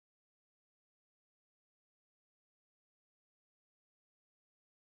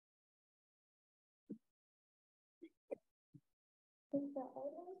Right,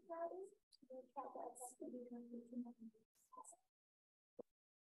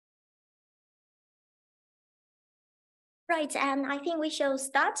 and I think we shall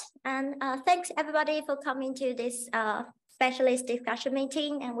start. And thanks everybody for coming to this specialist discussion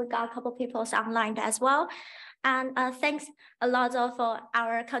meeting. And we got a couple people online as well. And thanks a lot of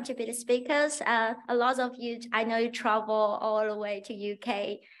our contributed speakers. A lot of you, I know you travel all the way to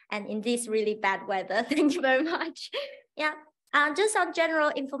UK and in this really bad weather. Thank you very much. Yeah. Just some general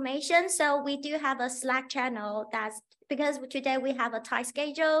information. So we do have a Slack channel that's because today we have a tight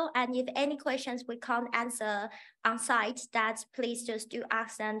schedule, and if any questions we can't answer on site, that please just do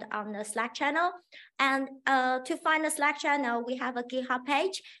ask them on the Slack channel. And to find the Slack channel, we have a GitHub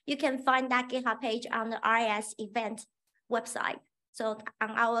page. You can find that GitHub page on the RIS event website. So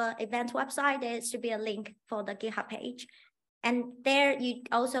on our event website, there should be a link for the GitHub page. And there you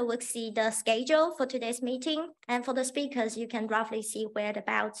also will see the schedule for today's meeting. And for the speakers, you can roughly see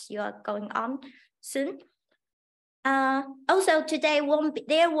whereabouts you are going on soon. Also today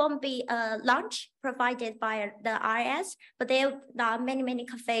there won't be a lunch provided by the RIS, but there are many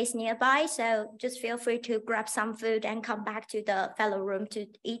cafes nearby. So just feel free to grab some food and come back to the fellow room to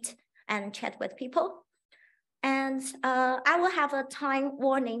eat and chat with people. And I will have a time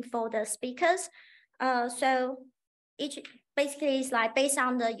warning for the speakers. So each basically is like based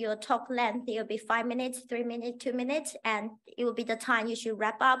on your talk length, it will be 5 minutes, 3 minutes, 2 minutes, and it will be the time you should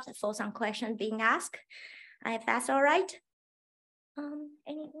wrap up for some questions being asked. If that's all right.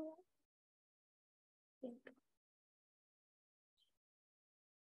 Anything else?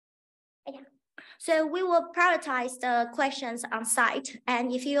 Yeah. So we will prioritize the questions on site.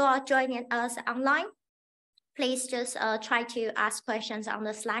 And if you are joining us online, please just try to ask questions on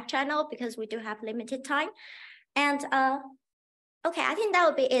the Slack channel because we do have limited time. And okay, I think that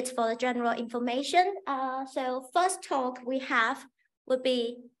would be it for the general information. So first talk we have would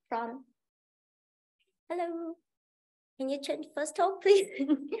be from, hello, can you change first talk, please?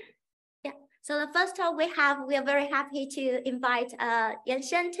 Yeah, so the first talk we are very happy to invite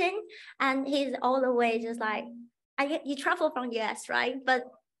Yunshen Ting, and he's all the way just like, you travel from US, right?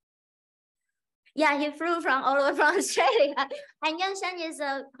 But yeah, he flew from all the way from Australia. And Yunshen is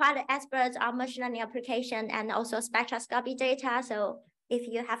quite an expert on machine learning application and also spectroscopic data. So if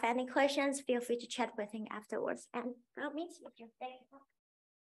you have any questions, feel free to chat with him afterwards. And that means we can stay.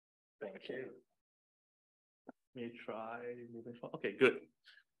 Thank you. Let me try moving forward. Okay, good.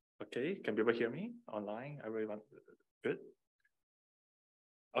 Okay, can people hear me online? Everyone, good?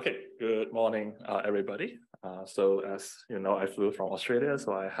 Okay, good morning, everybody. So as you know, I flew from Australia,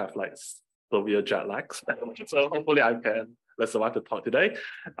 so I have like severe jet lag. So hopefully I can survive the talk today.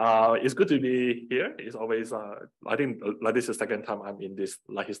 It's good to be here. It's always, I think like this is the second time I'm in this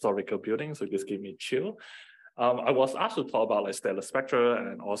like historical building, so this gives me chill. I was asked to talk about like stellar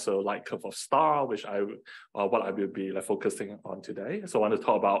spectra and also light curve of star, which what I will be like focusing on today. So I want to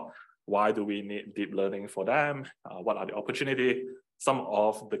talk about why do we need deep learning for them? What are the opportunities? Some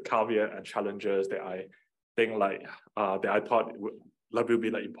of the caveat and challenges that I think like that I thought will be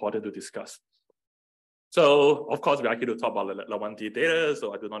like important to discuss. So of course we are here to talk about the 1D data.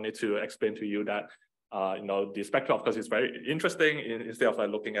 So I do not need to explain to you that you know, the spectrum of course is very interesting. Instead of like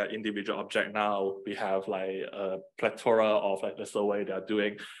looking at individual object, now we have like a plethora of like the survey they are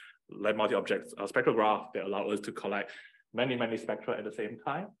doing, like multi-object spectrograph that allow us to collect many spectra at the same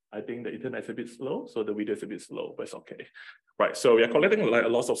time. I think the internet is a bit slow, so the video is a bit slow, but it's okay. Right, so we are collecting like a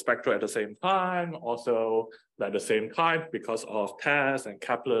lot of spectra at the same time. Also, at the same time, because of TESS and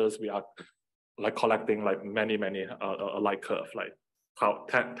Kepler's, we are like collecting like many light curve, like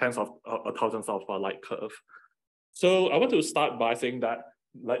tens of thousands of light curve. So I want to start by saying that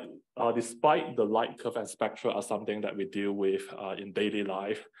like despite the light curve and spectra are something that we deal with in daily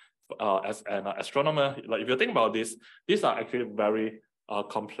life as an astronomer, like if you think about this, these are actually very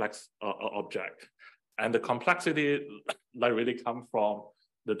complex object, and the complexity like really come from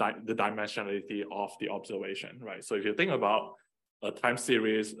the dimensionality of the observation, right? So if you think about a time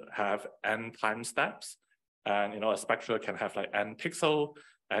series have n time steps, and you know a spectra can have like n pixel,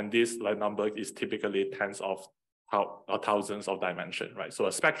 and this like number is typically tens of thousands of dimension, right? So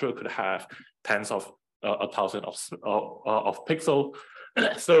a spectra could have tens of a thousand of pixel.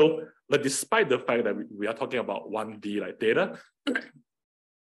 So, but despite the fact that we are talking about 1D like data,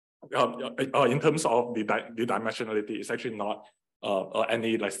 in terms of the dimensionality, it's actually not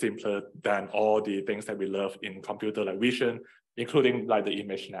any like simpler than all the things that we love in computer like vision, including like the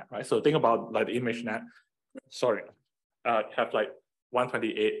ImageNet, right? So think about like the ImageNet, sorry, have like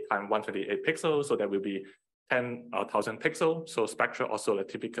 128 times 128 pixels, so that will be 10,000 pixels. So spectra also like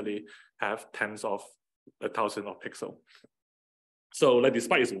typically have tens of a thousand of pixels. So like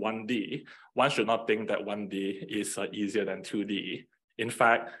despite it's 1D, one should not think that 1D is easier than 2D. In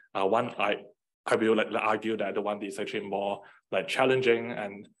fact, I will like argue that the 1D is actually more like challenging,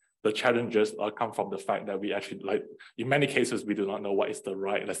 and the challenges come from the fact that we actually like in many cases we do not know what is the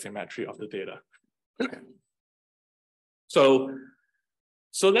right symmetry of the data.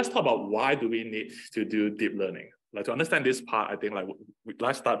 So let's talk about why do we need to do deep learning. Like to understand this part, I think like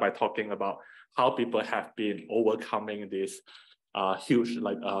let's start by talking about how people have been overcoming this huge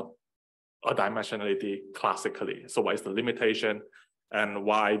like dimensionality classically. So what is the limitation and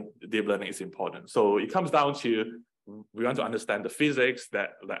why deep learning is important? So it comes down to we want to understand the physics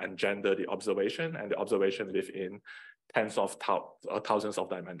that engender the observation, and the observation live in tens of thousands of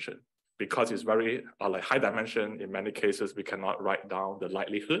dimensions. Because it's very like high dimension, in many cases, we cannot write down the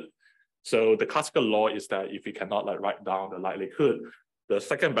likelihood. So the classical law is that if you cannot like write down the likelihood, the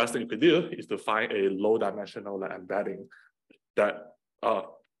second best thing you could do is to find a low dimensional like embedding that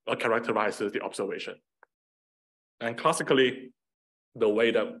characterizes the observation. And classically, the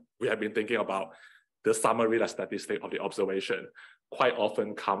way that we have been thinking about the summary like statistic of the observation quite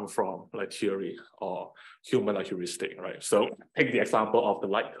often come from like theory or human like heuristic, right? So take the example of the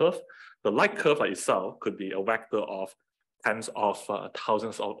light curve. The light curve like itself could be a vector of tens of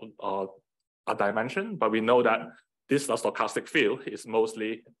thousands of dimension, but we know that this stochastic field is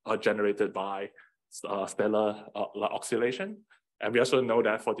mostly generated by stellar oscillation. And we also know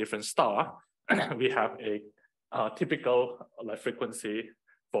that for different stars, we have a typical like frequency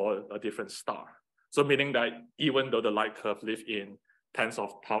for a different star. So meaning that even though the light curve live in tens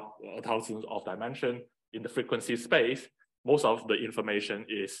of thousands of dimension in the frequency space, most of the information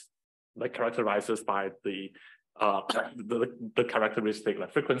is like characterized by the characteristic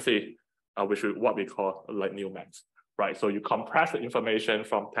like frequency, which is what we call like new max, right? So you compress the information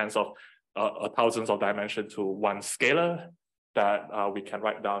from tens of thousands of dimension to one scalar that we can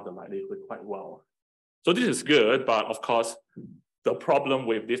write down the likelihood quite well. So this is good, but of course, the problem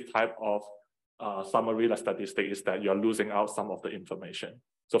with this type of summary like statistic is that you're losing out some of the information.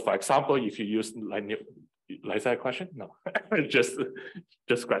 So for example, if you use like is that a question? No, just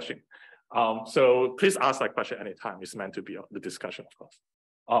scratching. So please ask that question anytime. It's meant to be the discussion, of course.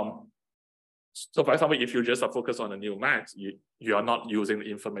 So for example, if you just focus on the new max, you are not using the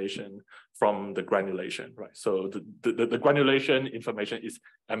information from the granulation, right? So the granulation information is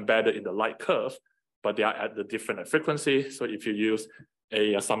embedded in the light curve, but they are at the different frequency. So if you use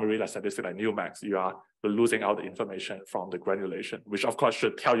a summary like statistic like new max, you are losing out the information from the granulation, which of course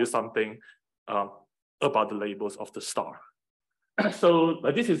should tell you something about the labels of the star. So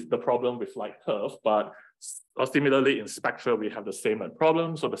this is the problem with light curve, but similarly in spectra, we have the same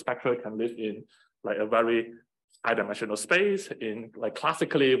problem. So the spectra can live in like a very high dimensional space. In like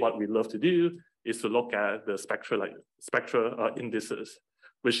classically, what we love to do is to look at the spectra indices,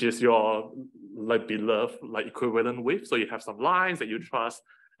 which is your like beloved like equivalent width. So you have some lines that you trust,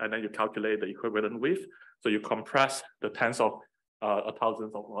 and then you calculate the equivalent width. So you compress the tens of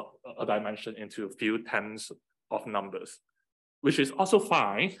thousands of a dimension into a few tens of numbers, which is also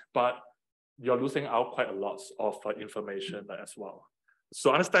fine, but you're losing out quite a lot of information as well.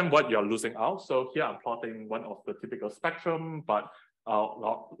 So understand what you're losing out. So here I'm plotting one of the typical spectrum, but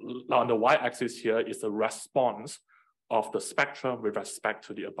on the y-axis here is the response of the spectrum with respect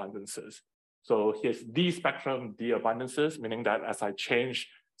to the abundances. So here's D spectrum, D abundances, meaning that as I change,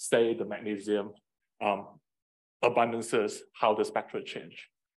 say, the magnesium abundances, how the spectra change.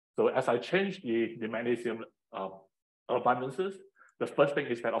 So as I change the magnesium abundances, the first thing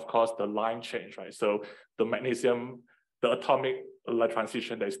is that, of course, the line change, right? So the magnesium, the atomic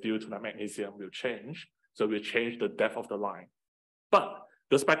transition that is due to the magnesium will change. So we change the depth of the line. But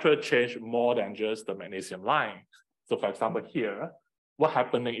the spectra change more than just the magnesium line. So for example, here, what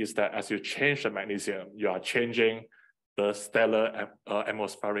happening is that as you change the magnesium, you are changing the stellar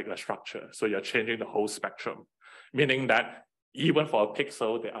atmospheric structure. So you're changing the whole spectrum, meaning that even for a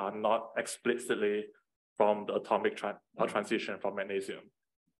pixel, they are not explicitly from the atomic transition from magnesium.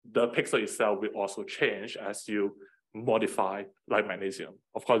 The pixel itself will also change as you modify like magnesium.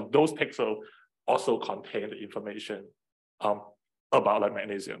 Of course, those pixels also contain the information about like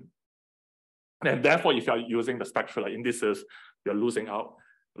magnesium. And therefore, if you are using the spectral indices, you're losing out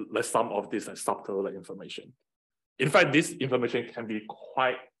like some of this subtle information. In fact, this information can be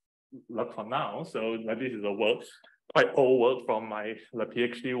quite pronounced. So this is a work, quite old work from my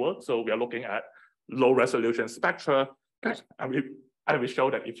PhD work. So we are looking at low resolution spectra, and we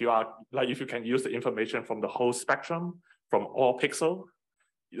show that if you can use the information from the whole spectrum, from all pixels,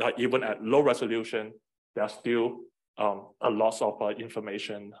 even at low resolution, there's still a loss of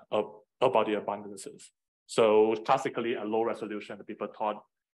information about the abundances. So classically, at low resolution, the people thought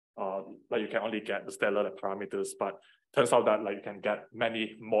like you can only get the stellar parameters, but turns out that like you can get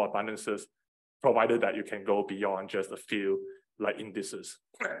many more abundances, provided that you can go beyond just a few like indices.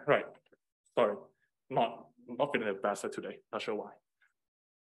 Right. Sorry, not feeling the best today. Not sure why.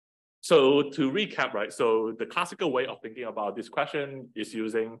 So to recap, right? So the classical way of thinking about this question is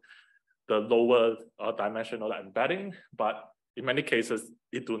using the lower dimensional embedding, but in many cases,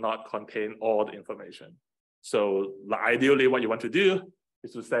 it do not contain all the information. So like, ideally, what you want to do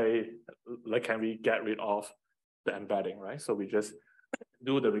is to say, like, can we get rid of the embedding, right? So we just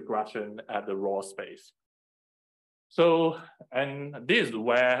do the regression at the raw space. So, and this is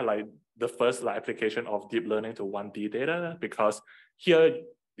where like the first like application of deep learning to 1D data, because here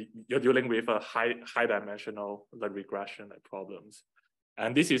you're dealing with a high dimensional like regression like problems.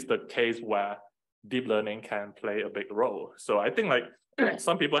 And this is the case where deep learning can play a big role. So I think like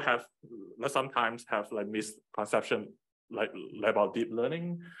some people have sometimes have like misconception like about deep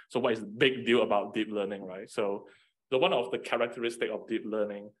learning. So what is the big deal about deep learning, right? So the one of the characteristic of deep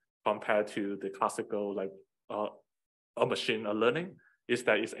learning compared to the classical like machine learning is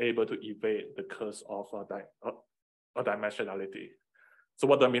that it's able to evade the curse of dimensionality. So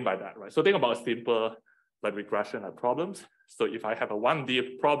what do I mean by that, right? So think about simple like regression like problems. So if I have a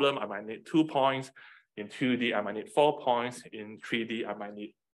 1D problem, I might need 2 points. In 2D, I might need 4 points. In 3D, I might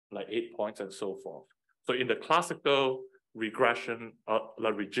need like 8 points and so forth. So in the classical regression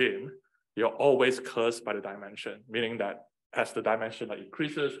like regime, you're always cursed by the dimension, meaning that as the dimension like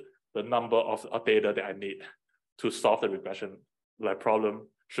increases, the number of data that I need to solve the regression like problem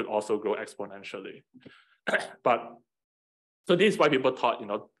should also grow exponentially. But so this is why people thought, you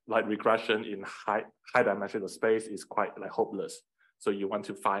know, like regression in high dimensional space is quite like hopeless. So you want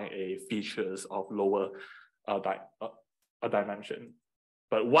to find a features of lower dimension.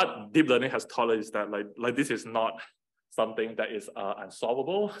 But what deep learning has taught us is that like this is not something that is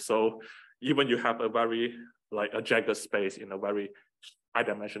unsolvable. So even you have a very like a jagged space in a very high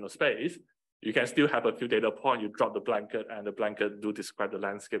dimensional space, you can still have a few data points. You drop the blanket, and the blanket do describe the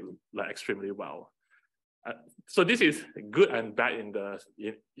landscape like extremely well. So this is good and bad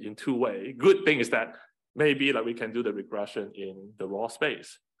in two ways. Good thing is that maybe like we can do the regression in the raw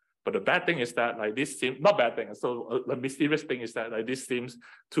space, but the bad thing is that like this seems not bad thing. So the mysterious thing is that like this seems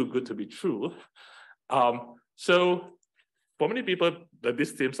too good to be true. So for many people, that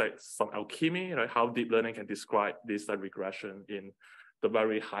this seems like some alchemy, right? How deep learning can describe this like regression in the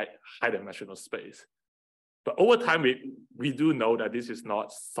very high dimensional space. But over time, we do know that this is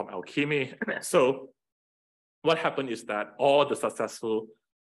not some alchemy. So what happened is that all the successful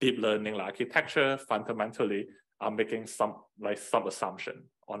deep learning architecture fundamentally are making some assumption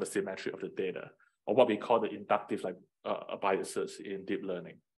on the symmetry of the data, or what we call the inductive biases in deep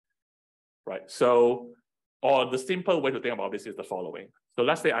learning, right? So, or the simple way to think about this is the following. So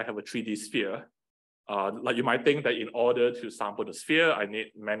let's say I have a 3D sphere. Like you might think that in order to sample the sphere, I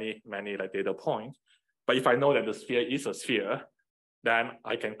need many like data points. But if I know that the sphere is a sphere, then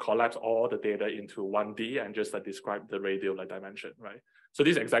I can collapse all the data into 1D and just describe the radial dimension, right? So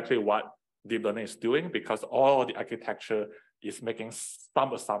this is exactly what deep learning is doing, because all the architecture is making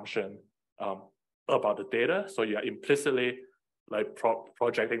some assumption about the data. So you are implicitly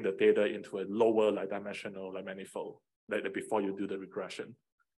projecting the data into a lower dimensional manifold before you do the regression.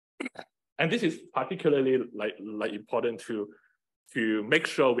 And this is particularly important to make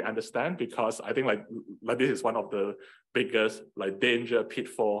sure we understand, because I think this is one of the biggest danger,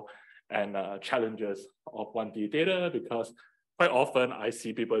 pitfall, and challenges of 1D data, because quite often I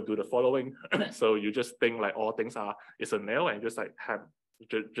see people do the following. So you just think all things is a nail, and just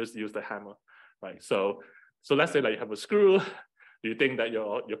just use the hammer, right? So let's say you have a screw. You think that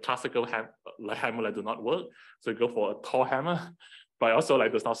your classical hammer do not work, so you go for a tall hammer, but also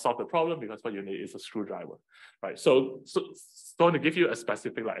does not solve the problem, because what you need is a screwdriver, right? So to give you a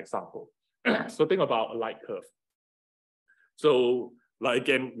specific example, so think about a light curve. So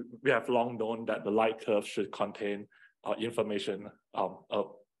again, we have long known that the light curve should contain information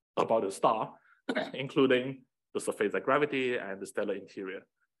about the star, including the surface of gravity and the stellar interior.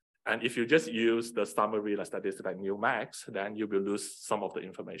 And if you just use the summary statistic like mu max, then you will lose some of the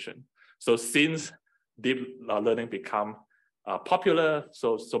information. So since deep learning become popular,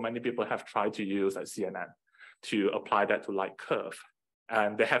 so many people have tried to use CNN to apply that to light curve.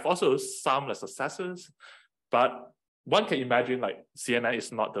 And they have also some successes, but one can imagine CNN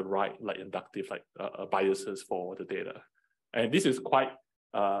is not the right inductive biases for the data. And this is quite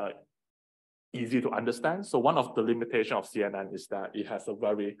easy to understand. So one of the limitations of CNN is that it has a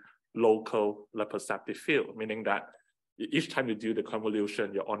very local perceptive field, meaning that each time you do the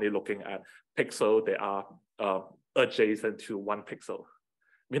convolution, you're only looking at pixels that are adjacent to one pixel.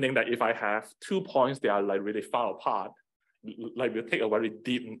 Meaning that if I have 2 points that are like really far apart, like we'll take a very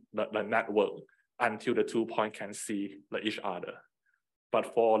deep network until the 2 points can see like each other.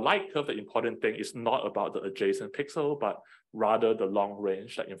 But for light curve, the important thing is not about the adjacent pixel, but rather the long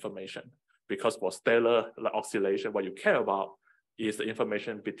range information. Because for stellar oscillation, what you care about is the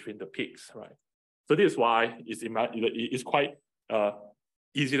information between the peaks, right? So this is why it's quite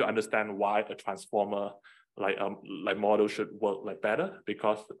easy to understand why a transformer like model should work better,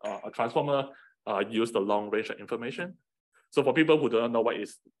 because a transformer use the long range of information. So for people who don't know what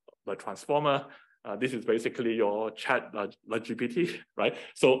is the transformer, this is basically your chat GPT, right?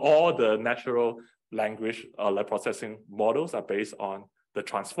 So all the natural language like processing models are based on the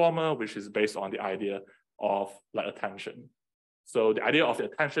transformer, which is based on the idea of like attention. So the idea of the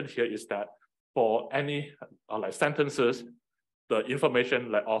attention here is that for any like sentences, the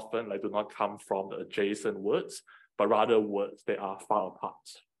information like often like do not come from the adjacent words, but rather words that are far apart.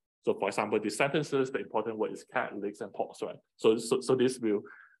 So for example, these sentences, the important word is cat, legs, and paws, right? So this will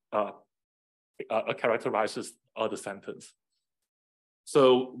characterizes the sentence.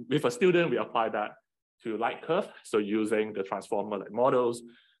 So with a student, we apply that to light curve. So using the transformer like models,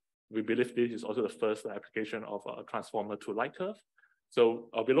 we believe this is also the first application of a transformer to light curve. So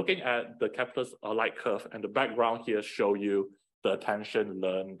we're looking at the calculus light curve, and the background here show you the attention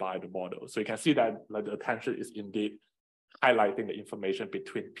learned by the model. So you can see that like the attention is indeed highlighting the information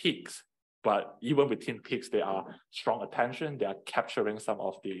between peaks, but even within peaks, there are strong attention. They are capturing some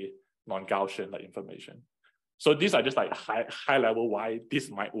of the non-Gaussian like information. So these are just like high level why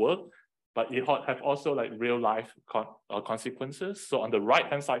this might work, but it have also like real life consequences. So on the right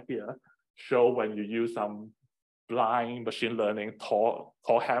hand side here, show when you use some blind machine learning Tor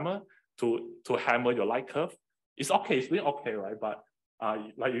hammer to hammer your light curve. It's okay, it's really okay, right? But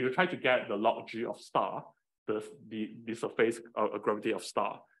like you try to get the log G of star, the surface gravity of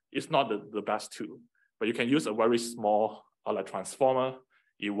star, it's not the best tool. But you can use a very small like transformer.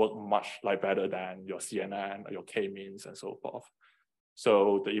 It works much like better than your CNN or your k-means and so forth.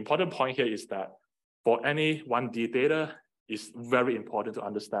 So the important point here is that for any 1D data, it's very important to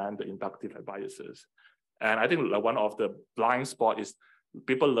understand the inductive biases. And I think like one of the blind spot is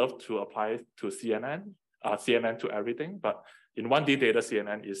people love to apply to CNN to everything, but in 1D data,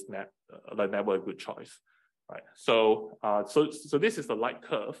 CNN is never a good choice, right? So, so this is the light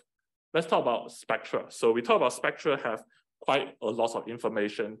curve. Let's talk about spectra. So we talk about spectra have quite a lot of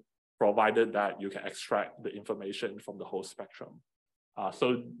information, provided that you can extract the information from the whole spectrum.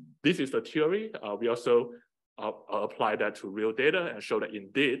 So this is the theory. We also apply that to real data and show that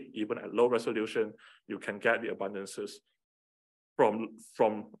indeed, even at low resolution, you can get the abundances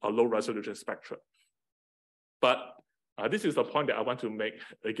from a low resolution spectra. But this is the point that I want to make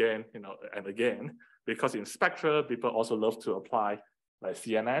again, and again, because in spectra, people also love to apply like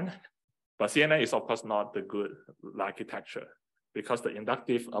CNN, but CNN is of course not the good architecture, because the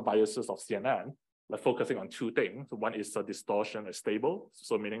inductive biases of CNN, like focusing on two things. One is the distortion is stable,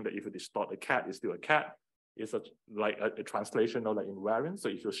 so meaning that if you distort a cat, it's still a cat. It's like a translational like invariant. So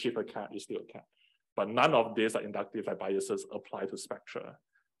if you shift a cat, it's still a cat. But none of these inductive biases apply to spectra.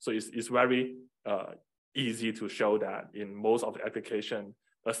 So it's very easy to show that in most of the application,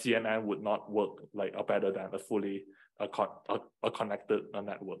 a CNN would not work like better than a fully connected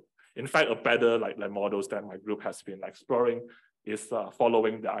network. In fact, a better like models that my group has been exploring is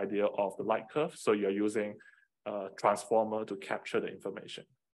following the idea of the light curve. So you're using a transformer to capture the information,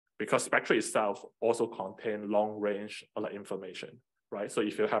 because spectra itself also contain long range information, right? So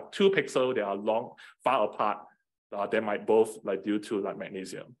if you have two pixels, they are far apart, they might both like due to like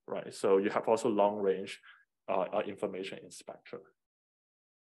magnesium, right? So you have also long range information in spectra.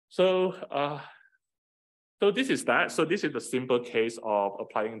 So so this is that. So this is the simple case of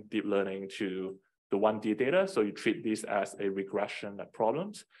applying deep learning to the 1D data. So you treat this as a regression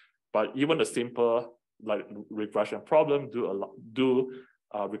problems, but even the simple like regression problem do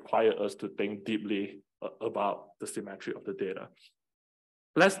require us to think deeply about the symmetry of the data.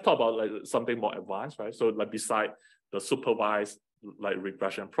 Let's talk about like something more advanced, right? So like beside the supervised like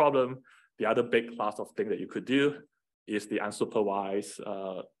regression problem, the other big class of thing that you could do is the unsupervised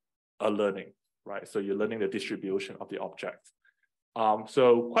learning, right? So you're learning the distribution of the object.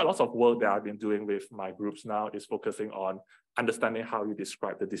 So quite lots of work that I've been doing with my groups now is focusing on understanding how you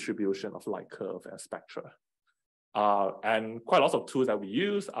describe the distribution of light curve and spectra. And quite lots of tools that we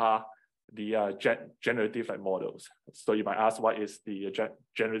use are the generative like models. So you might ask, what is the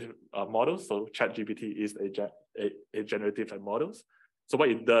generative models? So ChatGPT is a generative like models. So what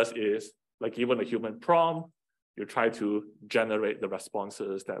it does is like given a human prompt, you try to generate the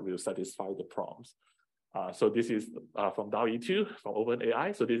responses that will satisfy the prompts. So this is from DALL-E 2 from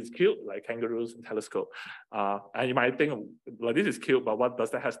OpenAI. So this is cute, like kangaroos and telescope. And you might think, well, this is cute, but what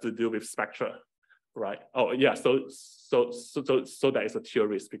does that have to do with spectra, right? Oh yeah, so that is a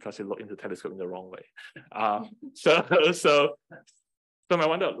theorist because you look into telescope in the wrong way. So I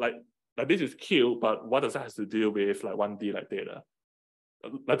wonder, like this is cute, but what does that have to do with like 1D like data?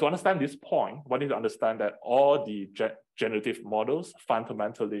 Like to understand this point, one need to understand that all the generative models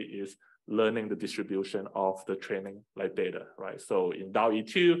fundamentally is learning the distribution of the training like data, right? So in DALL-E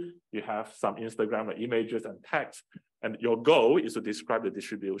 2, you have some Instagram like images and text, and your goal is to describe the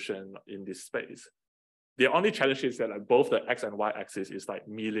distribution in this space. The only challenge is that like both the X and Y axis is like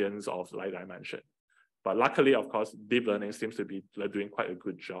millions of light dimension. But luckily, of course, deep learning seems to be like doing quite a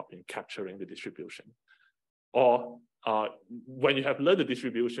good job in capturing the distribution. Or when you have learned the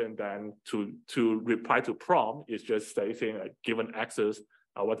distribution, then to reply to prompt is just saying like given X's,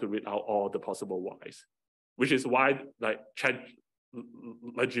 I want to read out all the possible Y's, which is why like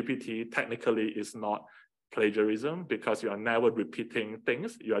GPT technically is not plagiarism, because you are never repeating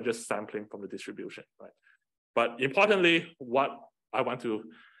things, you are just sampling from the distribution, right? But importantly, what I want to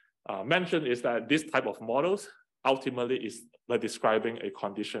mention is that this type of models ultimately is like describing a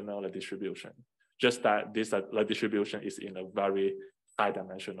conditional distribution, just that this distribution is in a very high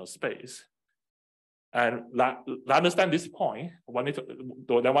dimensional space. And to understand this point,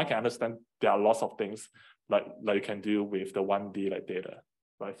 then one can understand there are lots of things like you can do with the 1D like data,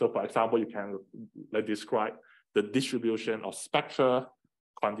 right? So for example, you can like describe the distribution of spectra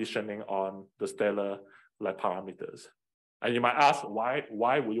conditioning on the stellar like parameters. And you might ask,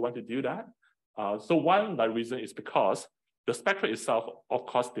 why would you want to do that? So one like reason is because the spectra itself, of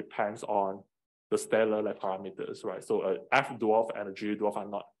course, depends on the stellar like parameters, right? So a F dwarf and a G dwarf are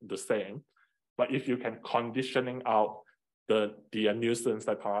not the same. But if you can conditioning out the nuisance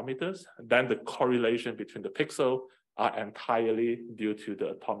like parameters, then the correlation between the pixel are entirely due to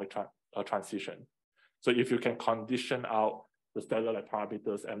the atomic transition. So if you can condition out the stellar like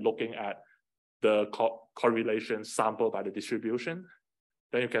parameters and looking at the correlation sampled by the distribution,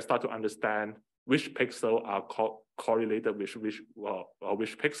 then you can start to understand which pixel are correlated with which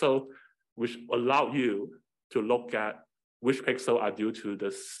pixel, which allow you to look at which pixel are due to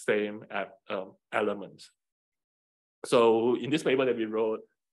the same elements. So in this paper that we wrote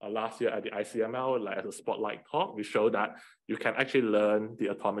last year at the ICML, like as a spotlight talk, we showed that you can actually learn the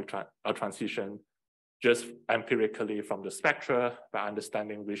atomic transition just empirically from the spectra by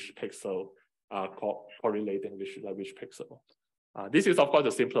understanding which pixel are correlating with which pixel. This is, of course,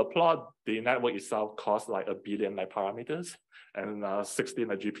 a simpler plot. The network itself costs like 1 billion like parameters and 16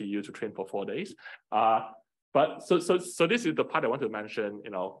 like GPU to train for 4 days. But so this is the part I want to mention.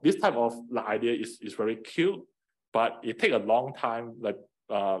 You know, this type of like, idea is very cute, but it takes a long time like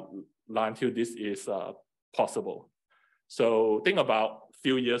until this is possible. So think about a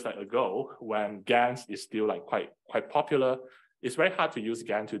few years ago when GANs is still like quite popular. It's very hard to use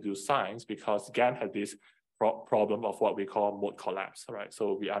GAN to do science because GAN has this problem of what we call mode collapse, right?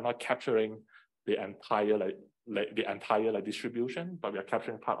 So we are not capturing the entire distribution, but we are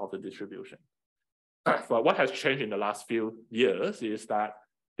capturing part of the distribution. But what has changed in the last few years is that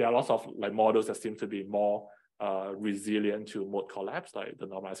there are lots of like models that seem to be more resilient to mode collapse, like the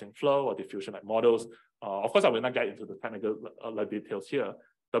normalizing flow or diffusion like models. Of course, I will not get into the technical details here,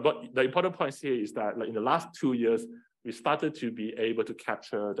 but the important point here is that like in the last 2 years, we started to be able to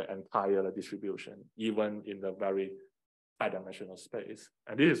capture the entire distribution, even in the very high-dimensional space.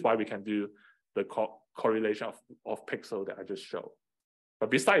 And this is why we can do the correlation of pixel that I just showed. But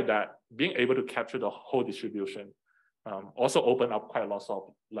besides that, being able to capture the whole distribution also open up quite a lot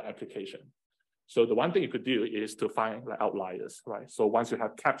of like, application. So the one thing you could do is to find like outliers, right? So once you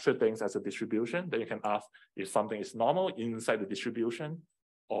have captured things as a distribution, then you can ask if something is normal inside the distribution,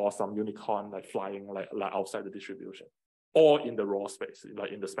 or some unicorn like flying like outside the distribution, or in the raw space,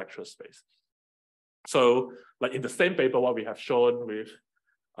 like in the spectral space. So like in the same paper, what we have shown with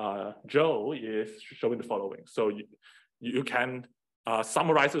Joe is showing the following. So you can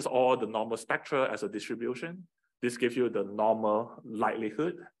summarize all the normal spectra as a distribution. This gives you the normal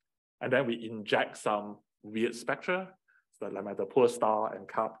likelihood. And then we inject some weird spectra, so like the poor star and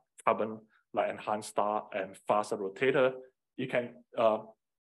carbon like enhanced star and faster rotator. You can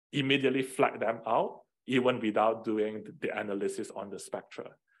immediately flag them out, even without doing the analysis on the spectra.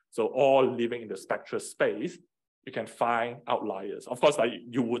 So all living in the spectral space, you can find outliers. Of course, like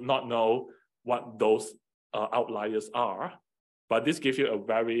you would not know what those outliers are, but this gives you a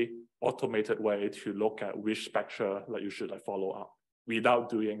very automated way to look at which spectra like you should like follow up without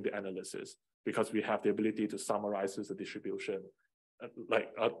doing the analysis. because we have the ability to summarize the distribution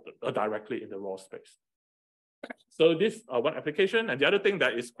directly in the raw space. So this one application, and the other thing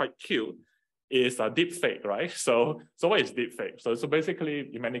that is quite cute is deep fake, right? So what is deep fake? So basically,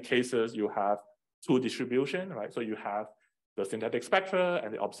 in many cases, you have two distribution, right? So you have the synthetic spectra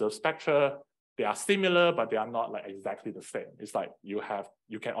and the observed spectra. They are similar, but they are not like exactly the same. It's like you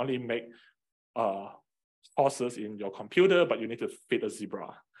can only make horses in your computer, but you need to fit a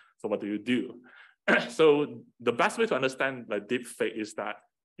zebra. So what do you do? So the best way to understand like deep fake is that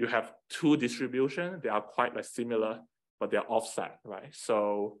you have two distributions. They are quite like similar, but they're offset, right?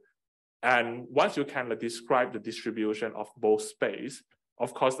 So, and once you can like describe the distribution of both space,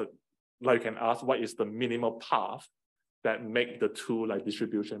 of course, like you can ask what is the minimal path that make the two like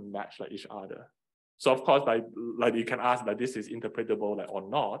distribution match like each other. So of course, like you can ask like this is interpretable like or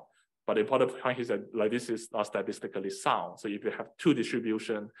not, but the important point is that like this is not statistically sound. So if you have two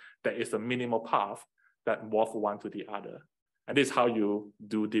distribution, there is a minimal path that morph one to the other. And this is how you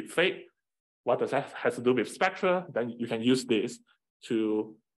do deep fake. What does that has to do with spectra? Then you can use this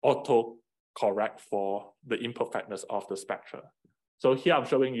to auto-correct for the imperfectness of the spectra. So here I'm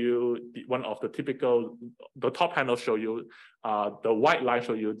showing you one of the typical, the top panel show you, the white line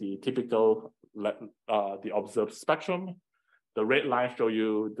show you the typical, the observed spectrum. The red line show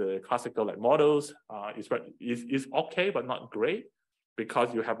you the classical like models. It's okay, but not great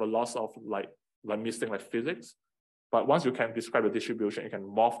because you have a loss of like missing like physics. But once you can describe the distribution, you can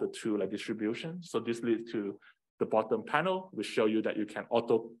morph the two like distributions. So this leads to the bottom panel, which show you that you can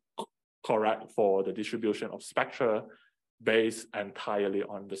auto-correct for the distribution of spectra based entirely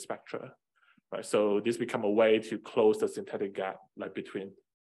on the spectra, right? So this become a way to close the synthetic gap like between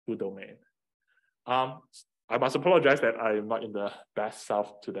two domains. I must apologize that I'm not in the best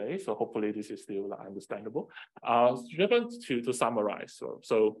self today, so hopefully this is still like, understandable. Just to summarize,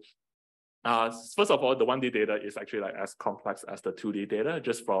 first of all, the 1D data is actually like as complex as the 2D data,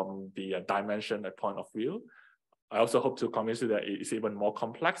 just from the dimension point of view. I also hope to convince you that it's even more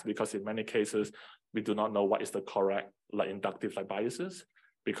complex because in many cases, we do not know what is the correct like inductive like biases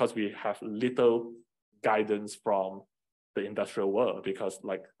because we have little guidance from the industrial world because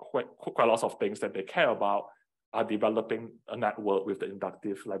like quite a lot of things that they care about are developing a network with the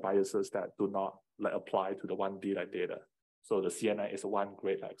inductive like biases that do not like apply to the 1D like data. So the CNN is one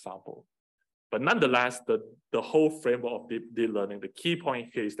great example. But nonetheless, the whole framework of deep learning, the key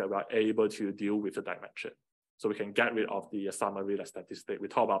point here is that we are able to deal with the dimension. So we can get rid of the summary like statistic. We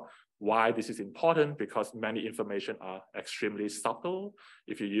talk about why this is important because many information are extremely subtle.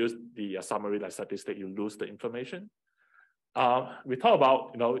 If you use the summary like statistic, you lose the information. We talk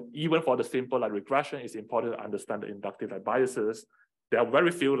about, even for the simple like regression, it's important to understand the inductive like biases. There are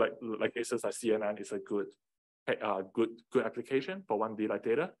very few like cases like CNN is a good application for 1D like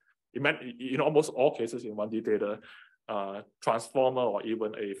data. In almost all cases in 1D data, transformer or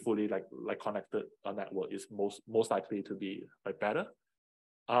even a fully like connected network is most likely to be like better.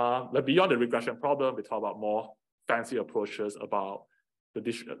 But beyond the regression problem, we talk about more fancy approaches about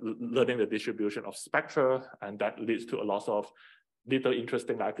learning the distribution of spectra, and that leads to a lot of little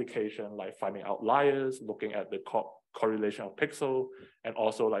interesting application like finding outliers, looking at the correlation of pixel, and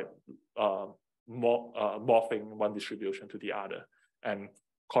also like morphing one distribution to the other and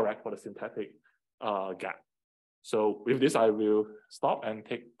correct for the synthetic gap. So with this, I will stop and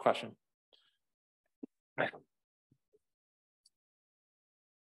take questions. Any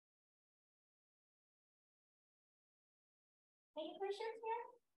questions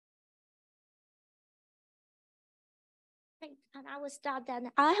here? And I will start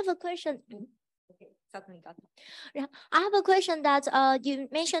then. I have a question. Okay, suddenly got it. Yeah, I have a question that you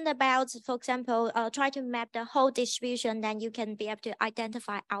mentioned about, for example, try to map the whole distribution, then you can be able to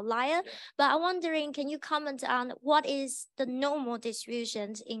identify outlier. Yeah. But I'm wondering, can you comment on what is the normal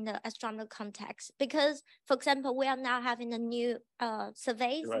distributions in the astronomical context? Because, for example, we are now having a new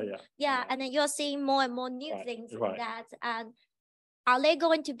surveys. Right, yeah, and then you're seeing more and more new things in that. And are they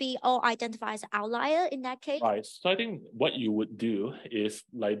going to be all identified as outlier in that case? Right. So I think what you would do is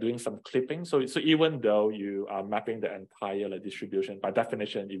like doing some clipping. So even though you are mapping the entire like, distribution, by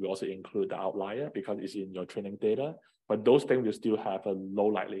definition, it will also include the outlier because it's in your training data. But those things will still have a low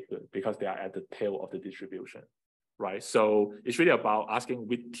likelihood because they are at the tail of the distribution, right? So it's really about asking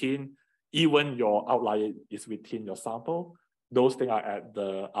within, even your outlier is within your sample, those things are at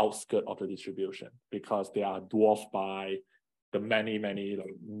the outskirt of the distribution because they are dwarfed by the many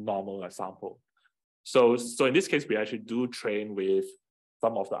like, normal like, sample. So in this case, we actually do train with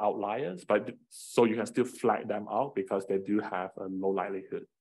some of the outliers, but so you can still flag them out because they do have a low likelihood.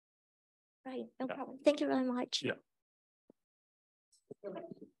 Right, no problem. Thank you very much. Yeah.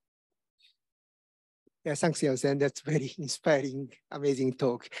 Yeah, thanks, Yosen. That's very inspiring, amazing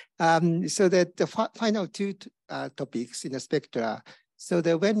talk. So that the final two topics in the spectra. So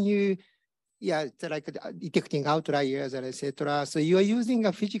that when you, yeah, like detecting outliers and etc. So you are using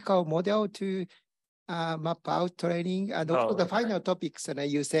a physical model to map out training, and also the final topics. And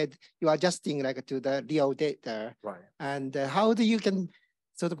you said you are adjusting like to the real data. Right. And how do you can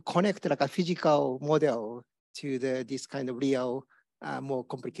sort of connect like a physical model to this kind of real, more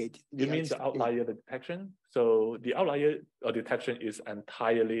complicated? You mean the outlier detection? So the outlier detection is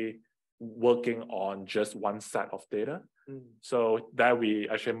entirely working on just one set of data. So that we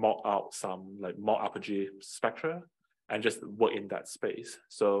actually mock out some like more apogee spectra and just work in that space.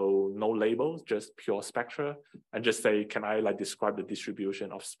 So no labels, just pure spectra, and just say, can I like describe the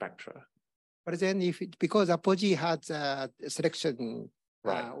distribution of spectra? But then because apogee has a selection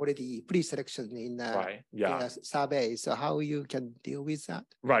right. already pre-selection in right. Yeah. survey, so how you can deal with that?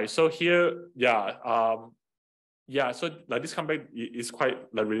 Right. So here, yeah, so like this comeback is quite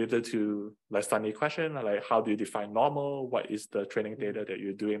like related to like Sunny question, like how do you define normal? What is the training data that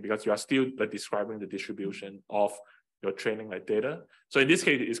you're doing? Because you are still like describing the distribution of your training like data. So in this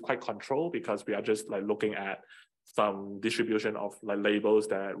case, it's quite controlled because we are just like looking at some distribution of like labels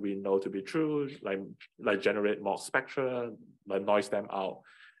that we know to be true, like generate more spectra, like noise them out,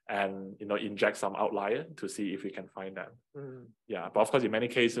 and inject some outlier to see if we can find them. Yeah, but of course, in many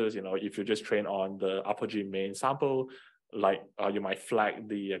cases, if you just train on the apogee main sample, like you might flag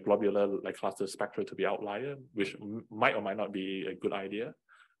the globular like cluster spectra to be outlier, which might or might not be a good idea,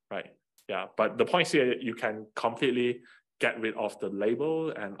 right? Yeah, but the point here, you can completely get rid of the label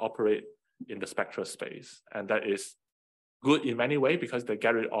and operate in the spectral space, and that is good in many ways because they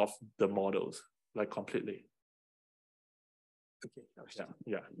get rid of the models like completely. Okay.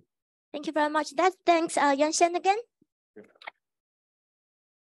 Yeah. Thank you very much. Thanks, Yunshen again. Yeah.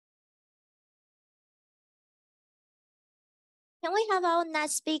 Can we have our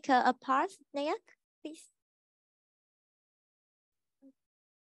next speaker apart, Nayak, please?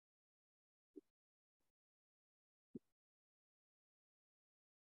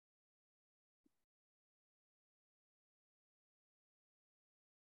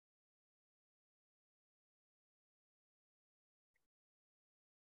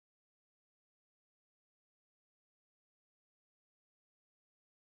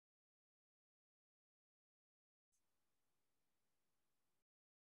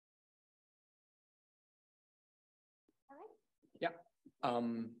 Yeah.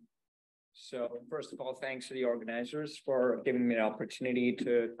 So first of all, thanks to the organizers for giving me an opportunity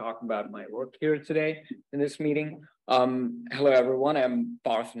to talk about my work here today in this meeting. Hello, everyone. I'm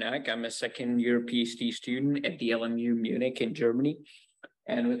Barthnak. I'm a second-year PhD student at the LMU Munich in Germany.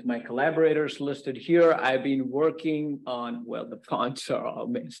 And with my collaborators listed here, I've been working on, well, the fonts are all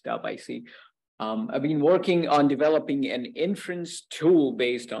messed up, I see. I've been working on developing an inference tool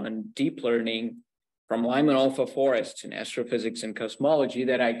based on deep learning from Lyman alpha forests in astrophysics and cosmology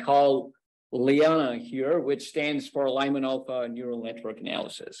that I call LIANA here, which stands for Lyman alpha neural network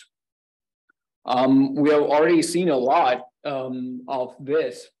analysis. We have already seen a lot of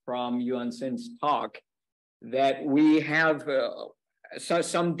this from Yuan Sin's talk, that we have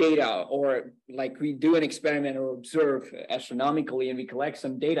some data, or like we do an experiment or observe astronomically and we collect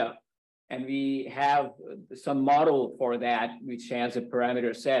some data, and we have some model for that, which has a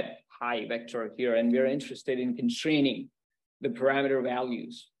parameter set, pi vector here, and we're interested in constraining the parameter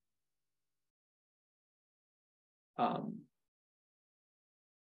values.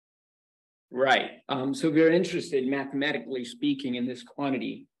 So we're interested, mathematically speaking, in this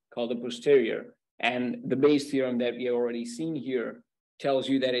quantity called the posterior. And the Bayes theorem that we have already seen here tells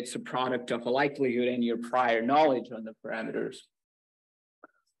you that it's a product of a likelihood and your prior knowledge on the parameters.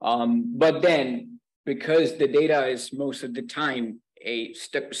 But then, because the data is most of the time a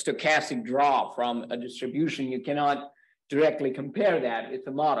stochastic draw from a distribution, you cannot directly compare that with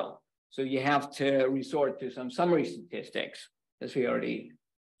the model. So you have to resort to some summary statistics, as we already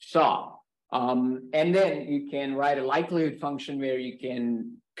saw. And then you can write a likelihood function where you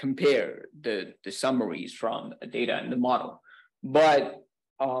can compare the summaries from the data in the model. But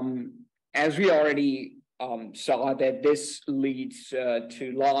as we already saw, that this leads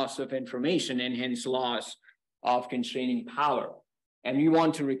to loss of information and hence loss of constraining power. And we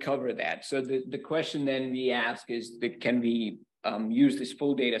want to recover that. So the question then we ask is that can we use this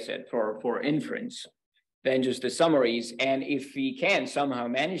full data set for inference than just the summaries? And if we can somehow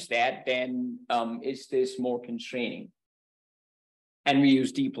manage that, then is this more constraining? And we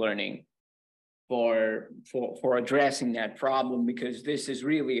use deep learning for addressing that problem, because this is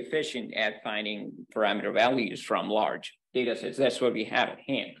really efficient at finding parameter values from large data sets. That's what we have at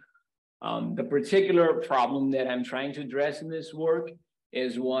hand. The particular problem that I'm trying to address in this work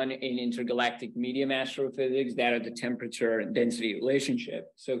is one in intergalactic medium astrophysics, that of the temperature and density relationship.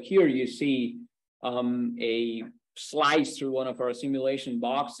 So here you see a slice through one of our simulation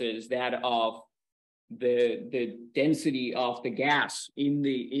boxes, that of the density of the gas in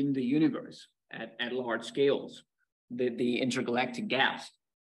the universe at large scales, the intergalactic gas.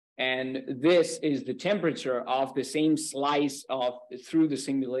 And this is the temperature of the same slice of through the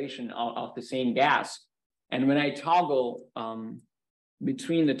simulation of the same gas. And when I toggle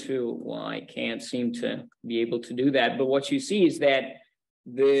between the two, well, I can't seem to be able to do that. But what you see is that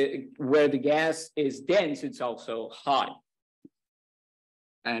where the gas is dense, it's also hot,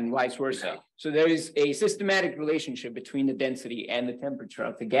 and vice versa. So there is a systematic relationship between the density and the temperature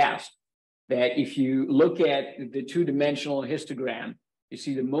of the gas, that if you look at the two-dimensional histogram, you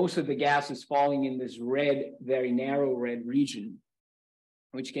see that most of the gas is falling in this red, very narrow red region,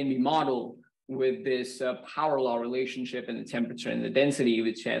 which can be modeled with this power law relationship in the temperature and the density,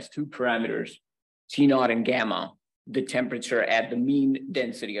 which has two parameters, T naught and gamma, the temperature at the mean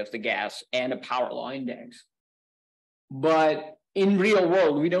density of the gas, and a power law index. But in real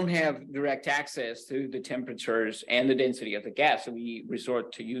world, we don't have direct access to the temperatures and the density of the gas. So we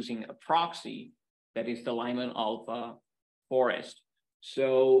resort to using a proxy, that is the Lyman alpha forest.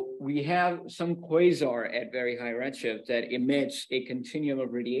 So we have some quasar at very high redshift that emits a continuum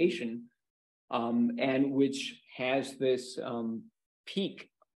of radiation, and which has this peak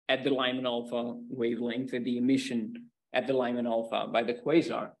at the Lyman alpha wavelength, at the emission at the Lyman alpha by the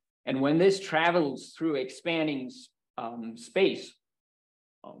quasar. And when this travels through expanding space,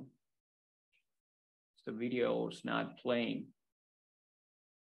 the video is not playing.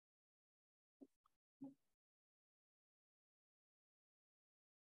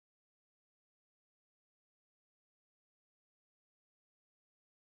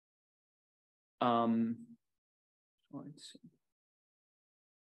 Let's see.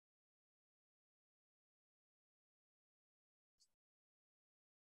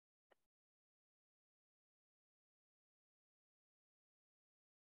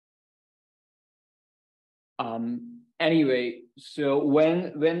 Anyway, so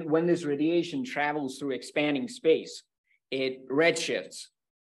when this radiation travels through expanding space, it redshifts.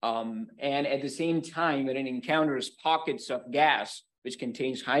 And at the same time, when it encounters pockets of gas, which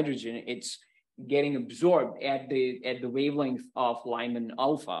contains hydrogen, it's getting absorbed at the wavelength of Lyman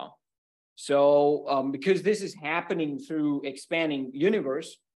alpha. So because this is happening through expanding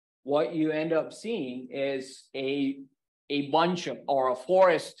universe, what you end up seeing is a bunch of, or a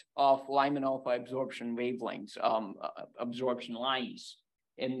forest of Lyman alpha absorption wavelengths, absorption lines,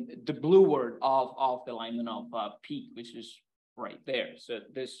 and the blue word of the Lyman alpha peak, which is right there. So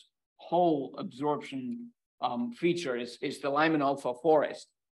this whole absorption feature is the Lyman alpha forest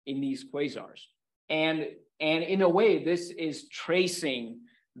in these quasars. And in a way, this is tracing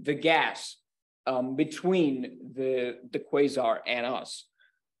the gas between the quasar and us.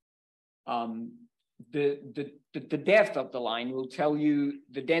 The depth of the line will tell you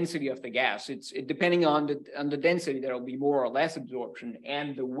the density of the gas. Depending on the density, there will be more or less absorption,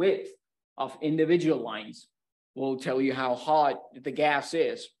 and the width of individual lines will tell you how hot the gas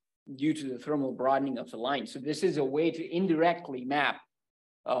is due to the thermal broadening of the line. So this is a way to indirectly map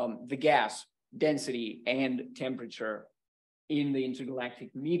the gas density and temperature in the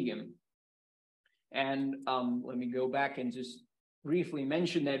intergalactic medium. And let me go back and just briefly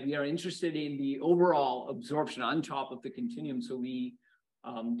mention that we are interested in the overall absorption on top of the continuum. So we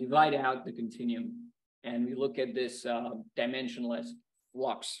divide out the continuum and we look at this dimensionless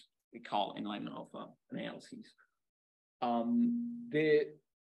flux, we call in Lyman alpha analyses.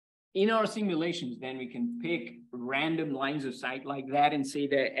 In our simulations, then we can pick random lines of sight like that and say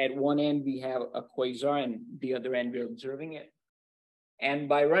that at one end we have a quasar and the other end we're observing it. And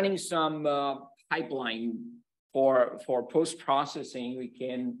by running some pipeline for post-processing, we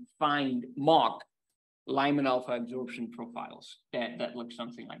can find mock Lyman alpha absorption profiles that look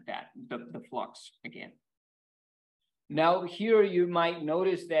something like that, the flux again. Now here you might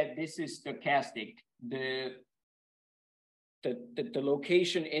notice that this is stochastic. The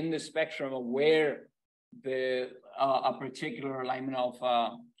location in the spectrum of where a particular Lyman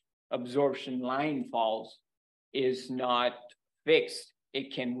alpha absorption line falls is not fixed.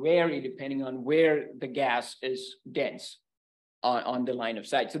 It can vary depending on where the gas is dense on the line of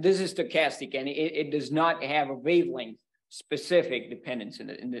sight. So this is stochastic, and it does not have a wavelength specific dependence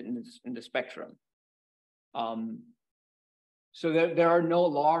in the spectrum. So there are no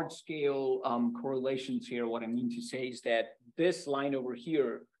large scale correlations here. What I mean to say is that this line over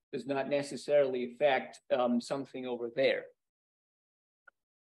here does not necessarily affect something over there.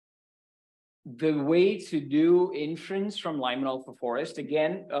 The way to do inference from Lyman alpha forest,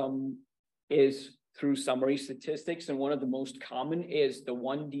 again, is through summary statistics. And one of the most common is the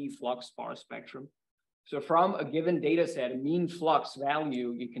 1D flux sparse spectrum. So from a given data set, a mean flux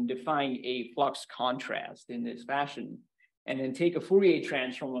value, you can define a flux contrast in this fashion, and then take a Fourier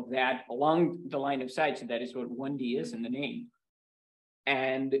transform of that along the line of sight. So that is what 1D is in the name.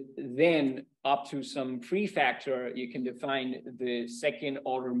 And then up to some prefactor, you can define the second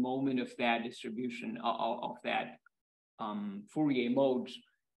order moment of that distribution of that Fourier modes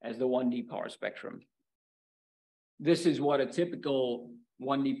as the 1D power spectrum. This is what a typical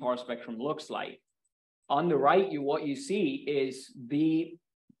 1D power spectrum looks like. On the right, what you see is the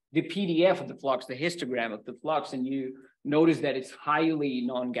PDF of the flux, the histogram of the flux, and you notice that it's highly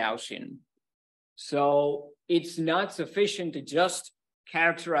non-Gaussian. So it's not sufficient to just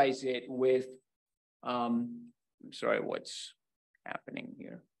characterize it with, I'm sorry, what's happening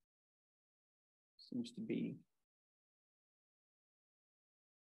here? Seems to be.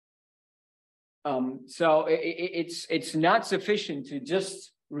 So it's not sufficient to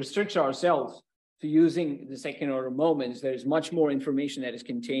just restrict ourselves to using the second order moments. There's much more information that is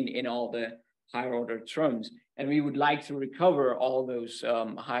contained in all the higher order terms. And we would like to recover all those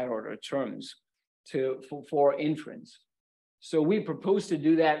higher order terms for inference. So we propose to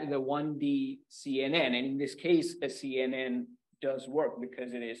do that with a 1D CNN. And in this case, a CNN does work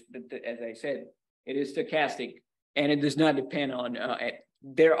because it is, as I said, it is stochastic and it does not depend on,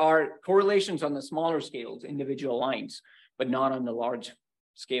 there are correlations on the smaller scales, individual lines, but not on the large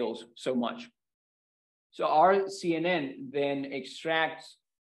scales so much. So our CNN then extracts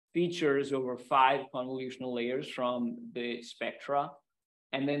features over 5 convolutional layers from the spectra,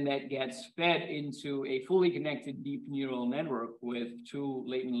 and then that gets fed into a fully connected deep neural network with 2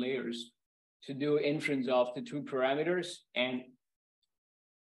 latent layers to do inference of the 2 parameters. And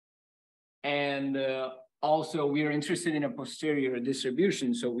also we are interested in a posterior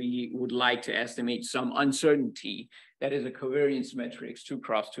distribution. So we would like to estimate some uncertainty that is a covariance matrix, 2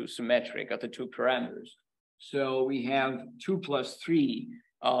 cross 2 symmetric of the 2 parameters. So we have 2 plus 3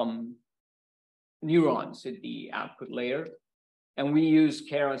 neurons at the output layer. And we use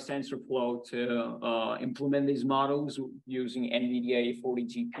Keras TensorFlow to implement these models using NVIDIA A40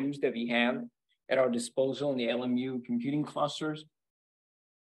 GPUs that we have at our disposal in the LMU computing clusters.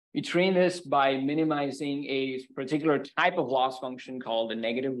 We train this by minimizing a particular type of loss function called the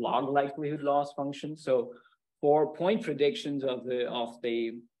negative log likelihood loss function. So for point predictions of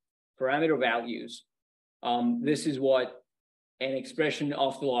the parameter values, this is what an expression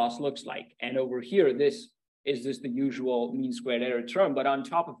of the loss looks like. And over here, this is just the usual mean squared error term. But on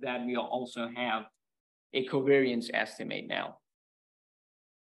top of that, we also have a covariance estimate now.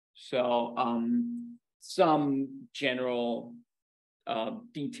 So some general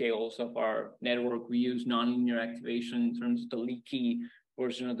details of our network. We use nonlinear activation in terms of the leaky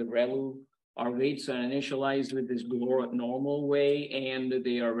version of the ReLU. Our weights are initialized with this normal way, and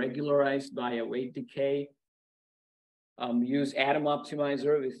they are regularized by a weight decay. Use Atom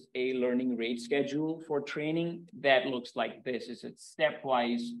Optimizer with a learning rate schedule for training. That looks like this. It's a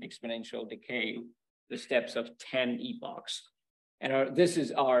stepwise exponential decay, the steps of 10 epochs. And this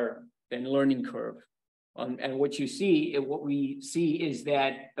is our then learning curve. And what we see is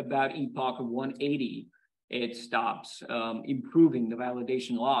that about epoch of 180, it stops improving the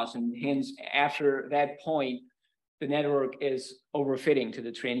validation loss. And hence, after that point, the network is overfitting to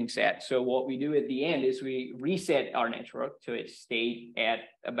the training set. So what we do at the end is we reset our network to its state at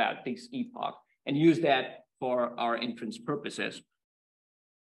about this epoch and use that for our inference purposes.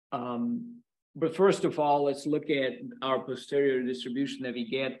 But first of all, let's look at our posterior distribution that we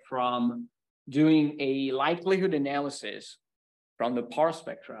get from doing a likelihood analysis from the PAR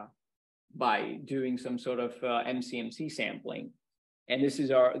spectra by doing some sort of MCMC sampling. And this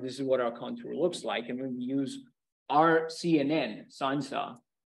is what our contour looks like. And when we use our CNN, SANSA,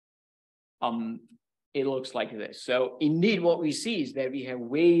 it looks like this. So indeed, what we see is that we have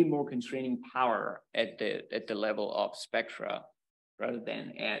way more constraining power at the level of spectra rather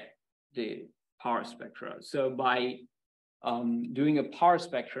than at the power spectra. So by doing a power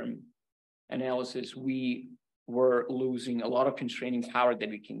spectrum analysis, we were losing a lot of constraining power that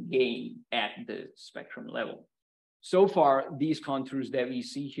we can gain at the spectrum level. So far, these contours that we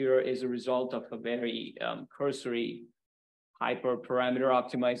see here is a result of a very cursory hyperparameter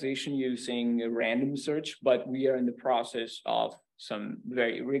optimization using a random search, but we are in the process of some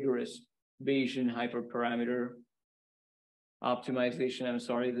very rigorous Bayesian hyperparameter optimization. I'm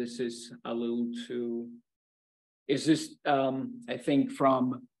sorry, this is a little too, is this, I think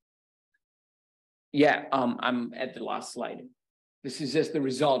from, yeah, I'm at the last slide. this is just the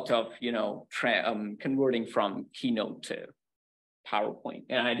result of, converting from Keynote to PowerPoint,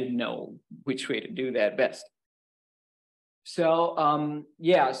 and I didn't know which way to do that best. So,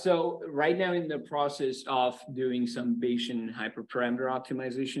 so right now in the process of doing some Bayesian hyperparameter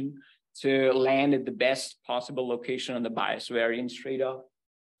optimization to land at the best possible location on the bias variance trade-off.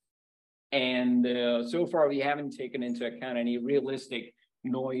 And so far, we haven't taken into account any realistic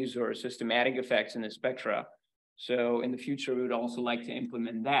noise or systematic effects in the spectra. So in the future, we would also like to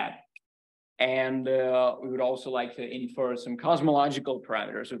implement that. And we would also like to infer some cosmological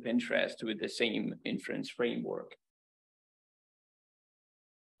parameters of interest with the same inference framework.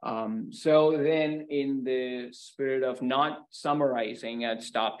 So then in the spirit of not summarizing, I'd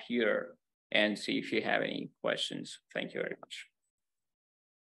stop here and see if you have any questions. Thank you very much.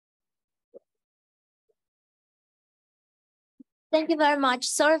 Thank you very much.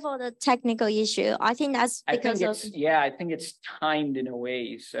 Sorry for the technical issue. I think that's because I think it's timed in a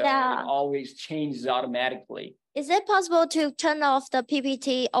way, so it always changes automatically. Is it possible to turn off the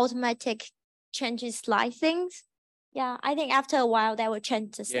PPT automatic changes slide things? Yeah, I think after a while that will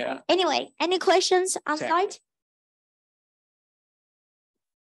change the slide. Yeah. Anyway, any questions on slide?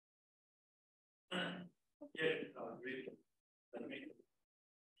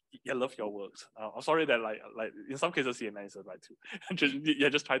 I love your works. I'm sorry that like in some cases CNN is right too.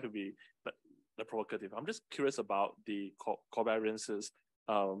 just try to be the provocative. I'm just curious about the covariances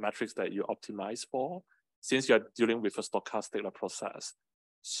metrics that you optimize for, since you're dealing with a stochastic process.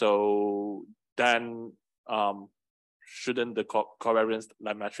 So then shouldn't the covariance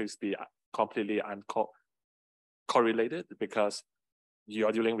metrics be completely uncorrelated because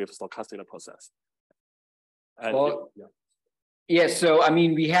you're dealing with a stochastic process? And Yes, so I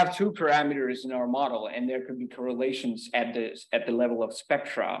mean, we have two parameters in our model, and there could be correlations at the level of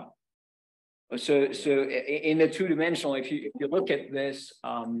spectra. So in the two-dimensional, if you look at this,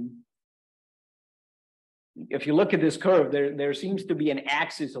 curve, there seems to be an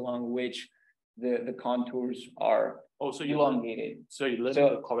axis along which the contours are elongated. So you limit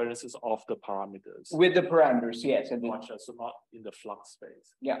the covariances of the parameters. With the parameters, yes. So not in the flux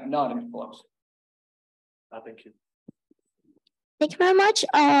space. Yeah, not in flux. Thank you. Thank you very much.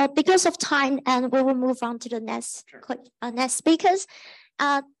 Because of time, and we will move on to the next speakers.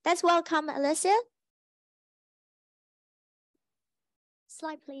 Let's welcome Alicia.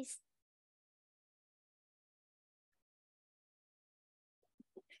 Slide, please.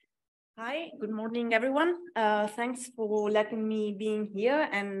 Hi, good morning, everyone. Thanks for letting me be here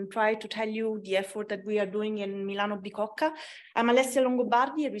and try to tell you the effort that we are doing in Milano Bicocca. I'm Alessia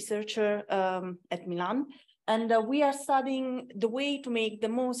Longobardi, a researcher at Milan. And we are studying the way to make the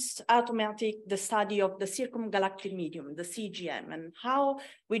most automatic the study of the circumgalactic medium, the CGM, and how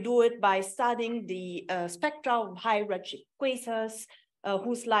we do it by studying the spectra of high redshift quasars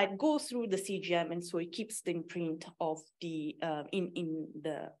whose light goes through the CGM, and so it keeps the imprint of the in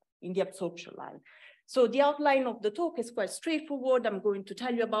the absorption line. So the outline of the talk is quite straightforward. I'm going to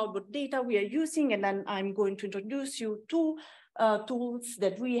tell you about what data we are using, and then I'm going to introduce you to tools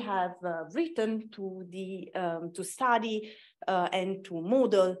that we have written to study and to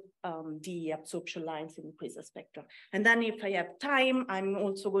model the absorption lines in the quasar spectrum. And then if I have time, I'm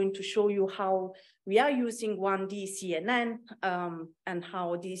also going to show you how we are using one DESI and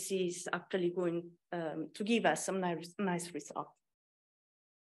how this is actually going to give us some nice results.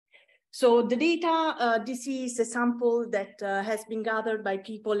 So the data, this is a sample that has been gathered by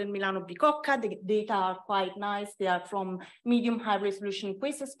people in Milano Bicocca. The data are quite nice. They are from medium high resolution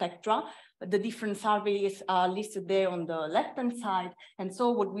quasar spectra. The different surveys are listed there on the left-hand side. And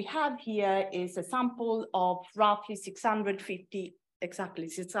so what we have here is a sample of roughly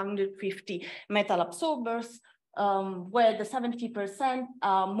 650 metal absorbers, where the 70%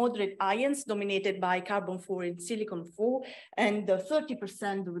 are moderate ions dominated by carbon 4 and silicon 4, and the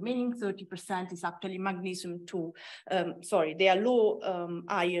 30%, the remaining 30% is actually magnesium 2. They are low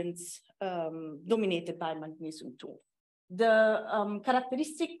ions dominated by magnesium 2. The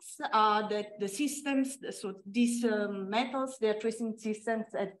characteristics are that the systems, so these metals, they are tracing systems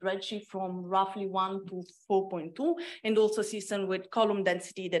at redshift from roughly 1 to 4.2, and also systems with column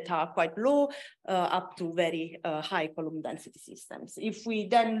density that are quite low up to very high column density systems. If we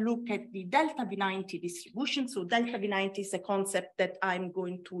then look at the delta V90 distribution, so delta V90 is a concept that I'm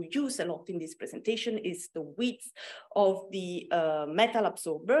going to use a lot in this presentation, is the width of the metal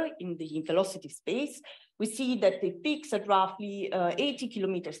absorber in the velocity space. We see that it peaks at roughly 80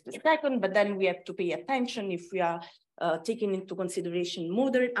 kilometers per second, but then we have to pay attention if we are taking into consideration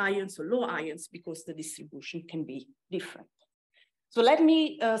moderate ions or low ions, because the distribution can be different. So let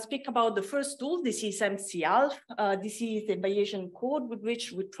me speak about the first tool. This is MCAlf. This is a Bayesian code with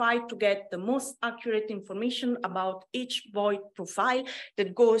which we try to get the most accurate information about each void profile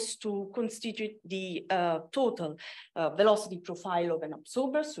that goes to constitute the total velocity profile of an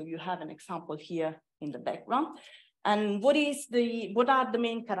observer. So you have an example here in the background. And what are the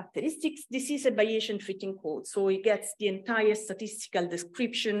main characteristics? This is a Bayesian fitting code. So it gets the entire statistical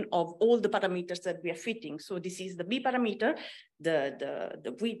description of all the parameters that we are fitting. So this is the B parameter,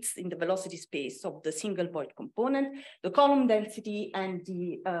 the width in the velocity space of the single void component, the column density, and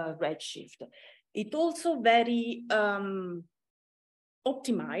the redshift. It also very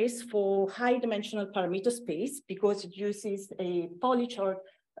optimized for high dimensional parameter space because it uses a polychart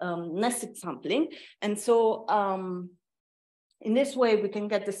nested sampling. And so in this way, we can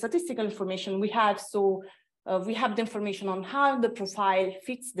get the statistical information we have. So we have the information on how the profile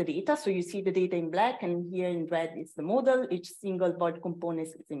fits the data. So you see the data in black, and here in red is the model. Each single void component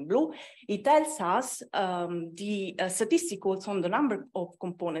is in blue. It tells us the statistics on the number of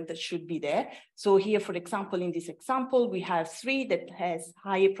components that should be there. So here, for example, in this example, we have 3 that has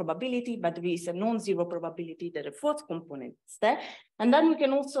higher probability, but there is a non-zero probability that a 4th component is there. And then we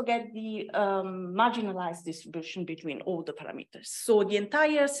can also get the marginalized distribution between all the parameters. So the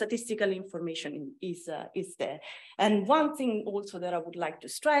entire statistical information is there. And one thing also that I would like to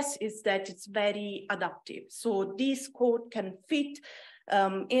stress is that it's very adaptive. So this code can fit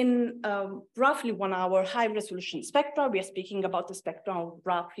in roughly 1 hour high resolution spectra. We are speaking about a spectrum of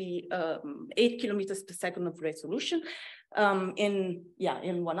roughly 8 kilometers per second of resolution in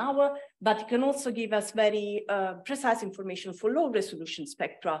 1 hour, but it can also give us very precise information for low resolution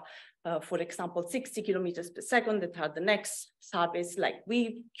spectra. For example, 60 kilometers per second that are the next surveys like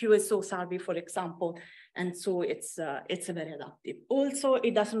QSO survey, for example. And so it's a very adaptive. Also,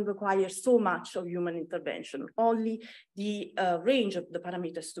 it doesn't require so much of human intervention. Only the range of the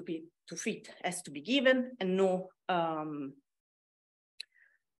parameters to fit has to be given, and no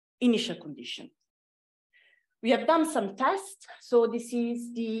initial condition. We have done some tests. So this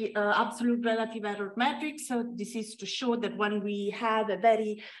is the absolute relative error matrix. So this is to show that when we have a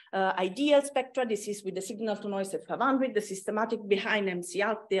very ideal spectra, this is with the signal to noise at 500, the systematic behind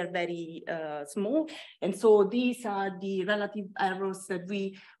MCAlf, they are very small. And so these are the relative errors that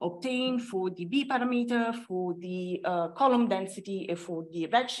we obtain for the B parameter, for the column density, and for the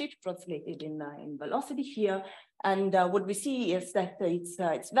redshift translated in velocity here. And what we see is that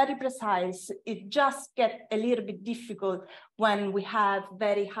it's very precise. It just gets a little bit difficult when we have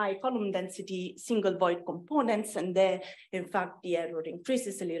very high column density single void components, and there, in fact, the error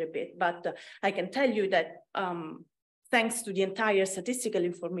increases a little bit. But I can tell you that thanks to the entire statistical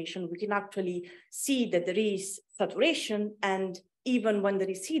information, we can actually see that there is saturation, and even when there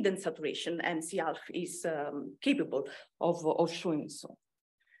is hidden saturation, MCAlf is capable of showing so.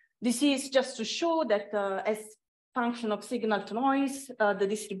 This is just to show that as function of signal to noise, the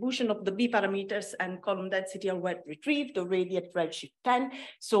distribution of the B parameters and column density are well retrieved already at redshift 10.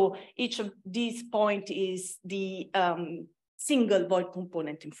 So each of these points is the single void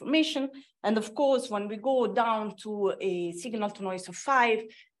component information. And of course, when we go down to a signal to noise of 5,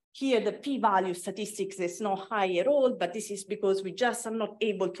 here the p-value statistics is not high at all, but this is because we just are not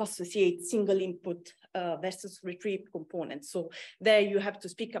able to associate single input versus retrieved components. So there you have to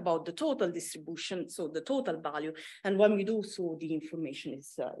speak about the total distribution, so the total value. And when we do so, the information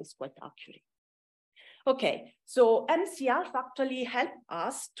is quite accurate. Okay, so MCAlf actually helped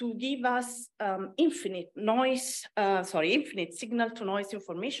us to give us infinite signal to noise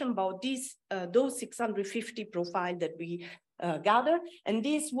information about those 650 profiles that we gather. And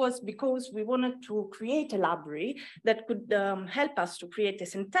this was because we wanted to create a library that could help us to create a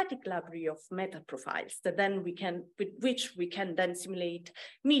synthetic library of meta profiles that then with which we can then simulate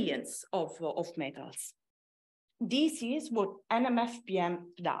millions of metals. This is what NMFPM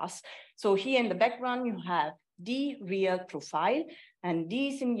does. So here in the background, you have the real profile, and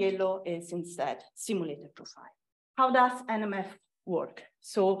this in yellow is instead simulated profile. How does NMF work?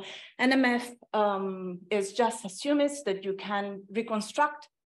 So NMF is just assumes that you can reconstruct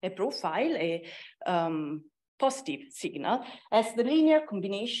a profile, a positive signal, as the linear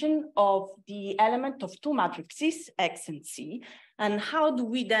combination of the element of two matrices, X and C. And how do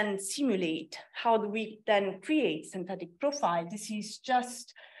we then simulate? How do we then create synthetic profile? This is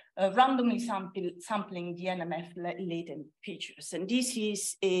just randomly sampling the NMF latent features. And this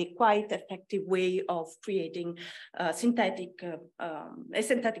is a quite effective way of creating a synthetic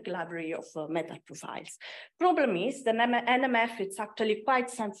library of metal profiles. Problem is the NMF is actually quite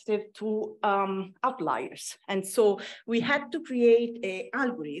sensitive to outliers. And so we had to create an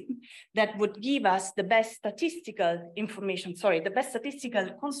algorithm that would give us the best statistical information, the best statistical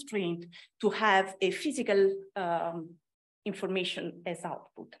constraint to have a physical information as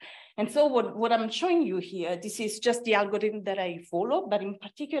output. And so what I'm showing you here, this is just the algorithm that I follow, but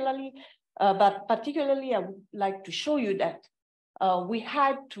particularly I would like to show you that we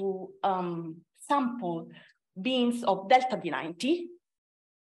had to sample beams of delta V90.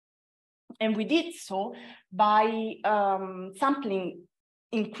 And we did so by sampling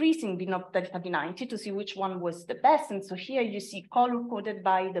increasing beam of delta V90 to see which one was the best. And so here you see color coded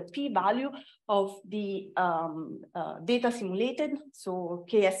by the p-value of the data simulated. So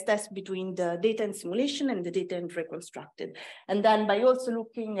KS test between the data and simulation and the data and reconstructed. And then by also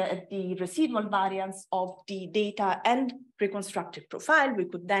looking at the residual variance of the data and reconstructed profile, we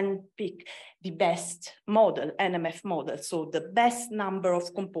could then pick the best model, NMF model. So the best number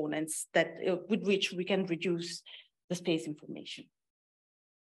of components that with which we can reduce the space information.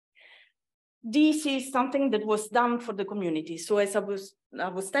 This is something that was done for the community. So as I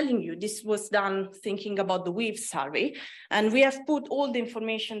was telling you, this was done thinking about the WAVE survey. And we have put all the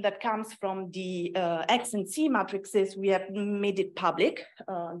information that comes from the X and C matrices, we have made it public.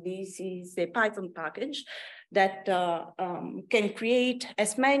 This is a Python package that can create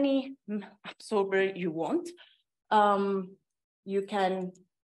as many absorbers you want. You can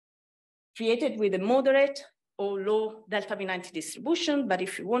create it with a moderate or low delta V90 distribution, but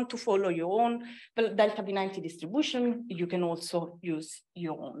if you want to follow your own delta V90 distribution, you can also use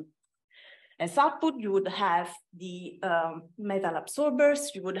your own. As output, you would have the metal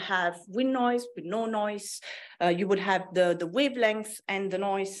absorbers, you would have wind noise with no noise, you would have the wavelength and the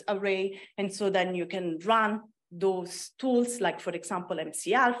noise array, and so then you can run those tools, like for example,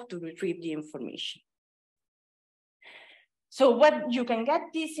 MCAlf, to retrieve the information. So what you can get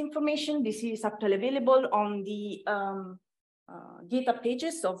this information, this is actually available on the GitHub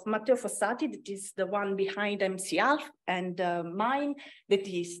pages of Matteo Fossati, that is the one behind MCAlf, and mine,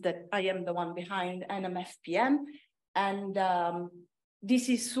 that I am the one behind NMFPM. And this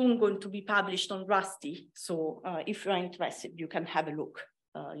is soon going to be published on Rusty. So if you're interested, you can have a look.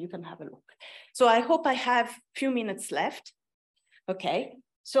 So I hope I have a few minutes left. Okay.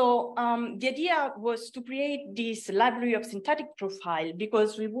 So the idea was to create this library of synthetic profile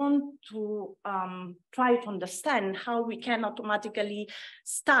because we want to try to understand how we can automatically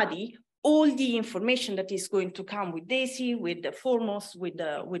study all the information that is going to come with DESI, with the Formos, with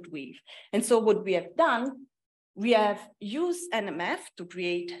WAVE. And so what we have done, we have used NMF to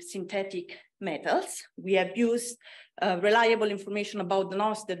create synthetic metals. We have used reliable information about the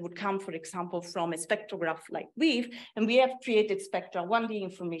noise that would come, for example, from a spectrograph like WAVE, and we have created spectra 1D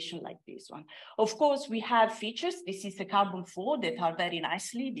information like this one. Of course, we have features. This is a carbon-4 that are very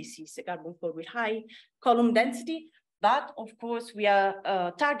nicely. This is a carbon-4 with high column density, but of course, we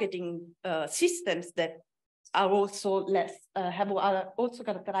are targeting systems that are also are also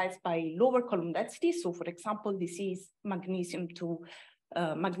characterized by lower column density. So, for example, this is magnesium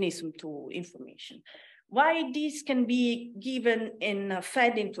to information. Why this can be given and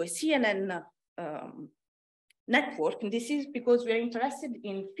fed into a CNN network, and this is because we are interested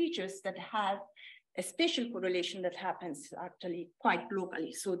in features that have a spatial correlation that happens actually quite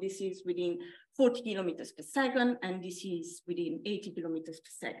locally. So this is within 40 kilometers per second, and this is within 80 kilometers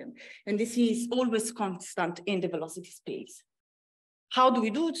per second. And this is always constant in the velocity space. How do we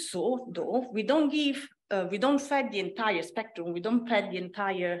do so, though? We don't fed the entire spectrum, we don't fed the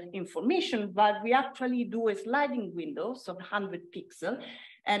entire information, but we actually do a sliding window, so 100 pixels,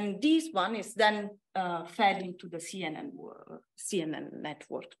 and this one is then fed into the CNN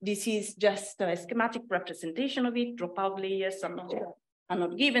network. This is just a schematic representation of it. Dropout layers are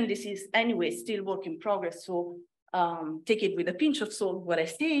not given. This is anyway still work in progress, so take it with a pinch of salt what I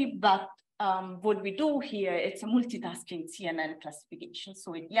say, but what we do here, it's a multitasking CNN classification.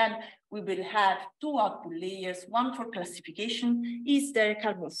 So in the end, we will have two output layers, one for classification. Is there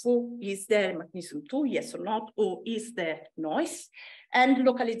carbon-4? Is there magnesium-2? Yes or not? Or is there noise? And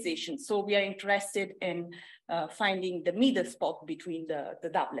localization. So we are interested in finding the middle spot between the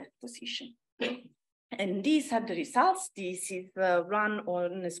doublet position. And these are the results. This is run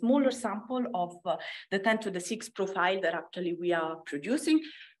on a smaller sample of the 10 to the 6 profile that actually we are producing.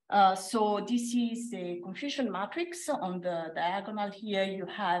 So this is a confusion matrix. On the diagonal here, you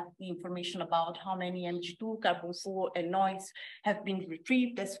have the information about how many Mg2, carbon-4, and noise have been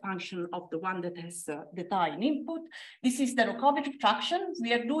retrieved as function of the one that has the time input. This is the recovery fraction.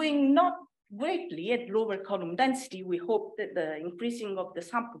 We are doing not greatly at lower column density. We hope that the increasing of the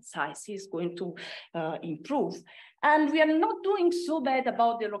sample size is going to improve. And we are not doing so bad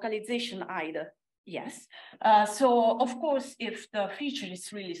about the localization either. Yes. So, of course, if the feature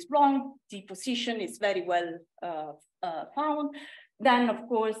is really strong, the position is very well found, then, of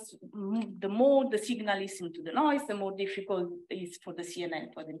course, the more the signal is into the noise, the more difficult it is for the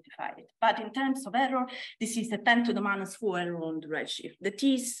CNN to identify it. But in terms of error, this is a 10 to the -4 error on the redshift. That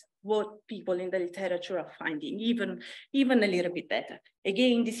is what people in the literature are finding, even a little bit better.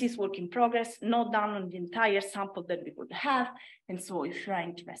 Again, this is work in progress, not done on the entire sample that we would have. And so if you're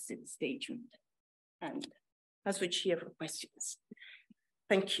interested, stay tuned. And I'll switch here for questions.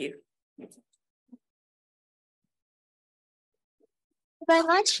 Thank you. Very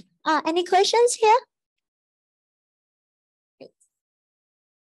much. Any questions here?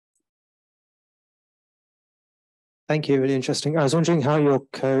 Thank you, really interesting. I was wondering how your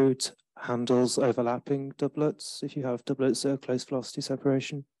code handles overlapping doublets, if you have doublets that are close velocity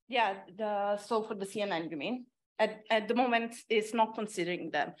separation. Yeah, so for the CNN, you mean? At the moment, it's not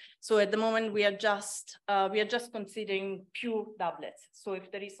considering them. So at the moment, we are just considering pure doublets. So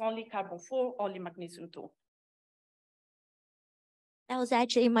if there is only carbon-4, only magnesium-2. That was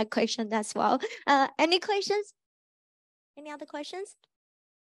actually my question as well. Any questions? Any other questions?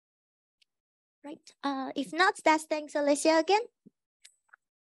 Right. If not, that's thanks, Alicia, again.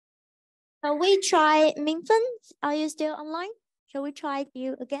 Shall we try Minfen? Are you still online? Shall we try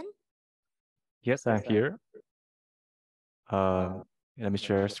you again? Yes, I'm here. Let me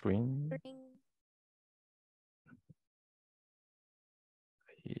share screen.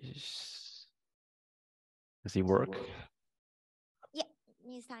 Does it work? Yeah,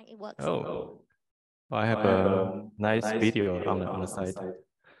 this time it works. Oh, I have a nice video on the side.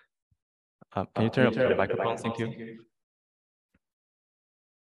 Can you turn up the microphone? Thank you.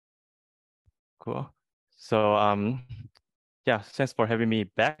 Cool. So yeah, thanks for having me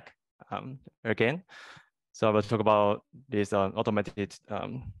back again. So I will talk about these automated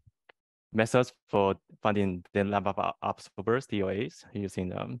methods for finding the number of observers, DOAs, using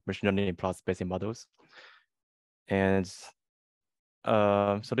machine learning plus Bayesian models. And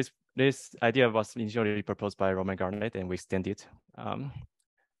so this idea was initially proposed by Roman Garnett, and we extended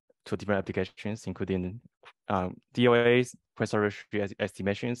to different applications, including DOAs, quasar ratio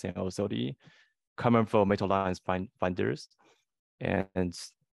estimations, and also the common for metal lines finders.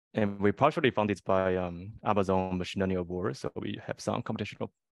 And we partially funded by Amazon Machine Learning Award, so we have some computational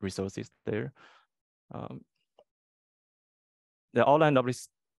resources there. The outline of this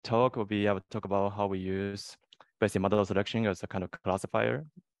talk will be, I will talk about how we use Bayesian model selection as a kind of classifier,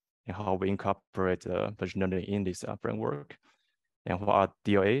 and how we incorporate machine learning in this framework, and what are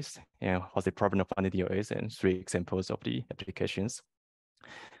DOAs, and what's the problem of finding DOAs, and 3 examples of the applications.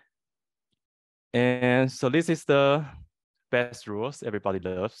 And so this is the best rules everybody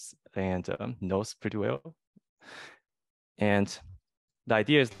loves and knows pretty well. And the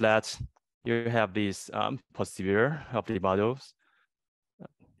idea is that you have this procedure of the models.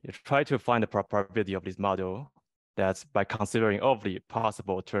 You try to find the probability of this model that's by considering all of the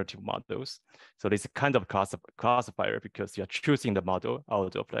possible alternative models. So this is kind of classifier because you're choosing the model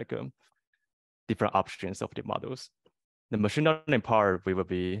out of like different options of the models. The machine learning part we will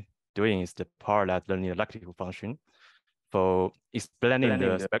be doing is the part that learning the likelihood function for explaining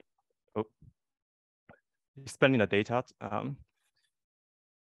the data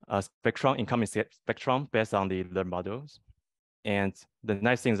spectrum, incoming spectrum based on the learned models. And the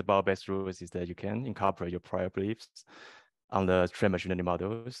nice things about Bayes rules is that you can incorporate your prior beliefs on the trained machine learning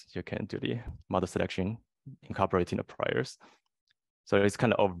models. You can do the model selection, incorporating the priors. So it's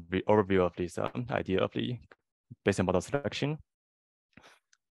kind of overview of this idea of the Bayesian model selection.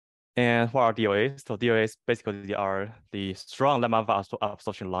 And what are DOAs? So DOAs basically are the strong lemma of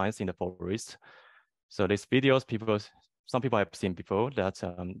absorption lines in the forest. So these videos, some people have seen before that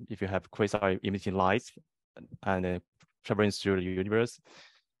if you have quasar emitting lights and traveling through the universe,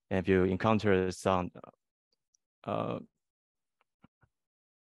 and if you encounter some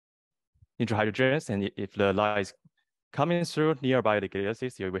intrahydrogens, and if the light is coming through nearby the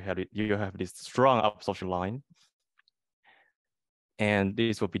galaxies, you have this strong absorption line. And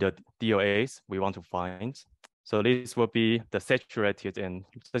these will be the DOAs we want to find. So this will be the saturated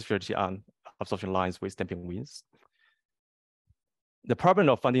absorption lines with damping winds. The problem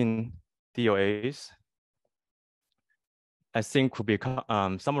of finding DOAs I think could be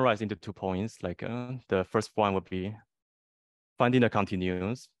summarized into 2 points. Like the first one would be finding the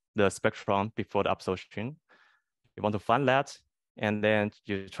continuums, the spectrum before the absorption. You want to find that, and then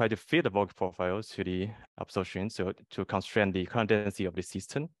you try to fit the Vogt profile to the absorption, so to constrain the current density of the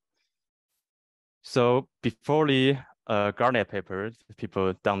system. So before the Garnet paper,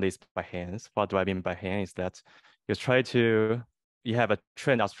 people done this by hands. What do I mean by hand is that you have a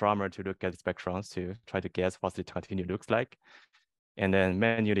trained astronomer to look at the spectrums to try to guess what the continuum looks like, and then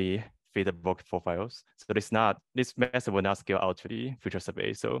manually feed the Vogt profiles. So this method will not scale out to the future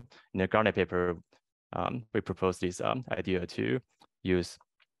survey. So in the Garnet paper, we propose this idea to use,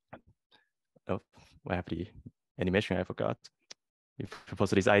 I have the animation, I forgot. We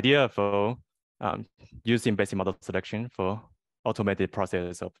propose this idea for using basic model selection for automated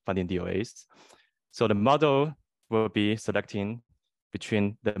process of finding DOAs. So the model will be selecting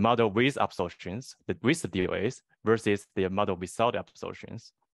between the model with absorptions, with the DOAs, versus the model without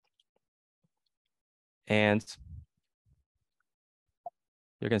absorptions. And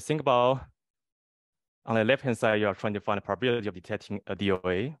you can think about, on the left-hand side, you are trying to find the probability of detecting a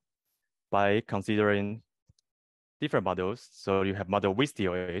DOA by considering different models. So you have model with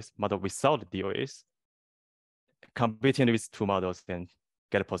DOAs, model without DOAs. Competing with 2 models, then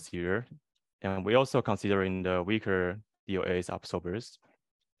get a posterior. And we also considering the weaker DOAs absorbers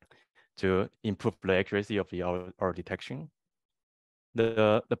to improve the accuracy of our detection.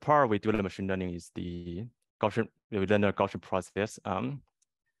 The part we do the machine learning is we learn the Gaussian process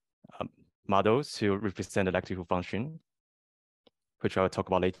models to represent the likelihood function, which I will talk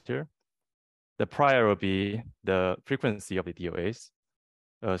about later. The prior will be the frequency of the DOAs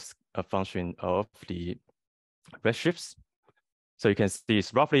as a function of the redshifts. So you can see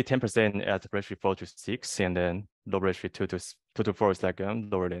it's roughly 10% at redshift 4 to 6, and then low redshift 2 to 4 is like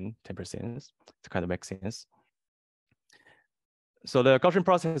lower than 10%. It kind of makes sense. So the Gaussian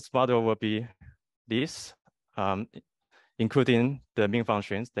process model will be this, including the mean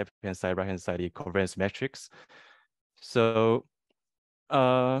functions, left-hand side, right-hand side, the covariance matrix. So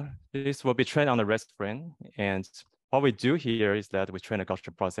this will be trained on the rest frame. And what we do here is that we train a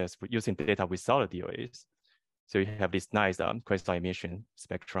Gaussian process using data without the DOAs. So you have this nice quasar emission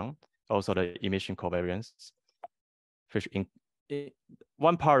spectrum, also the emission covariance.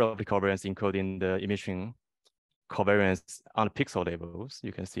 One part of the covariance including the emission covariance on the pixel levels.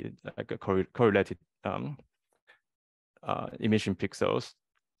 You can see like a correlated emission pixels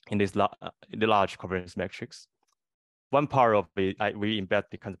in this the large covariance matrix. One part of it, we embed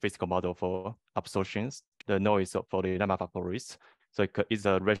the kind of physical model for absorptions, the noise for the lemma factories. So it's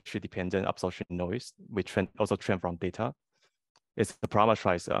a redshift dependent absorption noise. We also train from data. It's a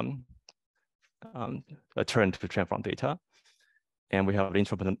parameterized a term to train from data. And we have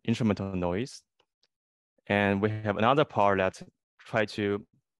instrumental noise. And we have another part that try to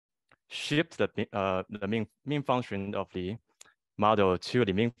shift the mean function of the model to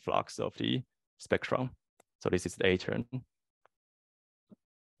the mean flux of the spectrum. So this is the A term.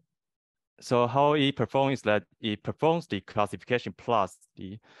 So how it performs is that it performs the classification plus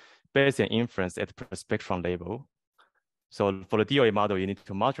the Bayesian inference at the spectrum level. So for the DOA model, you need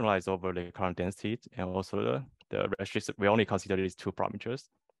to marginalize over the current density and also the redshift. We only consider these 2 parameters.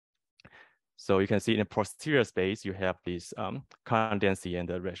 So you can see in the posterior space, you have this current density and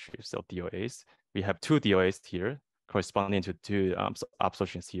the redshifts of DOAs. We have 2 DOAs here corresponding to 2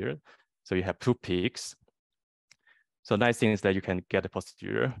 absorptions here. So you have 2 peaks. So nice thing is that you can get the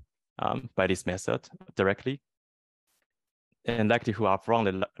posterior by this method directly, and likelihood are from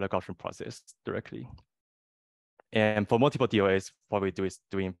the Gaussian process directly. And for multiple DOAs, what we do is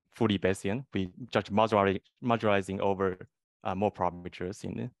doing fully Bayesian. We just modularizing over more parameters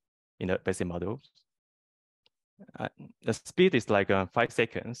in the Bayesian models. The speed is like 5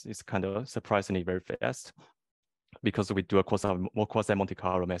 seconds. It's kind of surprisingly very fast because we do a more quasi-Monte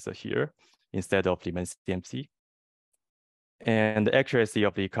Carlo method here instead of the main CMC. And the accuracy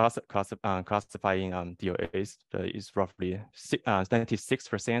of the classifying DOAs is roughly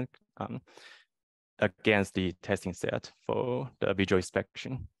 96% against the testing set for the visual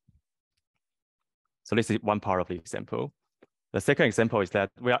inspection. So this is one part of the example. The second example is that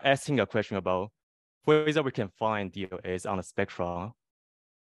we are asking a question about whether we can find DOAs on the spectrum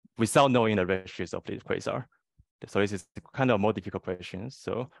without knowing the redshifts of the quasar. So this is kind of more difficult question.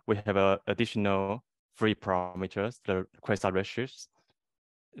 So we have additional 3 parameters, the quasar redshifts.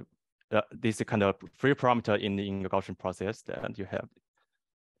 This is kind of 3 parameter in the Gaussian process that you have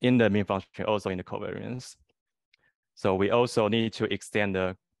in the mean function, also in the covariance. So we also need to extend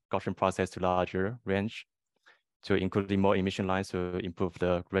the Gaussian process to larger range to include more emission lines to improve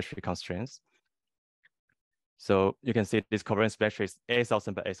the redshift constraints. So you can see this covariance spectrum is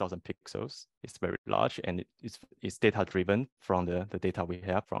 8,000 by 8,000 pixels. It's very large, and it's data driven from the data we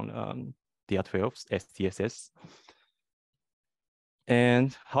have from DR12 SDSS.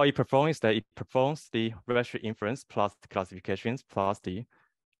 And how it performs is that it performs the redshift inference plus the classifications plus the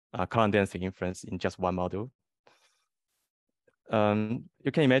current density inference in just one model.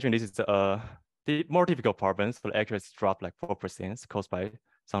 You can imagine this is the more difficult problems, so the accuracy drop like 4% caused by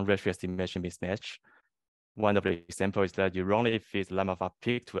some redshift estimation mismatch. One of the examples is that you wrongly fit lemma of a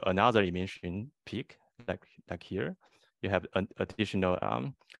peak to another emission peak, like here. You have an additional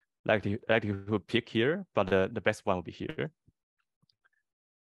likelihood peak here, but the best one will be here.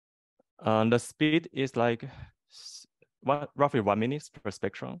 The speed is like roughly 1 minute per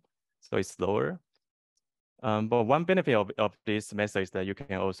spectrum, so it's slower. But one benefit of this method is that you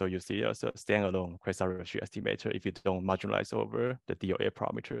can also use it as a standalone quasar ratio estimator if you don't marginalize over the DOA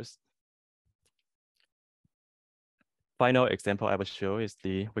parameters. Final example I will show is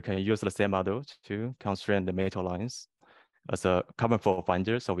we can use the same model to constrain the metal lines as a carbon fault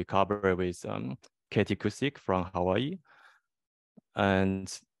finder. So we collaborate with Katie Kusick from Hawaii. And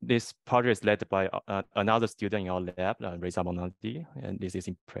this project is led by another student in our lab, Reza Monandi, and this is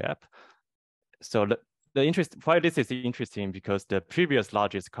in prep. So why this is interesting because the previous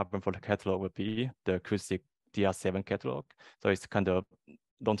largest carbon fault catalog would be the Kusick DR7 catalog. So it's kind of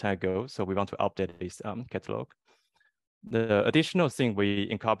long time ago. So we want to update this catalog. The additional thing we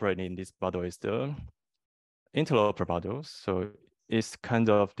incorporate in this model is the interloper model. So it's kind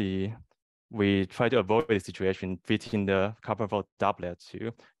of we try to avoid the situation fitting the carbon fault doublet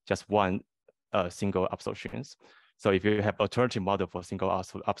to just one single absorptions. So if you have alternative model for single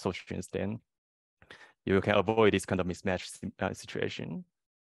absorptions, then you can avoid this kind of mismatch situation.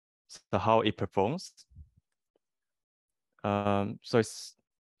 So how it performs. So it's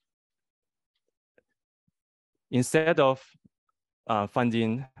instead of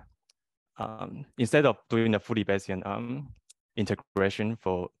instead of doing a fully Bayesian integration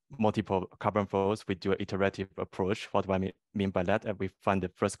for multiple carbon faults, we do an iterative approach. What do I mean by that? We find the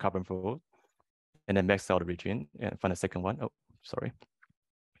first carbon fault and then max out the region and find the second one. Oh, sorry.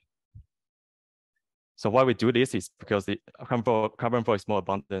 So why we do this is because the carbon fault is more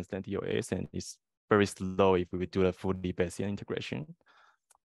abundant than DOAs, and it's very slow if we do a fully Bayesian integration.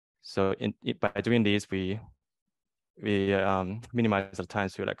 So by doing this, we minimize the time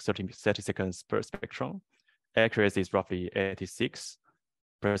to like 30 seconds per spectrum. Accuracy is roughly 86%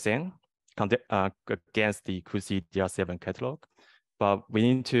 against the Kusick DR7 catalog. But we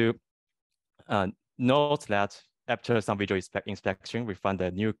need to note that after some visual inspection, we find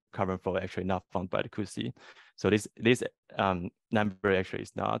that new carbon fault actually not found by the Kusick. So this number actually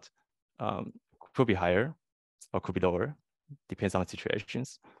is not, could be higher or could be lower, depends on the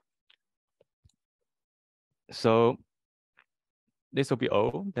situations. So this will be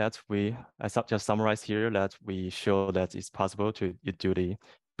all that I just summarized here, that we show that it's possible to do the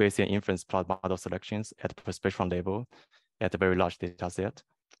Bayesian inference plot model selections at the spectrum level at a very large data set.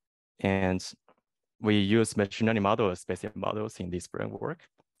 And we use machine learning models, Bayesian models in this framework.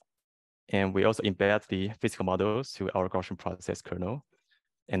 And we also embed the physical models to our Gaussian process kernel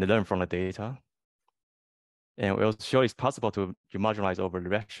and learn from the data. And we also show it's possible to marginalize over the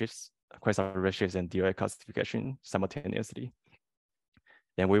redshifts, quasar redshifts and DOA classification simultaneously.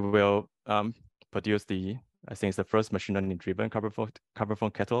 And we will produce I think it's the first machine learning driven carbon fault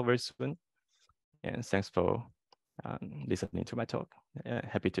catalog very soon. And thanks for listening to my talk.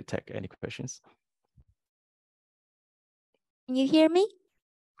 Happy to take any questions. Can you hear me?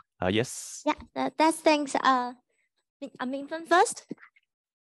 Yes. Yeah, that's thanks. Minfeng first.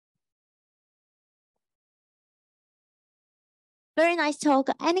 Very nice talk.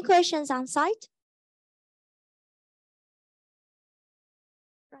 Any questions on site?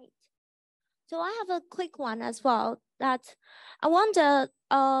 Right. So I have a quick one as well. That I wonder.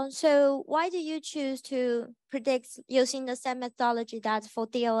 So why do you choose to predict using the same methodology that for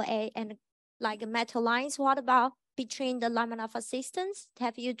DOA and like metal lines? What about between the line of assistance?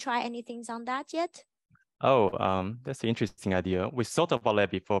 Have you tried anything on that yet? Oh, that's an interesting idea. We thought about that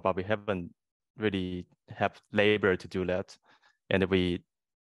before, but we haven't really have labor to do that. And we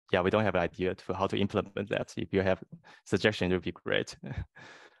don't have an idea to how to implement that. If you have suggestions, it would be great.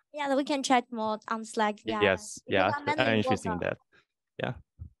 Yeah, we can chat more on Slack. Yeah. Yes, yeah, I'm interested in that. Yeah.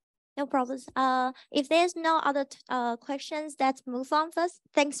 No problems. If there's no other questions, let's move on first.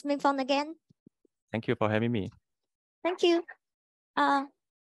 Thanks, Minfeng, again. Thank you for having me. Thank you.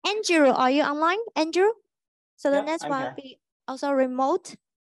 Andrew, are you online, Andrew? So the next one will be also remote.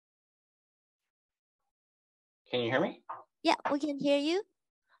 Can you hear me? Yeah, we can hear you.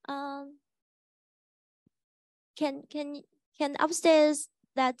 can upstairs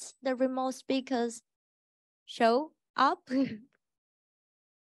that the remote speakers show up?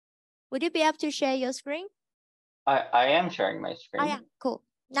 Would you be able to share your screen? I am sharing my screen. Oh yeah, cool.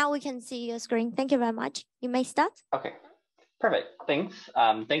 Now we can see your screen. Thank you very much. You may start. Okay, perfect. Thanks.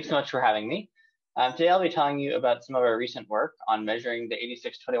 Thanks so much for having me. Today I'll be telling you about some of our recent work on measuring the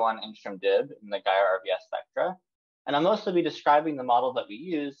 8621 angstrom dib in the Gaia RVS spectra. And I'll mostly be describing the model that we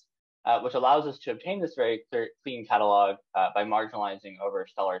use, which allows us to obtain this very clean catalog by marginalizing over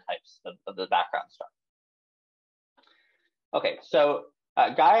stellar types of the background star. Okay, so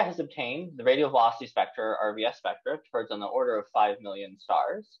Gaia has obtained the radial velocity spectra, RVS spectra, towards on the order of 5 million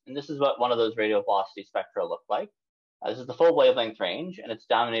stars. And this is what one of those radial velocity spectra look like. This is the full wavelength range, and it's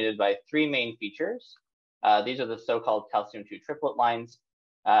dominated by 3 main features. These are the so-called calcium-2 triplet lines.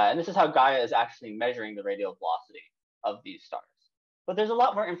 And this is how Gaia is actually measuring the radial velocity of these stars. But there's a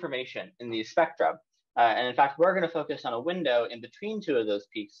lot more information in these spectra. And in fact, we're going to focus on a window in between 2 of those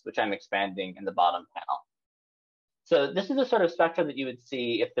peaks, which I'm expanding in the bottom panel. So this is the sort of spectra that you would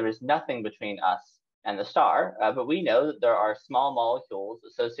see if there was nothing between us and the star. But we know that there are small molecules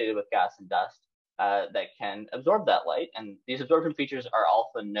associated with gas and dust that can absorb that light. And these absorption features are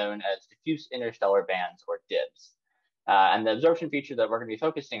often known as diffuse interstellar bands, or DIBs. And the absorption feature that we're going to be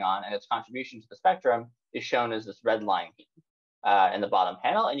focusing on and its contribution to the spectrum is shown as this red line here in the bottom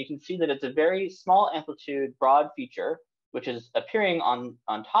panel. And you can see that it's a very small amplitude, broad feature, which is appearing on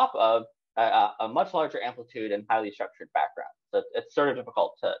top of a much larger amplitude and highly structured background. So it's sort of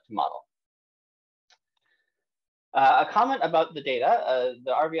difficult to model. A comment about the data.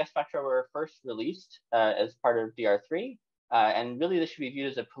 The RVS spectra were first released as part of DR3. And really, this should be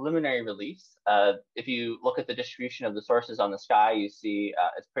viewed as a preliminary release. If you look at the distribution of the sources on the sky, you see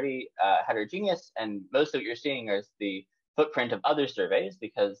it's pretty heterogeneous. And most of what you're seeing is the footprint of other surveys,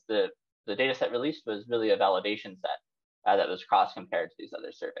 because the data set released was really a validation set that was cross-compared to these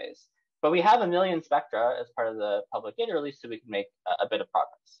other surveys. But we have 1 million spectra as part of the public data release, so we can make a bit of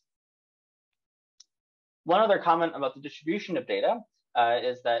progress. One other comment about the distribution of data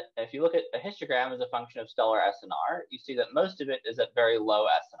is that if you look at a histogram as a function of stellar SNR, you see that most of it is at very low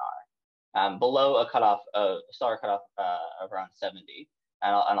SNR, below a cutoff, a stellar cutoff of around 70.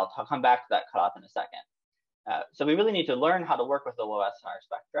 And I'll come back to that cutoff in a second. So we really need to learn how to work with the low SNR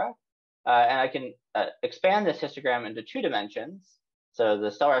spectra. And I can expand this histogram into 2 dimensions. So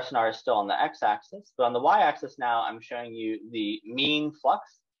the stellar SNR is still on the x-axis, but on the y-axis now, I'm showing you the mean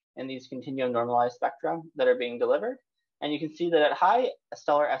flux in these continuum normalized spectra that are being delivered. And you can see that at high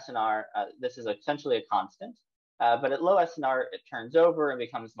stellar SNR, this is essentially a constant, but at low SNR, it turns over and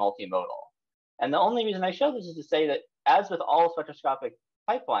becomes multimodal. And the only reason I show this is to say that, as with all spectroscopic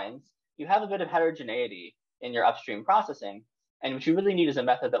pipelines, you have a bit of heterogeneity in your upstream processing, and what you really need is a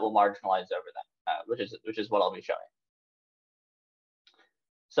method that will marginalize over that, which is what I'll be showing.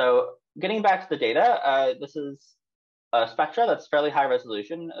 So getting back to the data, this is a spectra that's fairly high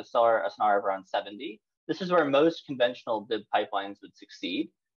resolution, a stellar SNR of around 70. This is where most conventional DIB pipelines would succeed.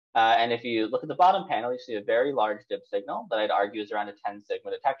 And if you look at the bottom panel, you see a very large DIB signal that I'd argue is around a 10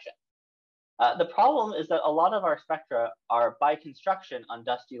 sigma detection. The problem is that a lot of our spectra are by construction on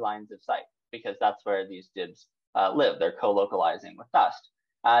dusty lines of sight, because that's where these DIBs live. They're co-localizing with dust.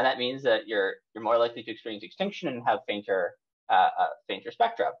 That means that you're more likely to experience extinction and have fainter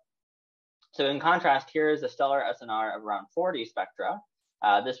spectra. So in contrast, here is a stellar SNR of around 40 spectra.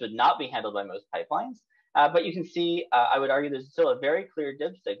 This would not be handled by most pipelines, but you can see, I would argue there's still a very clear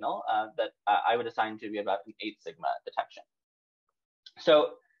DIB signal that I would assign to be about an 8 sigma detection.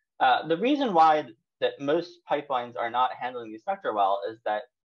 So the reason why that most pipelines are not handling these spectra well is that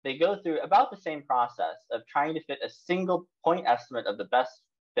they go through about the same process of trying to fit a single point estimate of the best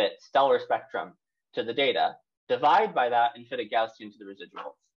fit stellar spectrum to the data, divide by that, and fit a Gaussian to the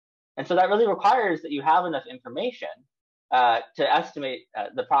residuals. And so that really requires that you have enough information to estimate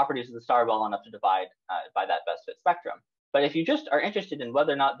the properties of the star well enough to divide by that best fit spectrum. But if you just are interested in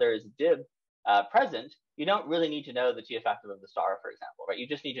whether or not there is a DIB present, you don't really need to know the T effective of the star, for example, right? You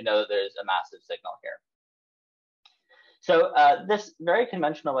just need to know that there's a massive signal here. So this very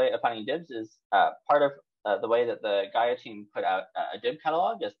conventional way of finding DIBs is part of the way that the Gaia team put out a DIB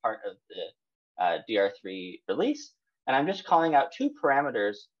catalog as part of the DR3 release. And I'm just calling out 2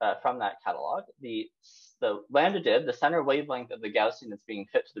 parameters from that catalog. The lambda DIB, the center wavelength of the Gaussian that's being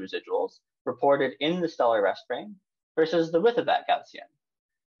fit to the residuals, reported in the stellar rest frame, versus the width of that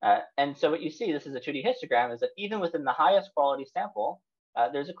Gaussian. And so what you see, this is a 2D histogram, is that even within the highest quality sample,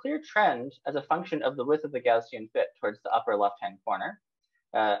 there's a clear trend as a function of the width of the Gaussian fit towards the upper left-hand corner.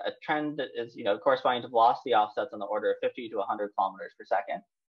 A trend that is corresponding to velocity offsets on the order of 50 to 100 kilometers per second.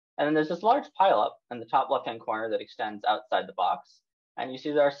 And then there's this large pileup in the top left-hand corner that extends outside the box. And you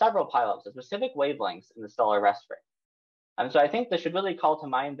see there are several pileups of specific wavelengths in the stellar rest frame. So I think this should really call to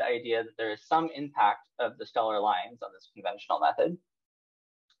mind the idea that there is some impact of the stellar lines on this conventional method.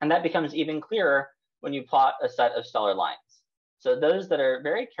 And that becomes even clearer when you plot a set of stellar lines. So those that are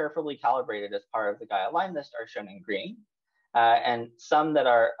very carefully calibrated as part of the Gaia line list are shown in green. And some that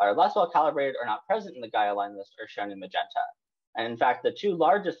are less well calibrated or not present in the Gaia line list are shown in magenta. And in fact, the two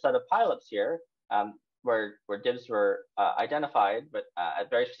largest set of pileups here, where DIBs were identified, but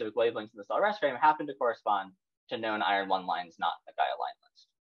at very specific wavelengths in the stellar rest frame, happen to correspond to known iron 1 lines not in the Gaia line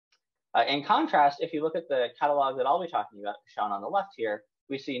list. In contrast, if you look at the catalog that I'll be talking about, shown on the left here,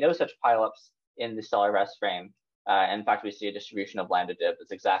 we see no such pileups in the stellar rest frame. In fact, we see a distribution of lambda DIB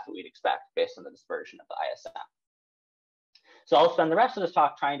that's exactly what we'd expect based on the dispersion of the ISM. So I'll spend the rest of this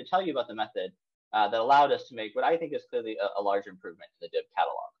talk trying to tell you about the method that allowed us to make what I think is clearly a large improvement in the DIB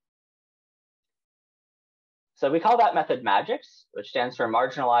catalog. So we call that method MAGIX, which stands for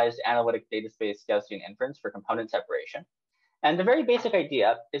Marginalized Analytic Data Space Gaussian Inference for Component Separation. And the very basic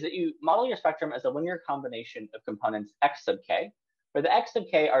idea is that you model your spectrum as a linear combination of components x sub k, where the x sub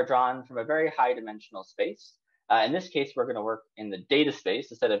k are drawn from a very high dimensional space. In this case, we're going to work in the data space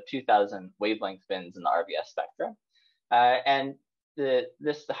instead of 2000 wavelength bins in the RBS spectra. And the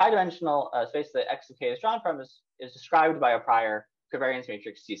high dimensional space that x sub k is drawn from is described by a prior covariance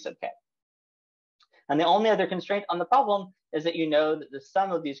matrix C sub k. And the only other constraint on the problem is that you know that the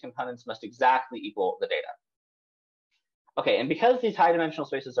sum of these components must exactly equal the data. Okay, and because these high dimensional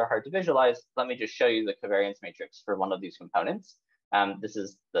spaces are hard to visualize, let me just show you the covariance matrix for one of these components. This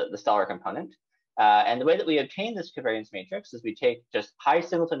is the stellar component. And the way that we obtain this covariance matrix is we take just high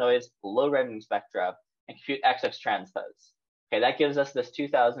signal to noise, low reddening spectra, and compute XX transpose. Okay, that gives us this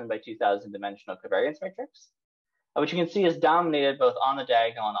 2000 by 2000 dimensional covariance matrix, which you can see is dominated both on the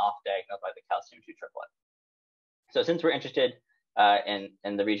diagonal and off diagonal by the calcium 2 triplet. So since we're interested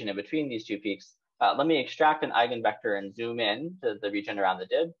in the region in between these two peaks, let me extract an eigenvector and zoom in to the region around the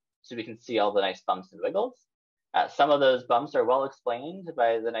DIB so we can see all the nice bumps and wiggles. Some of those bumps are well explained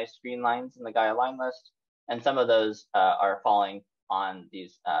by the nice green lines in the Gaia line list, and some of those are falling on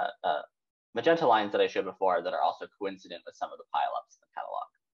these magenta lines that I showed before that are also coincident with some of the pileups in the catalog.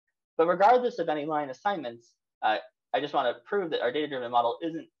 But regardless of any line assignments, I just want to prove that our data-driven model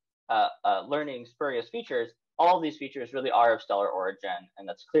isn't learning spurious features. All of these features really are of stellar origin, and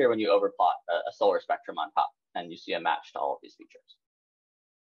that's clear when you overplot a solar spectrum on top, and you see a match to all of these features.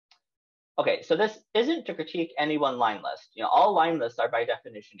 Okay, so this isn't to critique any one line list. You know, all line lists are by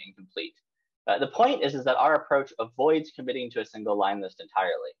definition incomplete. The point is that our approach avoids committing to a single line list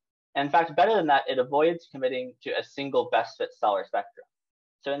entirely. And in fact, better than that, it avoids committing to a single best fit stellar spectrum.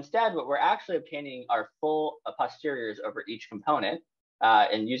 So instead, what we're actually obtaining are full posteriors over each component.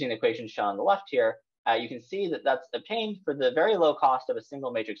 And using the equation shown on the left here, you can see that that's obtained for the very low cost of a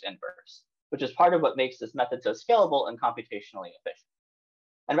single matrix inverse, which is part of what makes this method so scalable and computationally efficient.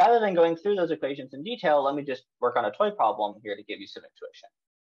 And rather than going through those equations in detail, let me just work on a toy problem here to give you some intuition.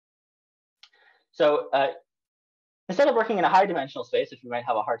 So instead of working in a high dimensional space, which we might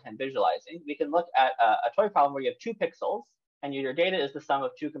have a hard time visualizing, we can look at a toy problem where you have 2 pixels and your data is the sum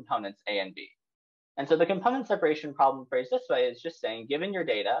of 2 components, A and B. And so the component separation problem phrased this way is just saying, given your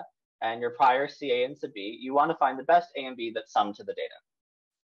data and your prior CA and sub B, you want to find the best A and B that sum to the data.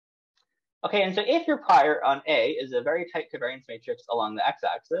 Okay, and so if your prior on A is a very tight covariance matrix along the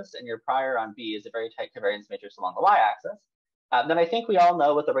x-axis, and your prior on B is a very tight covariance matrix along the y-axis, then I think we all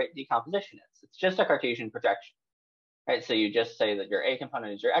know what the right decomposition is. It's just a Cartesian projection, right? So you just say that your A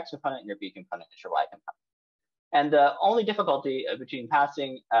component is your x component, and your B component is your y component. And the only difficulty between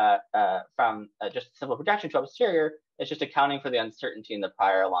passing from just a simple projection to a posterior is just accounting for the uncertainty in the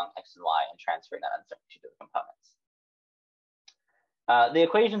prior along x and y and transferring that uncertainty to the components. The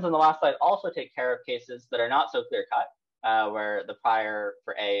equations on the last slide also take care of cases that are not so clear-cut, where the prior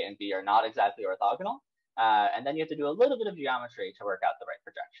for A and B are not exactly orthogonal. And then you have to do a little bit of geometry to work out the right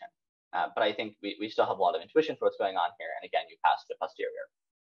projection. But I think we still have a lot of intuition for what's going on here. And again, you pass the posterior.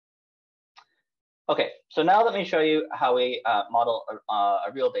 Okay, so now let me show you how we model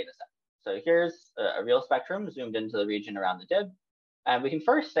a real data set. So here's a real spectrum zoomed into the region around the DIB. And we can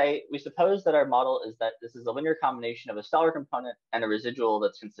first say, we suppose that our model is that this is a linear combination of a stellar component and a residual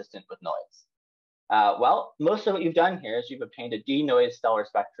that's consistent with noise. Well, most of what you've done here is you've obtained a denoised stellar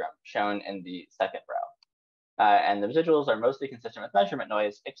spectrum shown in the second row. And the residuals are mostly consistent with measurement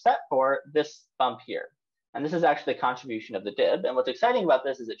noise, except for this bump here. And this is actually a contribution of the DIB. And what's exciting about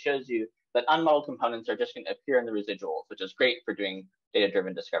this is it shows you that unmodeled components are just going to appear in the residuals, which is great for doing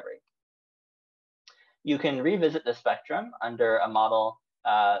data-driven discovery. You can revisit the spectrum under a model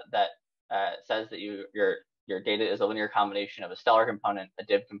that says that your data is a linear combination of a stellar component, a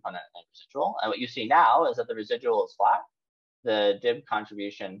DIB component, and a residual. And what you see now is that the residual is flat. The DIB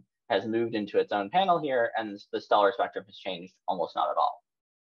contribution has moved into its own panel here, and the stellar spectrum has changed almost not at all.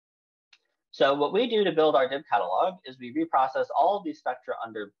 So what we do to build our DIB catalog is we reprocess all of these spectra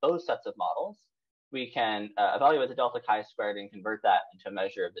under both sets of models. We can evaluate the delta chi-squared and convert that into a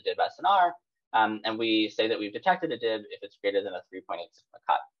measure of the DIB SNR. And we say that we've detected a DIB if it's greater than a 3.8 sigma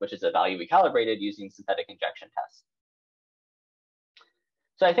cut, which is a value we calibrated using synthetic injection tests.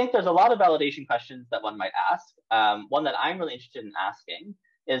 So I think there's a lot of validation questions that one might ask. One that I'm really interested in asking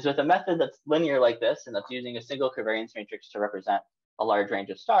is, with a method that's linear like this and that's using a single covariance matrix to represent a large range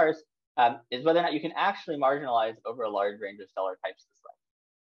of stars, is whether or not you can actually marginalize over a large range of stellar types this way.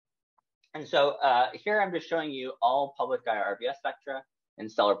 And so here I'm just showing you all public Gaia RVS spectra in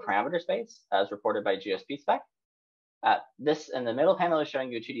stellar parameter space as reported by GSP spec. This in the middle panel is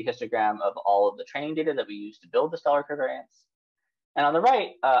showing you a 2D histogram of all of the training data that we use to build the stellar covariance. And on the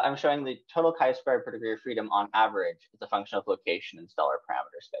right, I'm showing the total chi-squared per degree of freedom on average as a function of location in stellar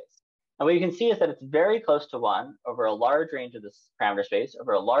parameter space. And what you can see is that it's very close to 1 over a large range of this parameter space,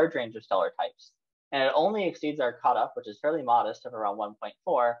 over a large range of stellar types. And it only exceeds our cutoff, which is fairly modest, of around 1.4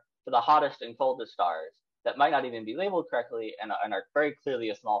 for the hottest and coldest stars that might not even be labeled correctly and are very clearly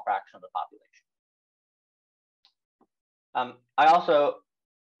a small fraction of the population. I also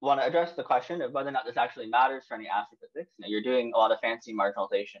want to address the question of whether or not this actually matters for any astrophysics. You know, you're doing a lot of fancy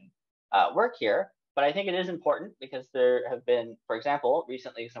marginalization work here, but I think it is important because there have been, for example,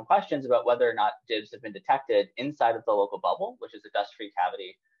 recently some questions about whether or not DIBs have been detected inside of the local bubble, which is a dust-free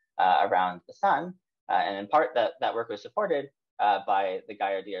cavity around the sun. And in part, that work was supported by the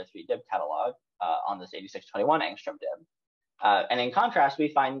Gaia DR3 DIB catalog on this 8621 angstrom DIB. And in contrast, we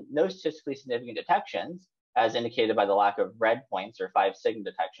find no statistically significant detections, as indicated by the lack of red points or 5 sigma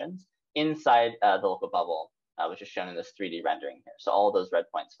detections inside the local bubble, which is shown in this 3D rendering here. So all of those red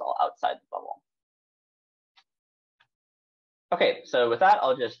points fall outside the bubble. Okay, so with that,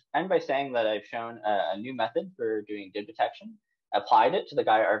 I'll just end by saying that I've shown a new method for doing DIB detection, applied it to the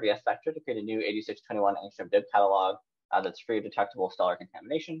Gaia RVS spectra to create a new 8621 angstrom DIB catalog that's free of detectable stellar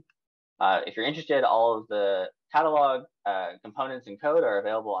contamination. If you're interested, all of the catalog components and code are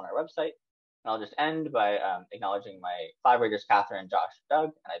available on our website. And I'll just end by acknowledging my collaborators, Catherine, Josh, and Doug,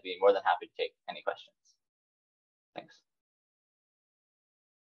 and I'd be more than happy to take any questions. Thanks.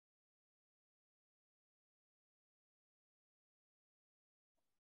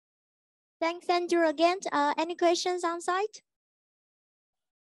 Thanks, Andrew, again. Any questions on site?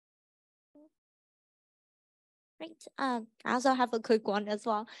 Great. I also have a quick one as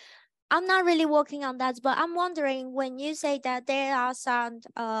well. I'm not really working on that, but I'm wondering, when you say that there are some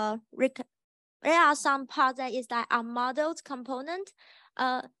parts that is like unmodeled component,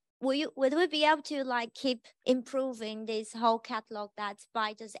 would we be able to like keep improving this whole catalog that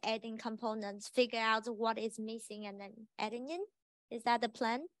by just adding components, figure out what is missing and then adding in? Is that the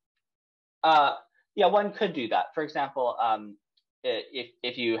plan? Yeah, one could do that. For example,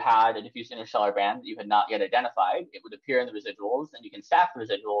 if you had a diffuse interstellar band that you had not yet identified, it would appear in the residuals, and you can stack the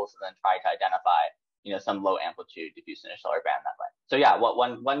residuals and then try to identify, you know, some low amplitude diffuse interstellar band that way. So yeah, what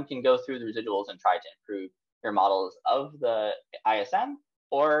one can go through the residuals and try to improve your models of the ISM,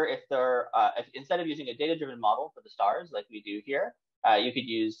 or if they're if instead of using a data-driven model for the stars like we do here, you could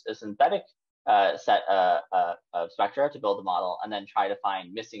use a synthetic set of spectra to build the model, and then try to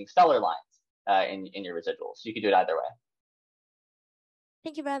find missing stellar lines in your residuals. So you could do it either way.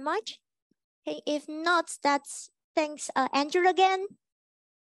 Thank you very much. Hey, if not, that's thanks, Andrew, again.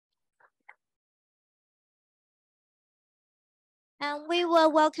 And we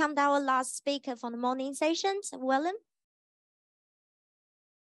will welcome our last speaker for the morning sessions, Willem.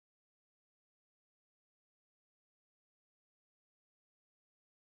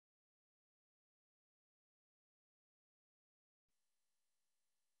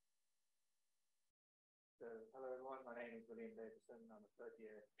 Hello everyone, my name is William Davison. I'm a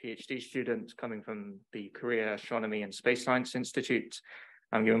third-year PhD student coming from the Korea Astronomy and Space Science Institute.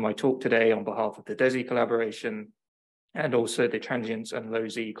 I'm giving my talk today on behalf of the DESI collaboration and also the Transients and Low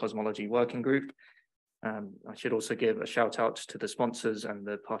Z Cosmology Working Group. I should also give a shout out to the sponsors and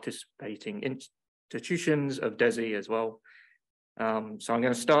the participating institutions of DESI as well. So I'm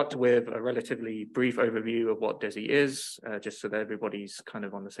going to start with a relatively brief overview of what DESI is, just so that everybody's kind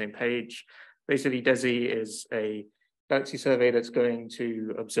of on the same page. Basically, DESI is a galaxy survey that's going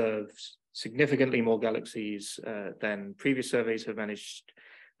to observe significantly more galaxies than previous surveys have managed,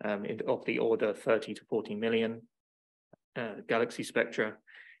 of the order 30 to 40 million galaxy spectra.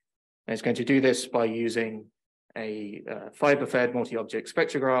 And it's going to do this by using a fiber-fed multi-object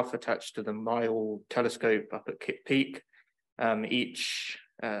spectrograph attached to the Mile telescope up at Kitt Peak. Each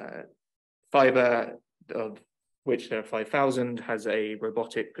fiber, of which there are 5,000, has a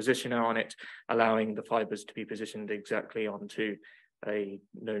robotic positioner on it, allowing the fibers to be positioned exactly onto a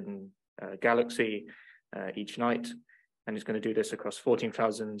known galaxy each night. And it's going to do this across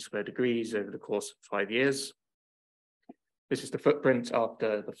 14,000 square degrees over the course of 5 years. This is the footprint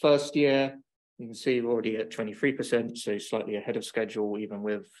after the first year. You can see we're already at 23%, so slightly ahead of schedule, even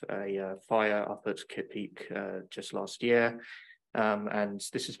with a fire up at Kitt Peak just last year. And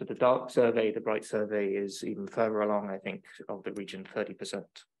this is for the dark survey. The bright survey is even further along, I think, of the region 30%.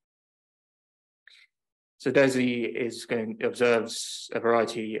 So DESI observes a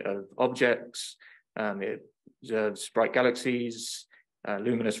variety of objects. It observes bright galaxies,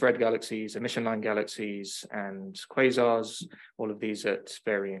 luminous red galaxies, emission line galaxies, and quasars, all of these at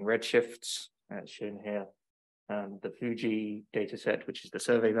varying redshifts, as shown here. The Fuji dataset, which is the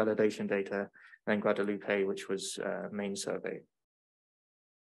survey validation data, and Guadalupe, which was main survey.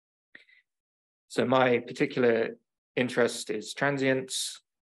 So my particular interest is transients,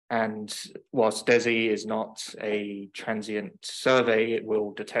 and whilst DESI is not a transient survey, it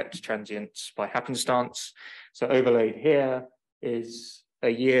will detect transients by happenstance. So overlaid here is a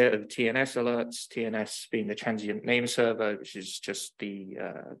year of TNS alerts, TNS being the transient name server, which is just the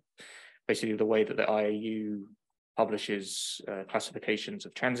basically the way that the IAU publishes classifications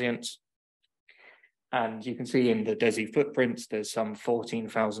of transients. And you can see in the DESI footprints, there's some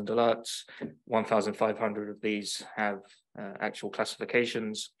 14,000 alerts. 1,500 of these have actual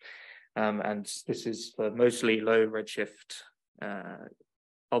classifications. And this is for mostly low redshift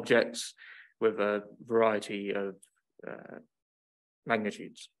objects with a variety of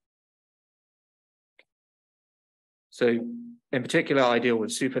magnitudes. So in particular, I deal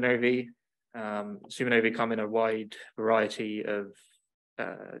with supernovae. Supernovae come in a wide variety of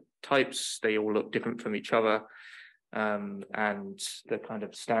types. They all look different from each other. And the kind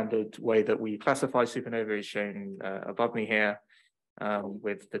of standard way that we classify supernovae is shown above me here,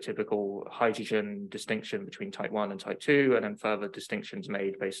 with the typical hydrogen distinction between type 1 and type 2, and then further distinctions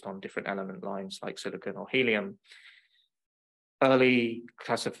made based on different element lines like silicon or helium. Early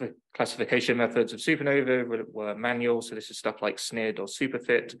classification methods of supernova were manual, so this is stuff like SNID or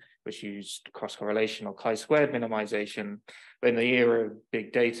SuperFit, which used cross-correlation or chi-squared minimization. But in the era of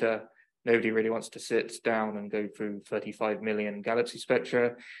big data, nobody really wants to sit down and go through 35 million galaxy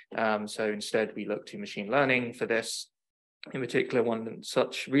spectra. So instead, we look to machine learning for this. In particular, one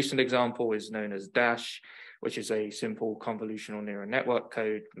such recent example is known as DASH, which is a simple convolutional neural network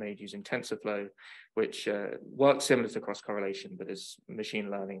code made using TensorFlow, which works similar to cross-correlation, but is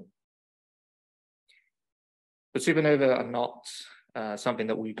machine learning. But supernovae are not something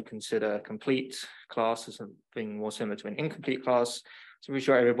that we consider a complete class, or something more similar to an incomplete class. So we're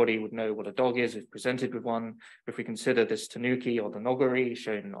sure everybody would know what a dog is if presented with one. If we consider this tanuki or the noguri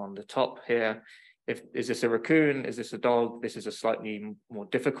shown on the top here, is this a raccoon? Is this a dog? This is a slightly more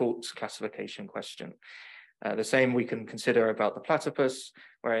difficult classification question. The same we can consider about the platypus,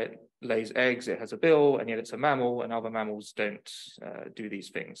 where it lays eggs, it has a bill, and yet it's a mammal, and other mammals don't do these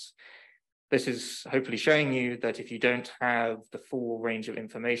things. This is hopefully showing you that if you don't have the full range of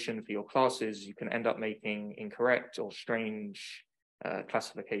information for your classes, you can end up making incorrect or strange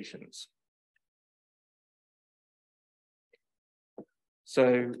classifications.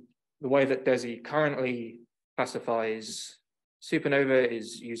 So the way that DESI currently classifies supernova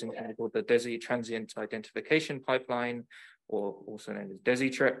is using something called the DESI Transient Identification Pipeline, or also known as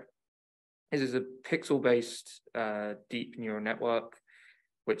DESI-TRIP. This is a pixel-based deep neural network,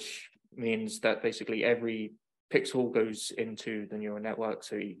 which means that basically every pixel goes into the neural network,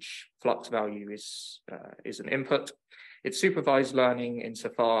 so each flux value is an input. It's supervised learning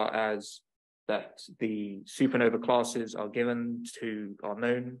insofar as that the supernova classes are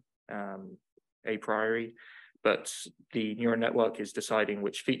known a priori, but the neural network is deciding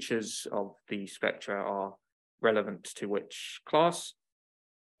which features of the spectra are relevant to which class.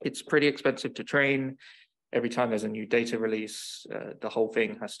 It's pretty expensive to train. Every time there's a new data release, the whole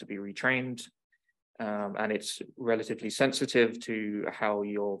thing has to be retrained. And it's relatively sensitive to how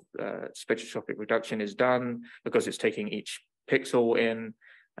your spectroscopic reduction is done, because it's taking each pixel in.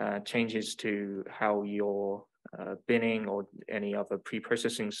 Changes to how your binning or any other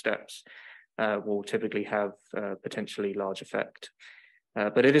pre-processing steps will typically have a potentially large effect.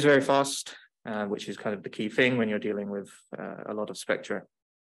 But it is very fast, which is kind of the key thing when you're dealing with a lot of spectra.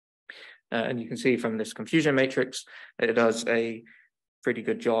 And you can see from this confusion matrix that it does a pretty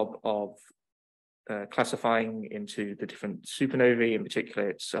good job of classifying into the different supernovae. In particular,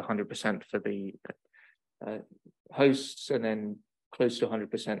 it's 100% for the hosts, and then close to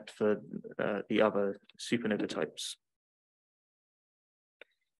 100% for the other supernova types.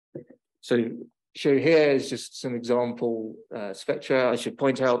 So show here is just some example spectra. I should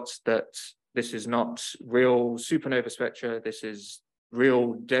point out that this is not real supernova spectra. This is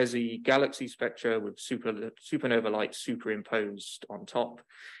real DESI galaxy spectra with supernova light superimposed on top.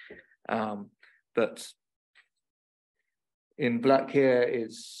 But in black here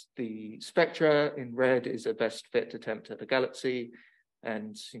is the spectra, in red is a best fit attempt at a galaxy.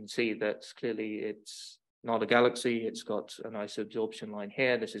 And you can see that clearly it's not a galaxy, it's got a nice absorption line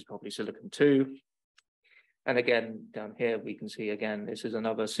here. This is probably silicon-2. And again, down here, we can see again, this is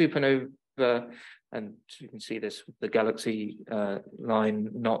another supernova, and you can see this, the galaxy line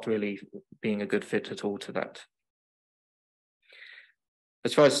not really being a good fit at all to that.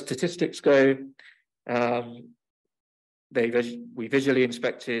 As far as statistics go, we visually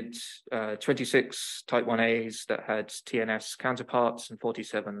inspected 26 type 1As that had TNS counterparts and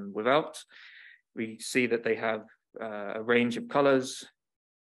 47 without. We see that they have a range of colors,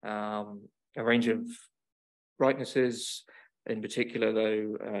 a range of brightnesses. In particular,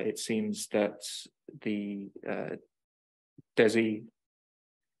 though, it seems that the DESI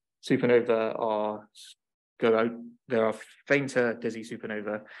supernova there are fainter DESI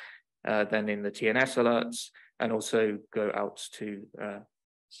supernova than in the TNS alerts, and also go out to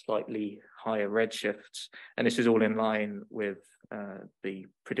slightly higher redshifts. And this is all in line with the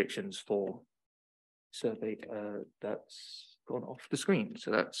predictions for survey that's gone off the screen.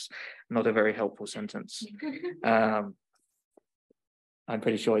 So that's not a very helpful sentence. I'm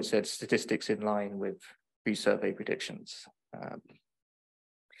pretty sure it said statistics in line with pre-survey predictions.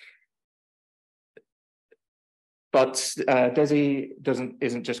 But DESI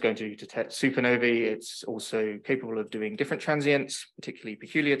isn't just going to detect supernovae, it's also capable of doing different transients, particularly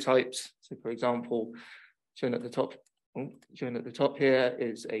peculiar types. So for example, shown at the top here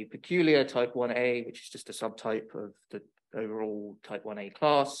is a peculiar type 1A, which is just a subtype of the overall type 1A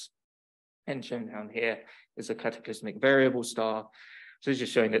class. And shown down here is a cataclysmic variable star. So it's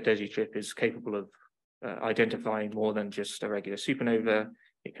just showing that DESI trip is capable of identifying more than just a regular supernova.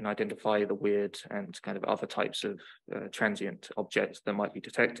 It can identify the weird and kind of other types of transient objects that might be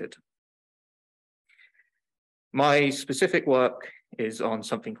detected. My specific work is on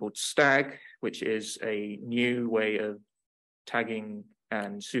something called STAG, which is a new way of tagging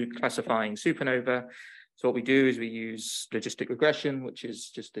and classifying supernova. So what we do is we use logistic regression, which is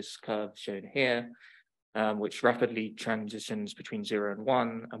just this curve shown here, which rapidly transitions between 0 and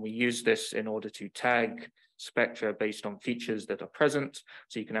 1. And we use this in order to tag spectra based on features that are present.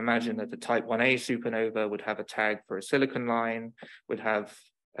 So you can imagine that the type 1A supernova would have a tag for a silicon line, would have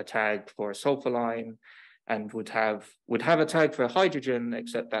a tag for a sulfur line, and would have a tag for a hydrogen,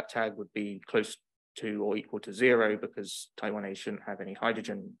 except that tag would be close to or equal to 0 because type 1A shouldn't have any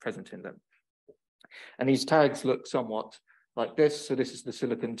hydrogen present in them. And these tags look somewhat like this. So this is the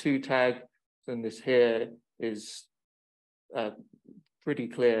silicon-2 tag. And this here is a pretty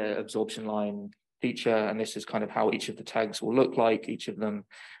clear absorption line feature. And this is kind of how each of the tags will look like, each of them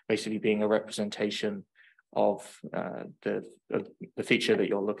basically being a representation of the feature that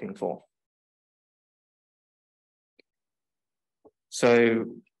you're looking for. So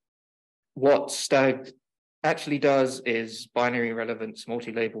what STAG actually does is binary relevance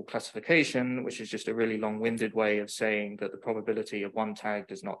multi-label classification, which is just a really long-winded way of saying that the probability of one tag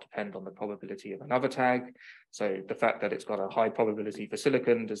does not depend on the probability of another tag. So the fact that it's got a high probability for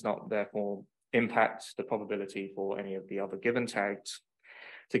silicon does not therefore impact the probability for any of the other given tags.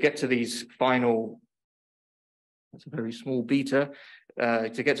 To get to these final, that's a very small beta,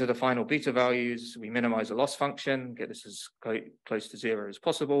 to get to the final beta values, we minimize the loss function, get this as close to 0 as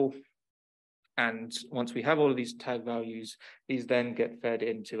possible. And once we have all of these tag values, these then get fed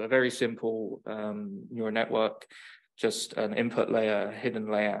into a very simple neural network, just an input layer, a hidden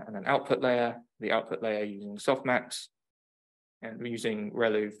layer, and an output layer. The output layer using softmax, and we're using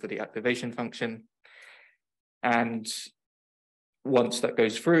ReLU for the activation function. And once that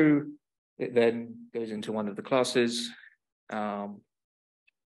goes through, it then goes into one of the classes.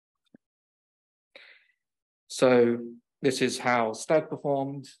 So this is how STAG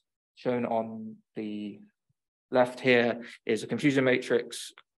performed. Shown on the left here is a confusion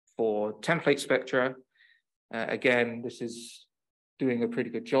matrix for template spectra. Again, this is doing a pretty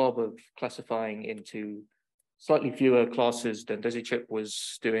good job of classifying into slightly fewer classes than DesiChip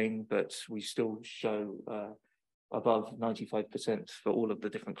was doing, but we still show above 95% for all of the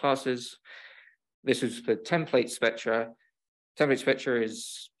different classes. This is for template spectra. Template spectra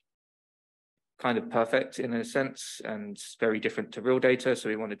is kind of perfect in a sense and very different to real data. So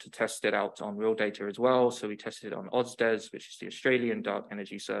we wanted to test it out on real data as well. So we tested it on OSDES, which is the Australian Dark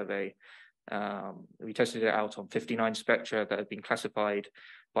Energy Survey. We tested it out on 59 spectra that had been classified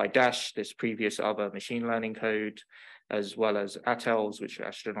by DASH, this previous other machine learning code, as well as ATELs, which are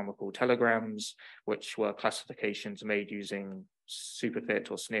astronomical telegrams, which were classifications made using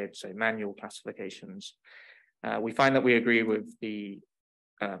Superfit or SNID, so manual classifications. We find that we agree with the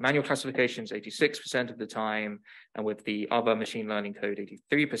manual classifications 86% of the time, and with the other machine learning code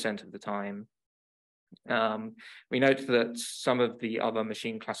 83% of the time. We note that some of the other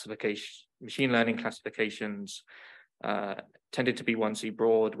machine learning classifications tended to be 1C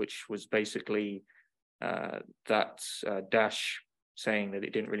broad, which was basically that DASH saying that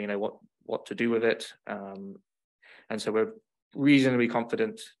it didn't really know what to do with it. And so we're reasonably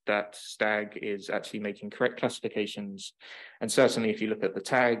confident that STAG is actually making correct classifications. And certainly if you look at the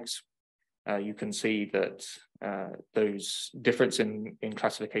tags, you can see that those difference in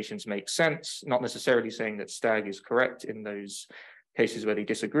classifications make sense, not necessarily saying that STAG is correct in those cases where they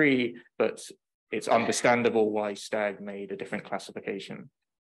disagree, but it's understandable why STAG made a different classification.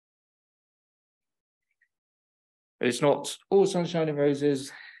 But it's not all sunshine and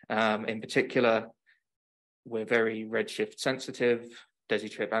roses. In particular, we're very redshift sensitive, DESI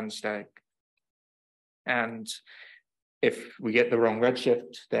trip and STAG. And if we get the wrong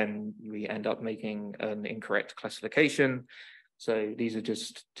redshift, then we end up making an incorrect classification. So these are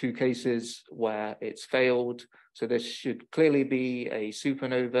just two cases where it's failed. So this should clearly be a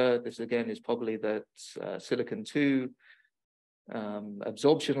supernova. This again is probably the silicon 2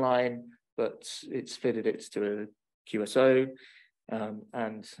 absorption line, but it's fitted it to a QSO.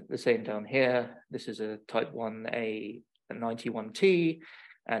 And the same down here, this is a type 1A 91T,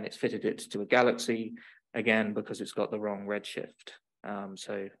 and it's fitted it to a galaxy, again, because it's got the wrong redshift.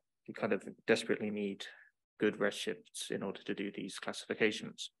 So you kind of desperately need good redshifts in order to do these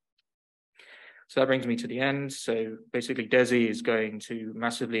classifications. So that brings me to the end. So basically DESI is going to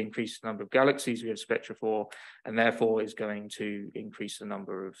massively increase the number of galaxies we have spectra for, and therefore is going to increase the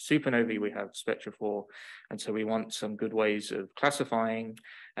number of supernovae we have spectra for. And so we want some good ways of classifying,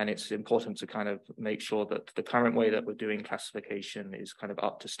 and it's important to kind of make sure that the current way that we're doing classification is kind of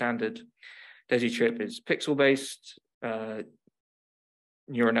up to standard. DESI trip is pixel-based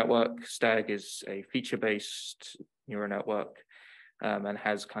neural network. STAG is a feature-based neural network. And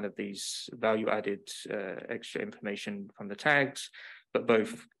has kind of these value-added extra information from the tags, but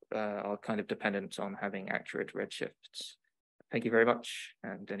both are kind of dependent on having accurate redshifts. Thank you very much,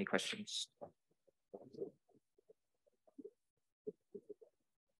 and any questions?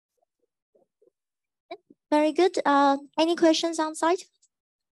 Very good. Any questions on site?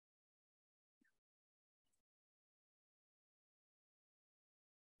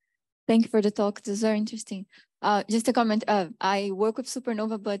 Thank you for the talk. This is very interesting. Just a comment. I work with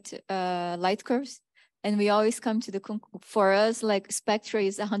supernova, but light curves, and we always come to the for us, like spectra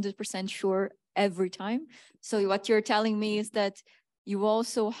is 100% sure every time. So what you're telling me is that you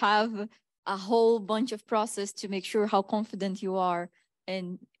also have a whole bunch of process to make sure how confident you are.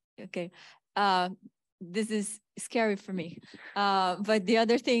 And okay, this is scary for me. But the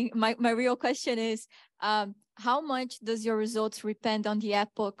other thing, my real question is, how much does your results depend on the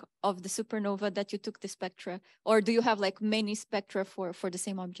epoch of the supernova that you took the spectra? Or do you have like many spectra for the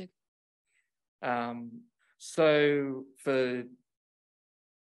same object? So for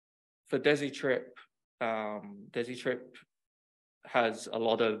DESI trip has a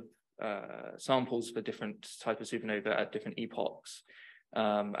lot of samples for different types of supernova at different epochs.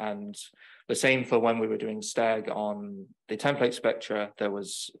 And the same for when we were doing STAG on the template spectra, there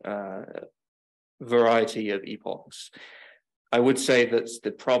was variety of epochs. I would say that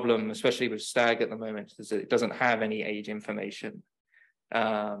the problem, especially with STAG at the moment, is that it doesn't have any age information.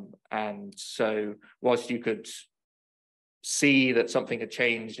 And so whilst you could see that something had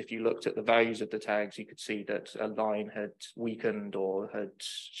changed, if you looked at the values of the tags, you could see that a line had weakened or had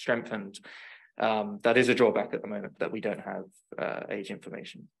strengthened. That is a drawback at the moment, that we don't have age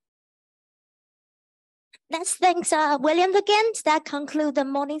information. Let's thanks William again. That concludes the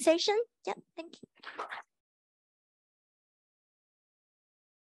morning session. Yeah, thank you.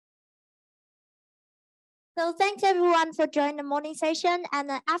 So thanks everyone for joining the morning session, and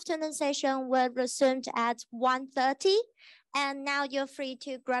the afternoon session will resume at 1:30. And now you're free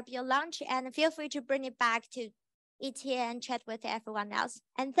to grab your lunch and feel free to bring it back to eat here and chat with everyone else.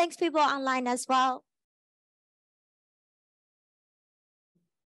 And thanks people online as well.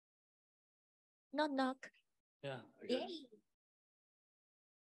 Knock knock. Yeah. Yay.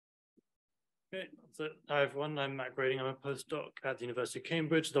 Okay, so hi everyone, I'm Matt Grading. I'm a postdoc at the University of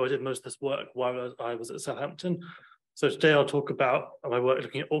Cambridge, though I did most of this work while I was at Southampton. So today I'll talk about my work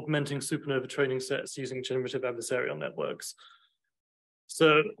looking at augmenting supernova training sets using generative adversarial networks.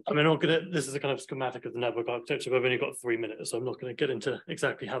 So I mean, this is a kind of schematic of the network architecture, but I've only got 3 minutes, so I'm not going to get into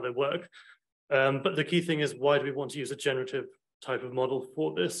exactly how they work. But the key thing is, why do we want to use a generative type of model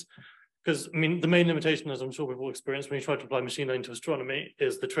for this? Because I mean, the main limitation, as I'm sure we've all experienced when you try to apply machine learning to astronomy,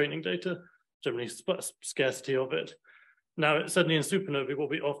 is the training data, generally scarcity of it. Now, certainly in supernovae, what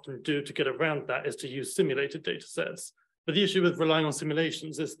we often do to get around that is to use simulated data sets. But the issue with relying on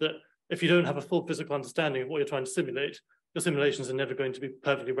simulations is that if you don't have a full physical understanding of what you're trying to simulate, the simulations are never going to be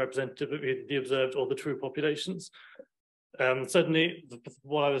perfectly representative of either the observed or the true populations. Certainly,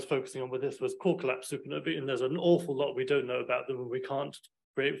 what I was focusing on with this was core collapse supernovae, and there's an awful lot we don't know about them, and we can't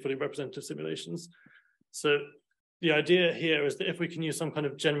create fully representative simulations. So the idea here is that if we can use some kind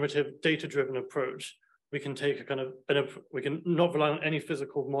of generative data-driven approach, we can take a kind of, we can not rely on any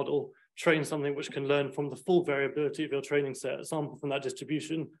physical model, train something which can learn from the full variability of your training set, sample from that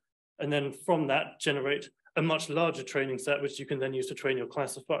distribution, and then from that generate a much larger training set, which you can then use to train your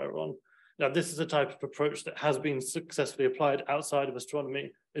classifier on. Now, this is a type of approach that has been successfully applied outside of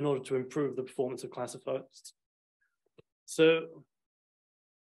astronomy in order to improve the performance of classifiers. So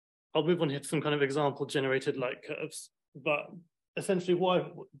I'll move on here to some kind of example generated light curves, but essentially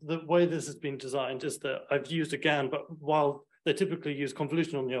the way this has been designed is that I've used a GAN, but while they typically use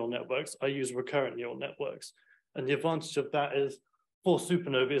convolutional neural networks, I use recurrent neural networks. And the advantage of that is, for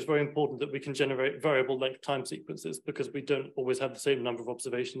supernovae, it's very important that we can generate variable length time sequences because we don't always have the same number of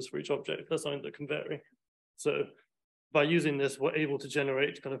observations for each object. That's something that can vary. So by using this, we're able to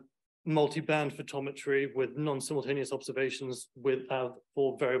generate kind of multi-band photometry with non-simultaneous observations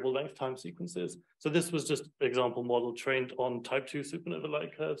for variable length time sequences. So this was just an example model trained on type 2 supernova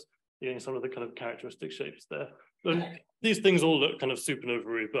light curves, getting some of the kind of characteristic shapes there. And these things all look kind of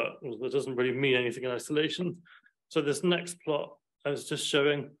supernova-y, but that doesn't really mean anything in isolation. So this next plot I was just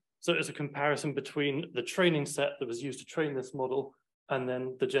showing, so it's a comparison between the training set that was used to train this model and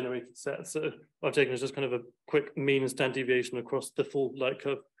then the generated set. So what I've taken is just kind of a quick mean and standard deviation across the full light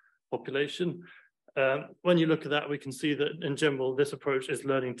curve population. When you look at that, we can see that in general, this approach is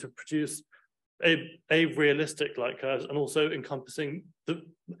learning to produce a realistic light curves and also encompassing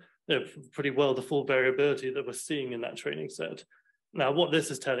pretty well the full variability that we're seeing in that training set. Now, what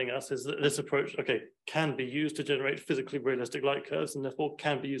this is telling us is that this approach, can be used to generate physically realistic light curves and therefore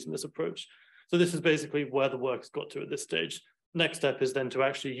can be used in this approach. So this is basically where the work has got to at this stage. Next step is then to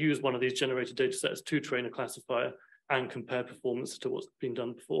actually use one of these generated data sets to train a classifier and compare performance to what's been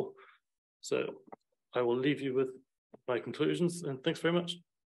done before. So I will leave you with my conclusions, and thanks very much.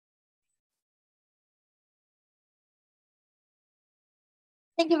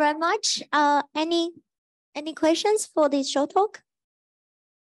 Thank you very much. Any questions for this short talk?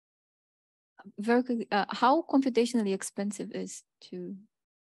 Very quickly, how computationally expensive is to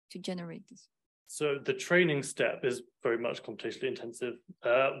generate this? So the training step is very much computationally intensive.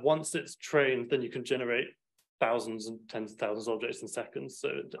 Once it's trained, then you can generate thousands and tens of thousands of objects in seconds. So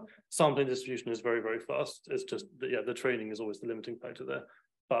sampling distribution is very, very fast. It's just that, the training is always the limiting factor there.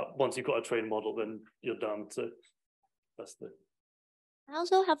 But once you've got a trained model, then you're done. So that's the. I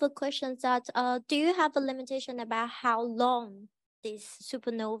also have a question that, do you have a limitation about how long this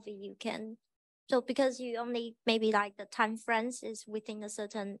supernovae you can? So because you only maybe like the time frames is within a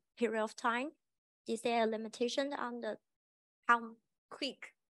certain period of time, is there a limitation on how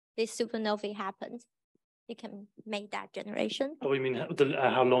quick this supernovae happens? You can make that generation. Oh, you mean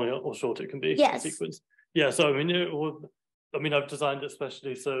how long or short it can be? Yes. Sequence? Yeah. So I mean, I've designed it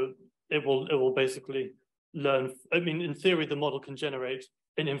specially so it will basically learn. I mean, in theory, the model can generate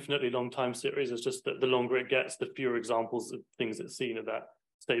an infinitely long time series. It's just that the longer it gets, the fewer examples of things it's seen at that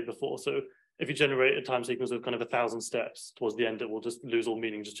state before. So if you generate a time sequence of kind of 1,000 steps towards the end, it will just lose all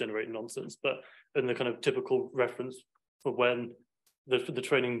meaning, just generate nonsense. But in the kind of typical reference for when the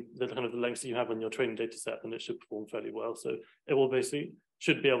training, the kind of the lengths that you have on your training data set, then it should perform fairly well. So it will basically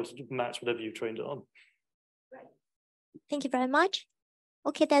should be able to match whatever you've trained it on. Right. Thank you very much.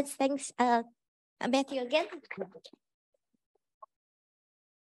 Okay, that's thanks. Matthew again.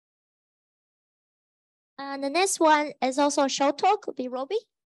 And the next one is also a short talk, could be Robbie.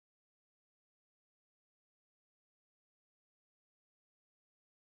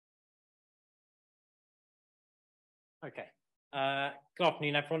 Okay. Good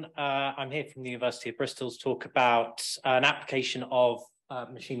afternoon, everyone. I'm here from the University of Bristol to talk about an application of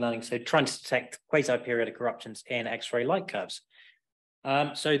machine learning, so trying to detect quasi-periodic eruptions in X-ray light curves.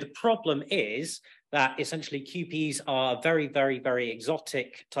 So the problem is that essentially QPs are a very, very, very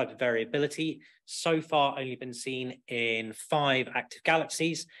exotic type of variability. So far only been seen in 5 active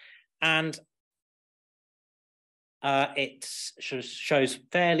galaxies, and it shows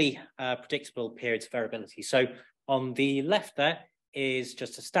fairly predictable periods of variability. So on the left there is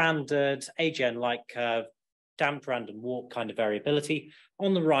just a standard AGN-like curve, damped random walk kind of variability.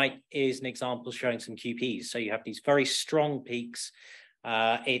 On the right is an example showing some QPs. So you have these very strong peaks.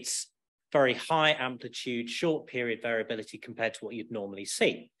 It's very high amplitude, short period variability compared to what you'd normally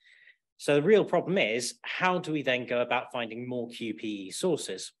see. So the real problem is, how do we then go about finding more QPE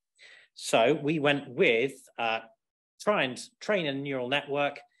sources? So we went with try and train a neural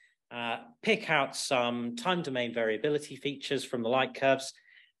network, pick out some time domain variability features from the light curves,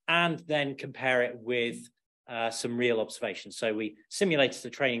 and then compare it with some real observations. So we simulated a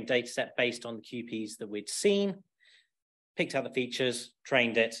training data set based on the QPs that we'd seen, picked out the features,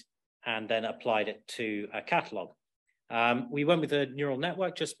 trained it, and then applied it to a catalog. We went with a neural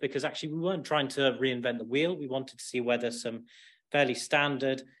network just because actually we weren't trying to reinvent the wheel. We wanted to see whether some fairly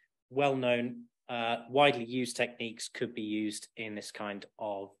standard, well-known, widely used techniques could be used in this kind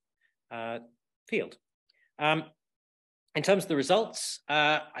of field. In terms of the results,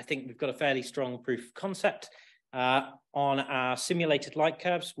 I think we've got a fairly strong proof of concept. On our simulated light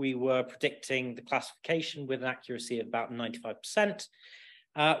curves, we were predicting the classification with an accuracy of about 95%.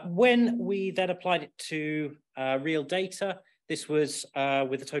 When we then applied it to real data, this was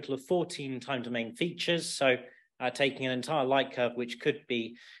with a total of 14 time domain features. So taking an entire light curve, which could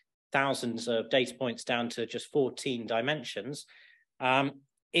be thousands of data points down to just 14 dimensions.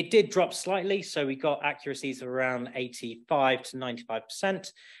 It did drop slightly, so we got accuracies of around 85 to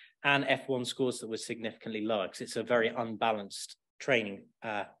 95%, and F1 scores that were significantly lower because it's a very unbalanced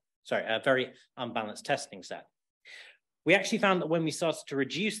a very unbalanced testing set. We actually found that when we started to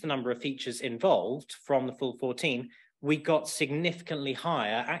reduce the number of features involved from the full 14, we got significantly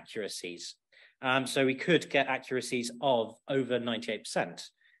higher accuracies. So we could get accuracies of over 98%.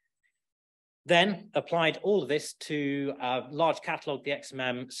 Then applied all of this to a large catalog, the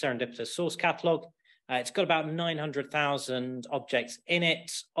XMM Serendipitous Source Catalog. It's got about 900,000 objects in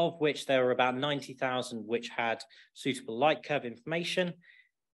it, of which there were about 90,000 which had suitable light curve information.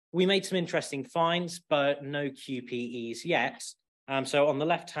 We made some interesting finds, but no QPEs yet. So on the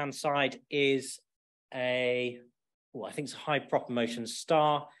left-hand side is I think it's a high proper motion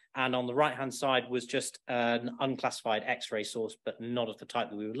star, and on the right-hand side was just an unclassified X-ray source, but not of the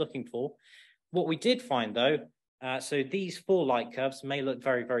type that we were looking for. What we did find, though, so these 4 light curves may look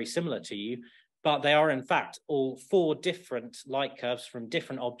very, very similar to you, but they are, in fact, all 4 different light curves from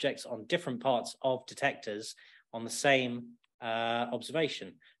different objects on different parts of detectors on the same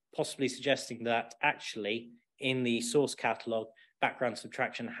observation, possibly suggesting that actually in the source catalog, background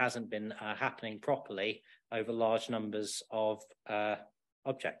subtraction hasn't been happening properly over large numbers of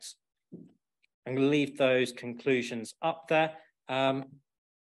objects. I'm going to leave those conclusions up there.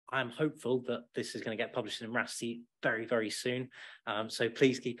 I'm hopeful that this is going to get published in RASI very, very soon. So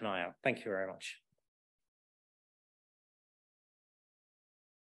please keep an eye out. Thank you very much.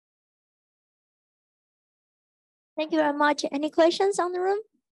 Thank you very much. Any questions on the room?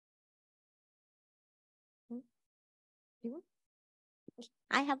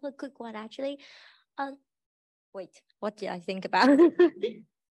 I have a quick one, actually. Wait, what did I think about? Can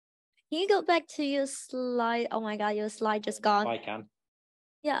you go back to your slide? Oh my God, your slide just gone. I can.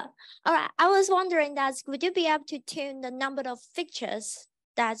 Yeah. All right. I was wondering that would you be able to tune the number of features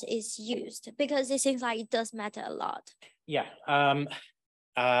that is used? Because it seems like it does matter a lot. Yeah.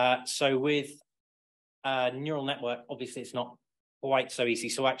 So with neural network, obviously it's not quite so easy.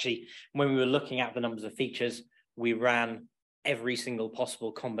 So actually, when we were looking at the numbers of features, we ran every single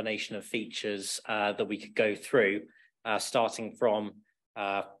possible combination of features that we could go through, starting from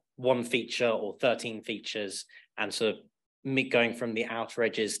 1 feature or 13 features, and sort of going from the outer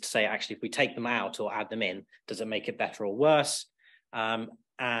edges to say, actually, if we take them out or add them in, does it make it better or worse?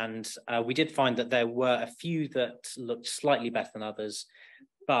 And we did find that there were a few that looked slightly better than others,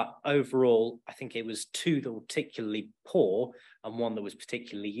 but overall, I think it was 2 that were particularly poor and 1 that was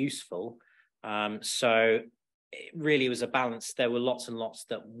particularly useful. So it really was a balance. There were lots and lots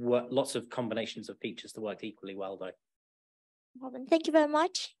that were lots of combinations of features that worked equally well, though. Thank you very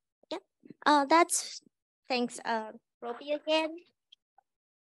much. Yeah, thanks, Robbie again.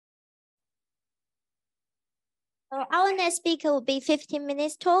 So our next speaker will be 15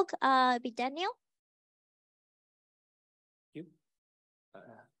 minutes talk. Be Daniel. You.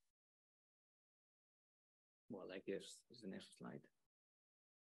 Well, I guess is the next slide,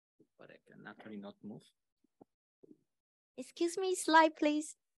 but I can actually not move. Excuse me, slide,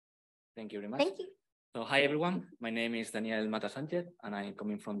 please. Thank you very much. Thank you. So hi, everyone. My name is Daniel Mata Sanchez, and I'm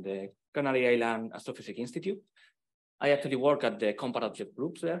coming from the Canary Island Astrophysics Institute. I actually work at the Compact Object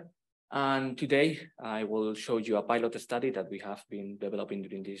Groups there. And today I will show you a pilot study that we have been developing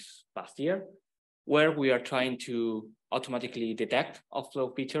during this past year, where we are trying to automatically detect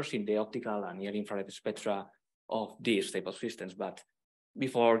outflow features in the optical and near-infrared spectra of these type of systems. But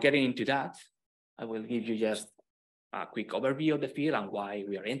before getting into that, I will give you just a quick overview of the field and why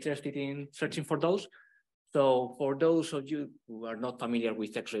we are interested in searching for those. So for those of you who are not familiar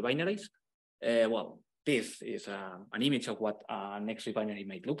with X-ray binaries, well, this is an image of what an X-ray binary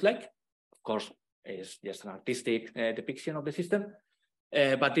might look like. Of course, it's just an artistic depiction of the system,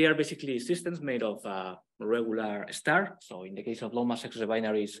 but they are basically systems made of a regular star. So in the case of low mass X-ray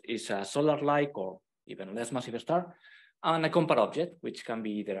binaries, it's a solar-like or even less massive star, and a compact object, which can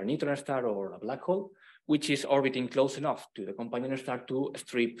be either a neutron star or a black hole, which is orbiting close enough to the companion star to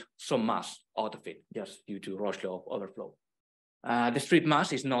strip some mass out of it, just due to Roche law of overflow. The strip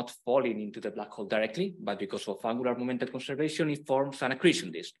mass is not falling into the black hole directly, but because of angular momentum conservation, it forms an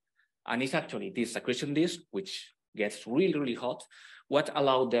accretion disk. And it's actually this accretion disk, which gets really, really hot, what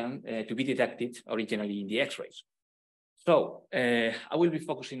allowed them to be detected originally in the X-rays. So I will be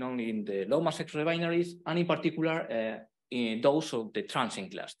focusing only in the low mass X-ray binaries, and in particular, in those of the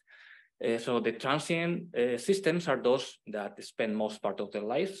transient class. So the transient systems are those that spend most part of their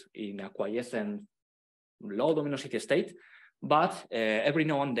lives in a quiescent low luminosity state, but every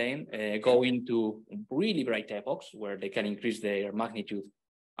now and then go into really bright epochs where they can increase their magnitude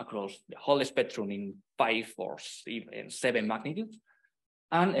across the whole spectrum in 5 or even 7 magnitudes.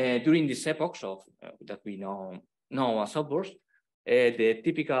 And during these epochs of that we know as outbursts, the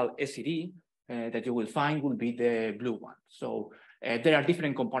typical SED that you will find will be the blue one. So there are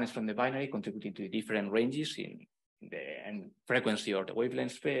different components from the binary contributing to different ranges in the frequency or the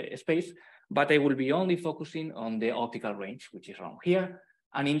wavelength space, but I will be only focusing on the optical range, which is around here.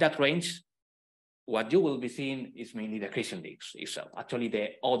 And in that range, what you will be seeing is mainly the accretion disk itself, actually the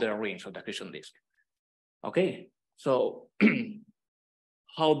other range of the accretion disk. Okay, so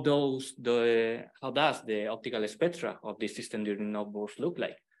how does the optical spectra of this system during outbursts look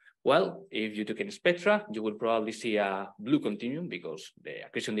like? Well, if you took in spectra, you will probably see a blue continuum because the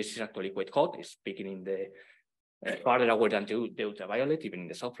accretion disk is actually quite hot. It's peaking in the farther away than the ultraviolet, even in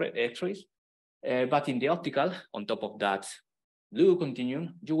the soft X-rays. But in the optical, on top of that blue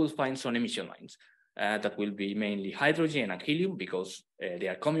continuum, you will find some emission lines that will be mainly hydrogen and helium because they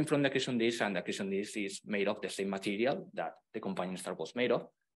are coming from the accretion disk, and the accretion disk is made of the same material that the companion star was made of.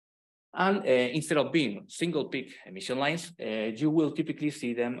 And instead of being single peak emission lines, you will typically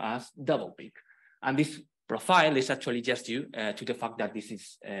see them as double peak. And this profile is actually just due to the fact that this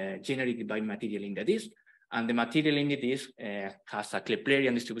is generated by material in the disk, and the material in the disk has a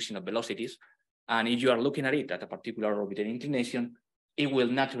Keplerian distribution of velocities. And if you are looking at it at a particular orbital inclination, it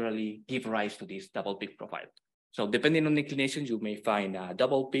will naturally give rise to this double peak profile. So depending on the inclination, you may find a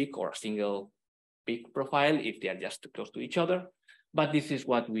double peak or a single peak profile if they are just too close to each other. But this is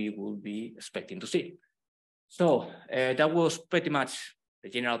what we will be expecting to see. So that was pretty much the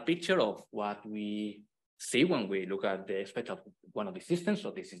general picture of what we see when we look at the spectra of one of the systems.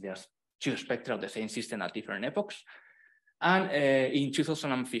 So this is just 2 spectra of the same system at different epochs. And in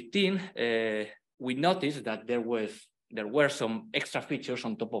 2015, we noticed that there were some extra features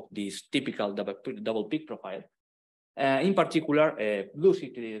on top of this typical double peak profile. In particular, blue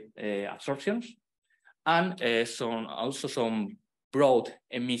city absorptions, and also some broad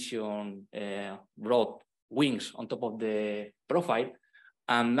emission, broad wings on top of the profile.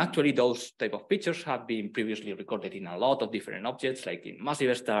 And actually, those type of features have been previously recorded in a lot of different objects, like in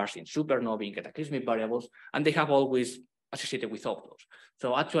massive stars, in supernovae, in cataclysmic variables, and they have always associated with outflows.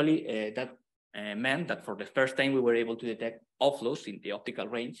 So actually, that meant that for the first time, we were able to detect outflows in the optical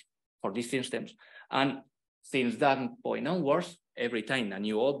range for these systems. And since that point onwards, every time a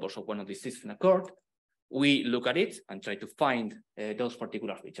new outburst of one of these systems occurred, we look at it and try to find those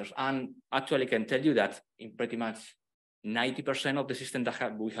particular features. And actually, I can tell you that in pretty much 90% of the systems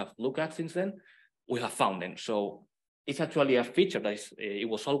that we have looked at since then, we have found them. So it's actually a feature that it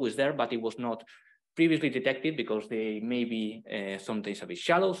was always there, but it was not previously detected because they may be sometimes a bit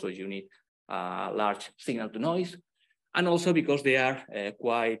shallow, so you need a large signal to noise, and also because they are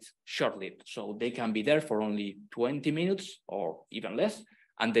quite short-lived. So they can be there for only 20 minutes or even less,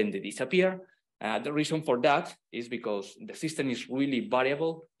 and then they disappear. The reason for that is because the system is really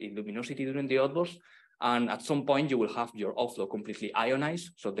variable in luminosity during the outbursts, and at some point you will have your outflow completely ionized,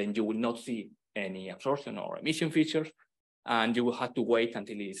 so then you will not see any absorption or emission features, and you will have to wait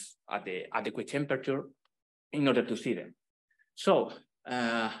until it's at the adequate temperature in order to see them. So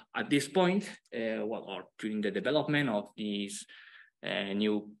at this point, or during the development of this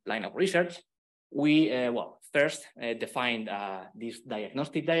new line of research, we first defined this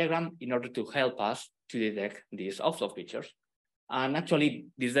diagnostic diagram in order to help us to detect these outflow features. And actually,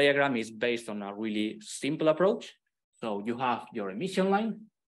 this diagram is based on a really simple approach. So you have your emission line,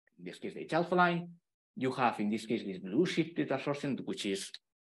 in this case, the H-alpha line. You have, in this case, this blue shifted absorption, which is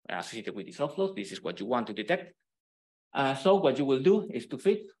associated with these outflows. This is what you want to detect. So what you will do is to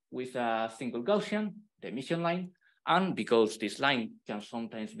fit with a single Gaussian, the emission line. And because this line can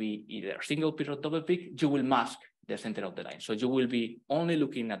sometimes be either single peak or double peak, you will mask the center of the line. So you will be only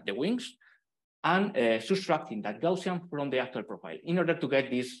looking at the wings and subtracting that Gaussian from the actual profile in order to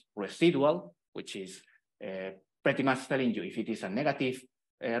get this residual, which is pretty much telling you if it is a negative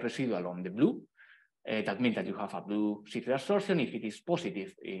residual on the blue, that means that you have a blue shifted absorption. If it is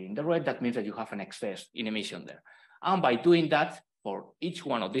positive in the red, that means that you have an excess in emission there. And by doing that, for each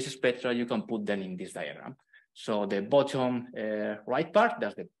one of these spectra, you can put them in this diagram. So the bottom right part,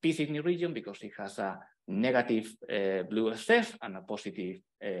 that's the P Sydney region because it has a negative blue excess and a positive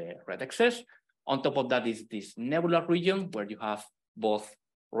red excess. On top of that is this nebular region where you have both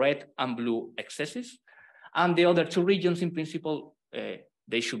red and blue excesses. And the other two regions, in principle,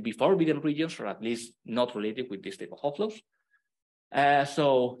 they should be forbidden regions or at least not related with this type of outflows.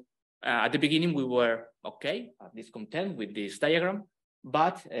 So at the beginning, we were okay, at least content with this diagram.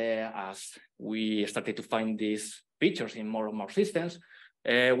 But as we started to find these features in more and more systems,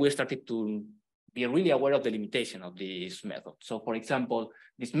 we started to be really aware of the limitation of this method. So for example,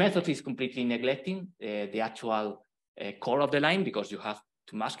 this method is completely neglecting the actual core of the line because you have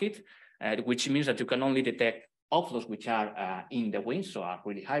to mask it, which means that you can only detect outflows which are in the wind, so at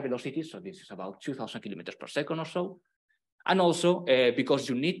really high velocity. So this is about 2,000 kilometers per second or so. And also because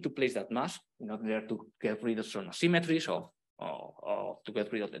you need to place that mask in order to get rid of some asymmetries or to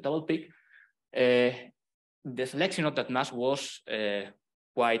get rid of the double peak. The selection of that mask was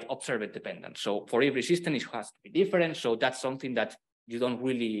quite observer dependent. So for every system, it has to be different. So that's something that you don't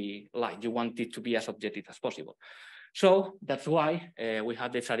really like. You want it to be as objective as possible. So that's why we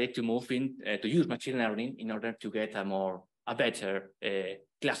have decided to move in to use machine learning in order to get a better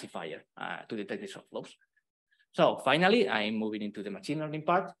classifier to detect these outflows. So finally, I'm moving into the machine learning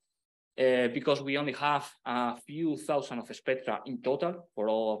part. Because we only have a few thousand of spectra in total for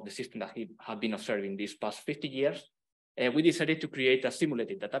all of the systems that have been observing these past 50 years, we decided to create a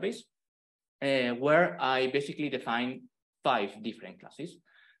simulated database where I basically define 5 different classes.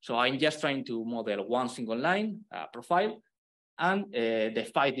 So I'm just trying to model one single line profile, and the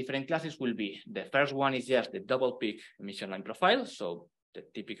 5 different classes will be, the first one is just the double peak emission line profile, so the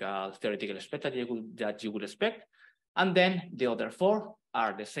typical theoretical spectra that you would expect. And then the other 4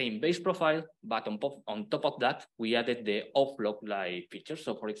 are the same base profile, but on top of that, we added the off-log-like feature.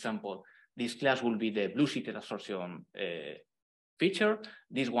 So for example, this class will be the blue shifted absorption feature.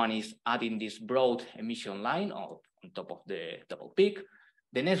 This one is adding this broad emission line on top of the double peak.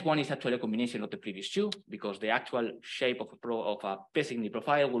 The next one is actually a combination of the previous 2, because the actual shape of a P-Sydney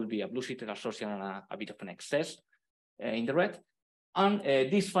profile will be a blue shifted absorption and a bit of an excess in the red. And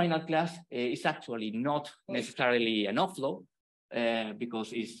this final class is actually not necessarily an offload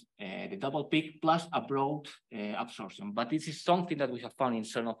because it's the double peak plus a broad absorption. But this is something that we have found in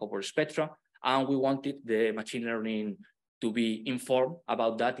some of our spectra, and we wanted the machine learning to be informed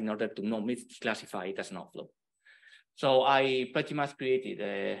about that in order to not misclassify it as an offload. So I pretty much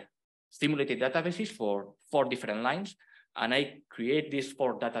created stimulated databases for 4 different lines, and I create these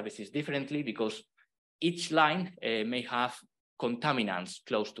 4 databases differently because each line may have contaminants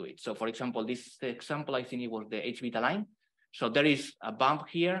close to it. So for example, this example, I think it was the H-beta line. So there is a bump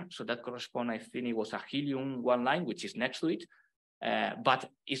here. So that corresponds, I think it was a helium-1 line, which is next to it. But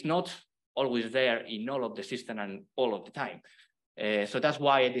it's not always there in all of the system and all of the time. So that's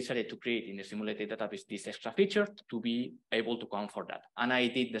why I decided to create in the simulated database this extra feature to be able to account for that. And I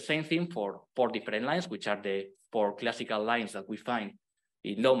did the same thing for 4 different lines, which are the 4 classical lines that we find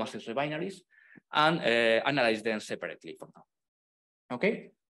in low mass binaries, and analyze them separately for now.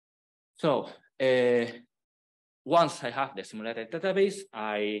 Okay, so once I have the simulated database,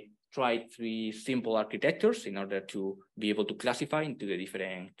 I tried 3 simple architectures in order to be able to classify into the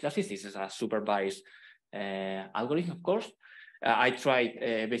different classes. This is a supervised algorithm, of course. I tried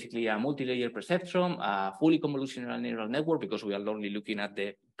basically a multi-layer perceptron, a fully convolutional neural network, because we are only looking at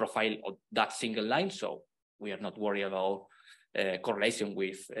the profile of that single line. So we are not worried about correlation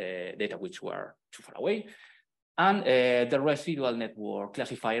with data which were too far away. And the residual network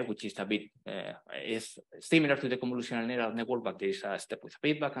classifier, which is a bit is similar to the convolutional neural network, but there is a step with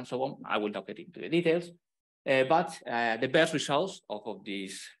feedback and so on. I will not get into the details. But the best results of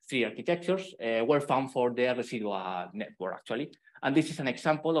these three architectures were found for the residual network, actually. And this is an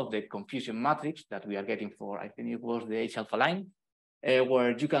example of the confusion matrix that we are getting for, I think it was the H-alpha line,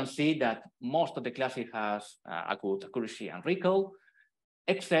 where you can see that most of the classes has a good accuracy and recall,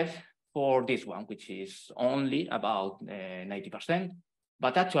 except for this one, which is only about 90%.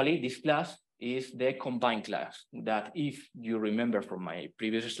 But actually, this class is the combined class that, if you remember from my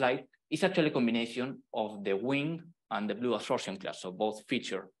previous slide, is actually a combination of the wing and the blue absorption class, so both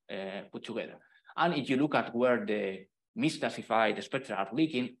feature put together. And if you look at where the misclassified spectra are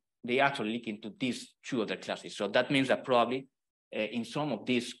leaking, they actually leak into these two other classes. So that means that probably in some of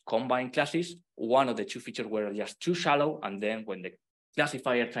these combined classes, one of the two features were just too shallow, and then when the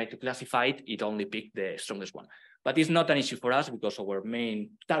classifier tried to classify it, it only picked the strongest one. But it's not an issue for us because our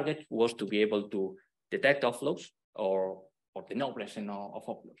main target was to be able to detect offloads or the no presence of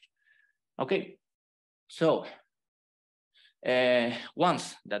offloads. Okay, so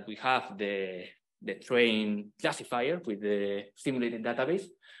once that we have the trained classifier with the simulated database,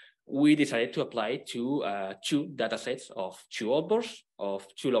 we decided to apply it to two datasets of two outbursts of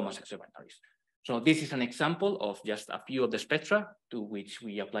two low-mass exobinaries. So this is an example of just a few of the spectra to which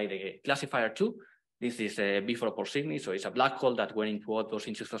we apply the classifier to. This is a B4 Cygni, so it's a black hole that went into outburst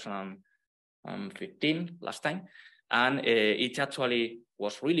in 2015 last time. And it actually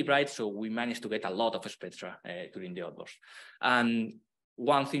was really bright, so we managed to get a lot of spectra during the outburst. And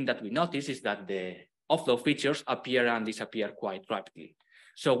one thing that we noticed is that the offload features appear and disappear quite rapidly.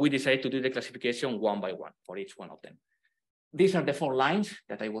 So we decided to do the classification one by one for each one of them. These are the 4 lines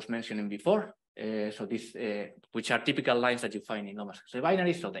that I was mentioning before. So these, which are typical lines that you find in low-mass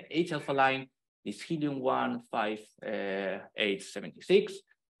binaries. So the H-alpha line, this helium-1 5876,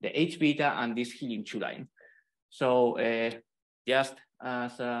 the H-beta, and this helium-2 line. So just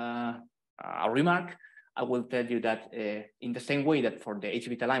as a remark, I will tell you that in the same way that for the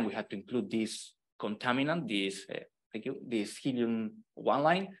H-beta line, we had to include this contaminant, this helium-1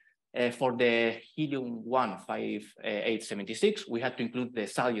 line. For the helium-1 5876, we had to include the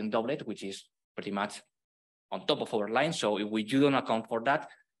Salium doublet, which is pretty much on top of our line. So if we don't account for that,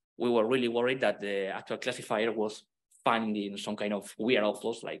 we were really worried that the actual classifier was finding some kind of weird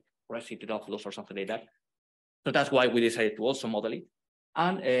offloads, like residual offloads or something like that. So that's why we decided to also model it.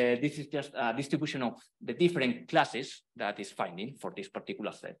 And this is just a distribution of the different classes that is finding for this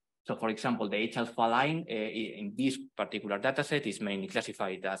particular set. So for example, the H-alpha line in this particular data set is mainly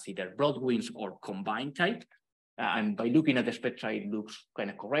classified as either broad winds or combined type. And by looking at the spectra, it looks kind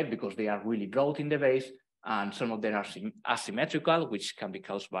of correct because they are really broad in the base, and some of them are asymmetrical, which can be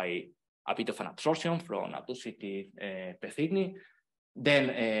caused by a bit of an absorption from adducitive P-Cygni.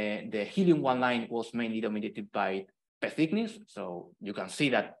 Then the helium-1 line was mainly dominated by P-Cygnis. So you can see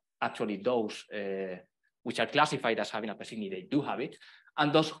that actually those which are classified as having a P-Cygni, they do have it.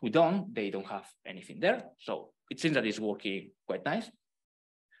 And those who don't, they don't have anything there. So it seems that it's working quite nice.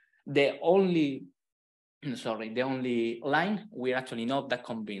 The only line we're actually not that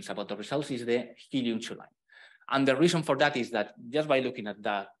convinced about the results is the helium-2 line. And the reason for that is that just by looking at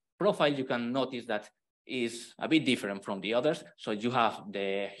that profile, you can notice that is a bit different from the others. So you have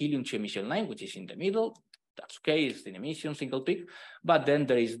the helium-2 emission line, which is in the middle. That's okay, it's an emission, single peak. But then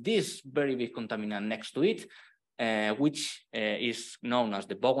there is this very big contaminant next to it, which is known as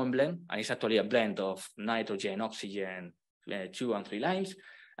the Bowen blend. And it's actually a blend of nitrogen, oxygen, 2 and 3 lines.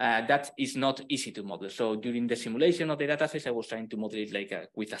 That is not easy to model. So during the simulation of the datasets, I was trying to model it like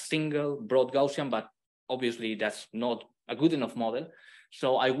with a single broad Gaussian, but obviously that's not a good enough model.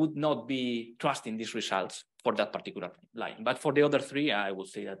 So I would not be trusting these results for that particular line. But for the other 3, I would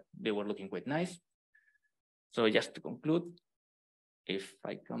say that they were looking quite nice. So just to conclude, if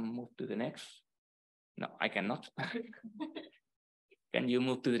I can move to the next. No, I cannot. Can you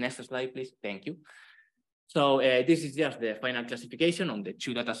move to the next slide, please? Thank you. So this is just the final classification on the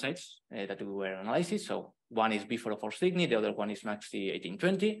 2 data sets that we were analyzing. So one is B404 Cygni, the other one is MAXI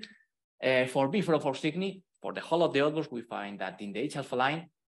 1820. For B404 Cygni, for the whole of the outburst, we find that in the H-alpha line,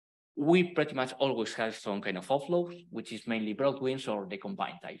 we pretty much always have some kind of offload, which is mainly broad winds or the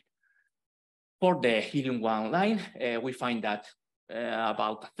combined type. For the helium-1 line, we find that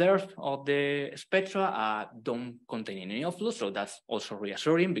about 1/3 of the spectra don't contain any offload. So that's also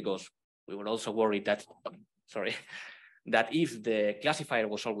reassuring because we were also worried that, that if the classifier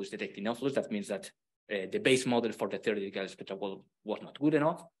was always detecting offloads, that means that the base model for the theoretical spectra was not good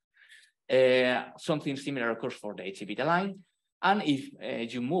enough. Something similar occurs for the H-beta line. And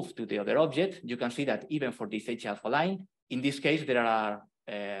if you move to the other object, you can see that even for this H-alpha line, in this case, there are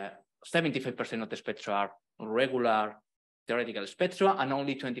 75% of the spectra are regular theoretical spectra, and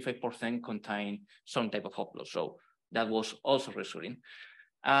only 25% contain some type of upload. So that was also reassuring.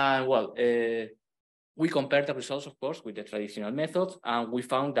 And well, we compared the results, of course, with the traditional methods, and we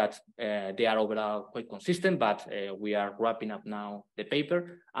found that they are overall quite consistent, but we are wrapping up now the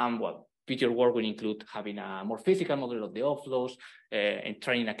paper. And well, future work will include having a more physical model of the offloads and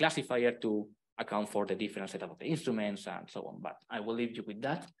training a classifier to account for the different setup of the instruments and so on. But I will leave you with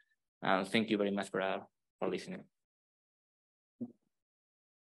that. Thank you very much for listening.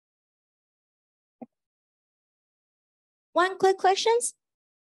 One quick questions.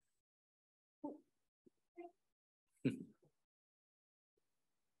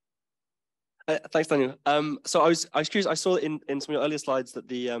 Thanks, Daniel. So I was curious. I saw in some of your earlier slides that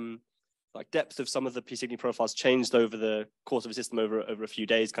the like depth of some of the P-Cygni profiles changed over the course of a system over a few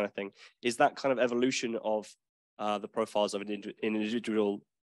days, kind of thing. Is that kind of evolution of the profiles of an individual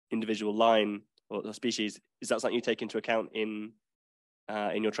line or species? Is that something you take into account in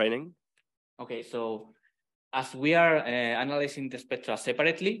your training? Okay, so as we are analyzing the spectra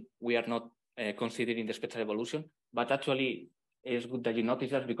separately, we are not considering the spectral evolution, but actually it's good that you notice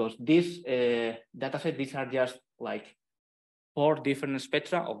that, because this dataset, these are just like 4 different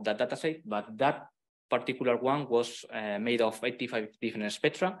spectra of that dataset, but that particular one was made of 85 different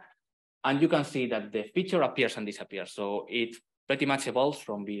spectra. And you can see that the feature appears and disappears. So it pretty much evolves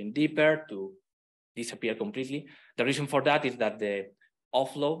from being deeper to disappear completely. The reason for that is that the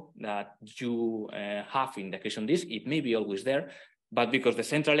offload that you have in the equation disk, it may be always there, but because the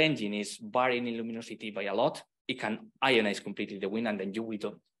central engine is varying in luminosity by a lot, it can ionize completely the wind, and then you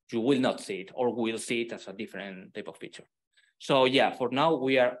will not see it, or will see it as a different type of feature. So yeah, for now,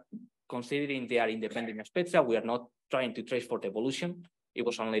 we are considering they are independent spectra. We are not trying to trace for the evolution. It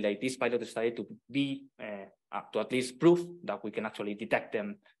was only like this pilot study to be, to at least prove that we can actually detect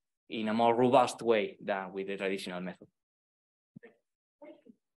them in a more robust way than with the traditional method.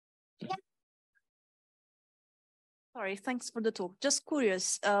 Sorry, thanks for the talk. Just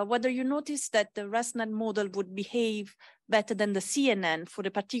curious, whether you noticed that the ResNet model would behave better than the CNN for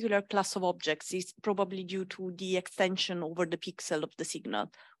a particular class of objects is probably due to the extension over the pixel of the signal,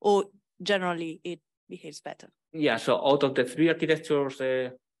 or generally it behaves better? Yeah, so out of the 3 architectures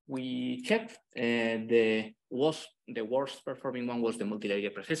we checked, the worst performing one was the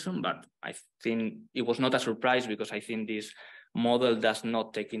multilayer precision, but I think it was not a surprise because I think this model does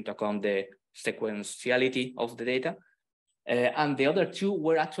not take into account the sequentiality of the data. And the other 2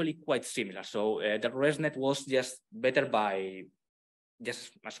 were actually quite similar. So the ResNet was just better by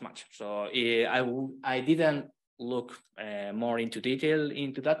just as much. So I didn't look more into detail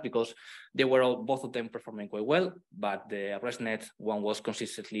into that because they were both of them performing quite well, but the ResNet one was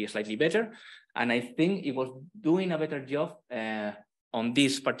consistently slightly better. And I think it was doing a better job on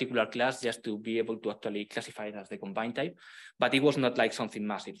this particular class just to be able to actually classify it as the combined type, but it was not like something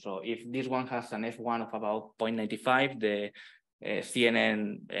massive. So if this one has an F1 of about 0.95, the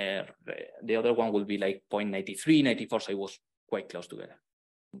CNN, the other one will be like 0.93, 94, so it was quite close together.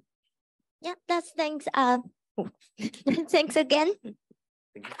 Yeah, that's thanks. Thanks again.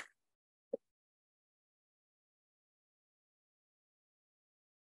 Thank you.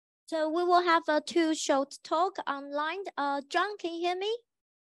 So we will have a 2 short talk online. John, can you hear me?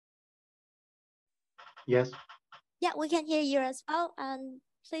 Yes. Yeah, we can hear you as well. And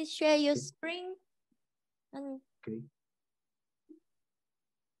please share your screen. And okay.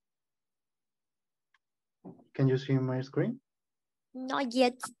 Can you see my screen? Not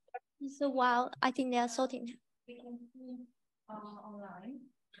yet. It's a while. I think they are sorting. We can see online.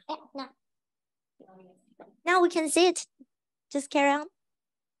 Yeah, now we can see it. Just carry on.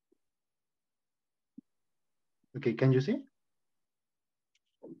 Okay, can you see?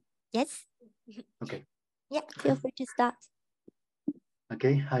 Yes. Okay. Yeah, feel free to start.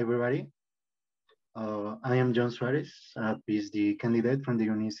 Okay, hi everybody. I am John Suarez, a PhD candidate from the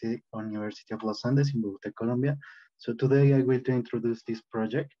University of Los Andes in Bogotá, Colombia. So today I will introduce this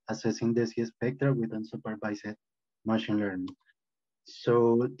project, assessing DESI spectra with unsupervised machine learning.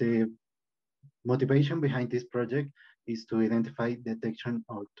 So the motivation behind this project is to identify detection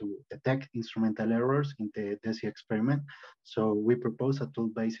or to detect instrumental errors in the DESI experiment. So we propose a tool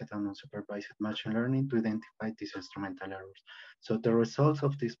based on unsupervised machine learning to identify these instrumental errors. So the results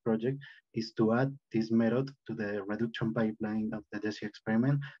of this project is to add this method to the reduction pipeline of the DESI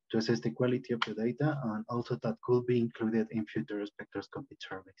experiment to assess the quality of the data, and also that could be included in future spectroscopic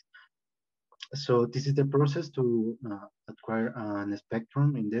surveys. So this is the process to acquire a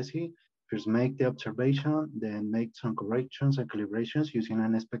spectrum in DESI. First make the observation, then make some corrections and calibrations using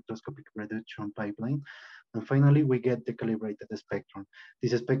an spectroscopic reduction pipeline. And finally, we get the calibrated spectrum.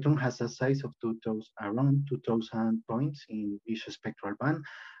 This spectrum has a size of around 2,000 points in each spectral band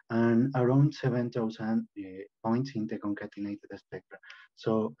and around 7,000 points in the concatenated spectra.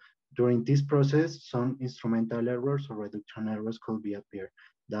 So during this process, some instrumental errors or reduction errors could be appear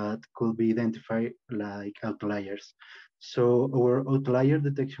that could be identified like outliers. So our outlier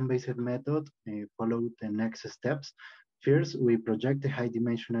detection-based method followed the next steps. First, we project the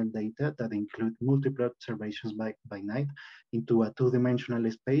high-dimensional data that include multiple observations by night into a two-dimensional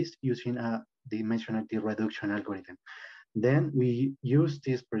space using a dimensionality reduction algorithm. Then we use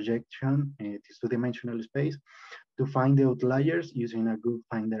this projection, this two-dimensional space, to find the outliers using a group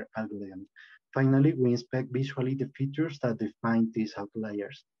finder algorithm. Finally, we inspect visually the features that define these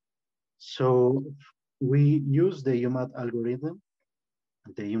outliers. So we use the UMAP algorithm,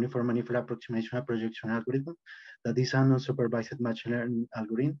 the Uniform Manifold Approximation and Projection algorithm, that is an unsupervised machine learning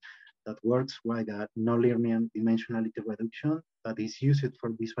algorithm that works with a nonlinear dimensionality reduction that is used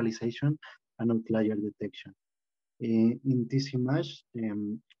for visualization and outlier detection. In this image,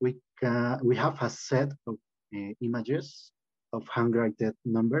 we have a set of images of hand-graded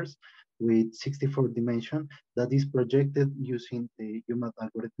numbers with 64 dimensions that is projected using the UMAP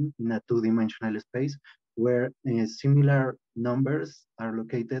algorithm in a two-dimensional space where similar numbers are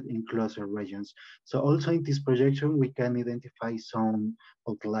located in closer regions. So also in this projection, we can identify some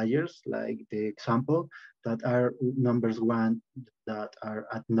outliers, like the example, that are numbers 1 that are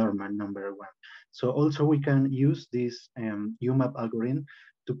at normal number 1. So also we can use this UMAP algorithm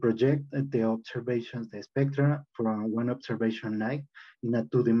to project the observations, the spectra from one observation night in a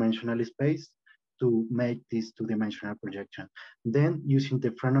two-dimensional space to make this two-dimensional projection. Then using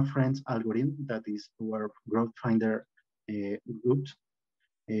the friend of friends algorithm, that is our group finder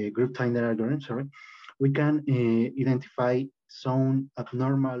group finder algorithm, sorry, we can identify some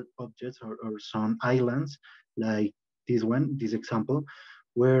abnormal objects or some islands like this one, this example,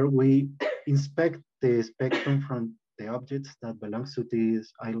 where we inspect the spectrum from the objects that belongs to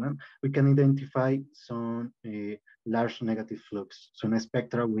this island. We can identify some large negative flux, some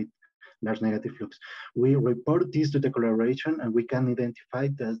spectra with large negative flux. We report this to the collaboration and we can identify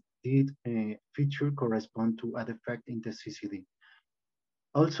that this feature correspond to a defect in the CCD.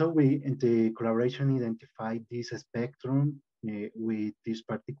 Also, we in the collaboration identified this spectrum with this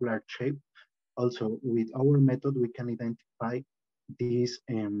particular shape. Also, with our method, we can identify these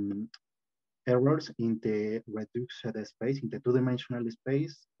errors in the reduced space, in the two-dimensional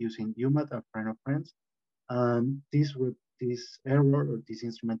space using UMAP and friend of friends. And this error or this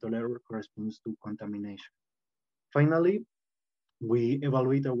instrumental error corresponds to contamination. Finally, we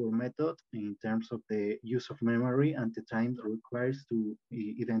evaluate our method in terms of the use of memory and the time required to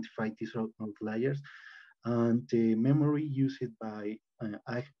identify these outliers. And the memory used by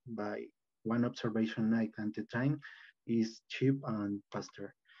one observation night and the time is cheap and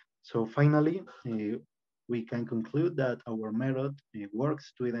faster. So finally, we can conclude that our method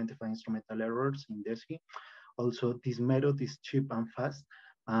works to identify instrumental errors in DESI. Also, this method is cheap and fast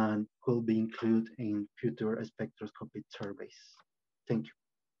and could be included in future spectroscopic surveys. Thank you.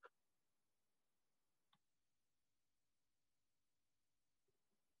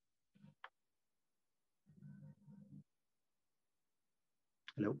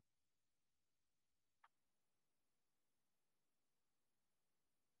 Hello.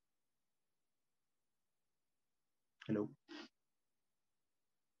 Hello.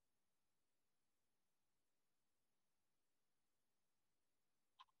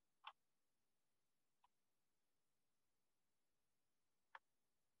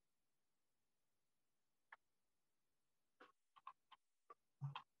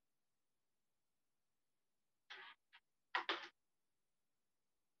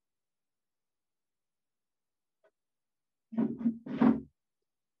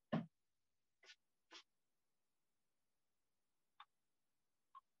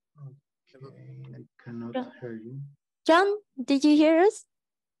 Okay, I cannot hear you. John, did you hear us?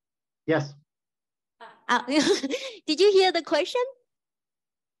 Yes. Did you hear the question?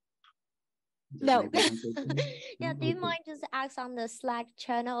 Just No. Yeah, do you mind just ask on the Slack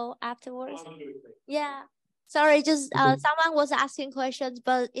channel afterwards? Yeah. Sorry, just someone was asking questions,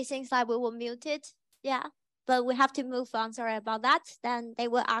 but it seems like we were muted. Yeah, but we have to move on. Sorry about that. Then they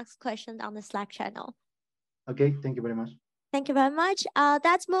will ask questions on the Slack channel. Okay, thank you very much. Thank you very much.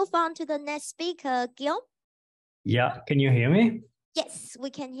 Let's move on to the next speaker, Guillaume. Yeah, can you hear me? Yes, we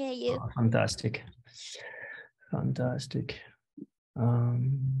can hear you. Oh, fantastic. Fantastic.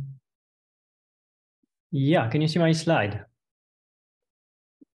 Yeah, can you see my slide?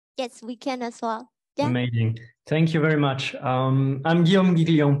 Yes, we can as well. Yeah. Amazing. Thank you very much. I'm Guillaume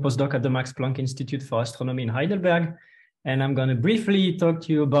Giglion, postdoc at the Max Planck Institute for Astronomy in Heidelberg. And I'm going to briefly talk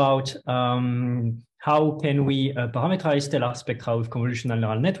to you about how can we parameterize stellar spectra with convolutional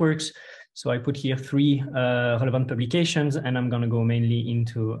neural networks. So I put here 3 relevant publications, and I'm going to go mainly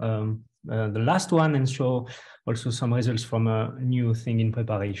into the last one and show also some results from a new thing in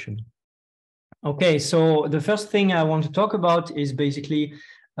preparation. Okay, so the first thing I want to talk about is basically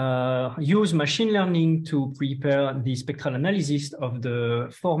use machine learning to prepare the spectral analysis of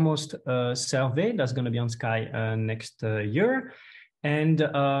the foremost survey that's going to be on Sky next year. And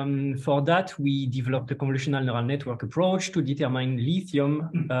for that, we developed a convolutional neural network approach to determine lithium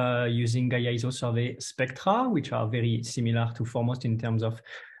using Gaia ISO survey spectra, which are very similar to foremost in terms of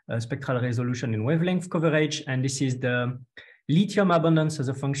spectral resolution and wavelength coverage. And this is the lithium abundance as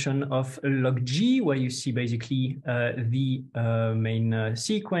a function of log G, where you see basically the main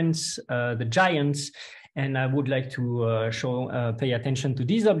sequence, the giants. And I would like to pay attention to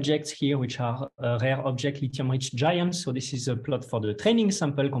these objects here, which are rare object lithium-rich giants. So this is a plot for the training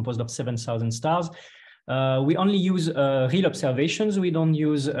sample composed of 7,000 stars. We only use real observations. We don't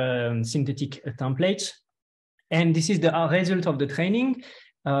use synthetic templates. And this is the result of the training.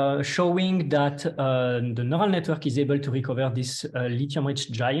 Showing that the neural network is able to recover these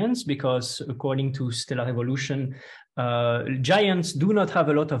lithium-rich giants because according to stellar evolution, giants do not have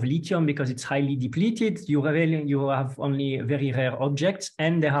a lot of lithium because it's highly depleted. You have only very rare objects,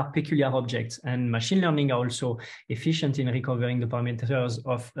 and there are peculiar objects. And machine learning are also efficient in recovering the parameters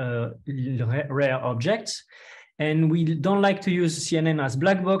of rare objects. And we don't like to use CNN as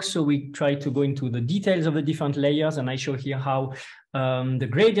black box, so we try to go into the details of the different layers. And I show here how the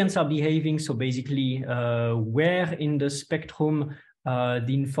gradients are behaving. So basically, where in the spectrum the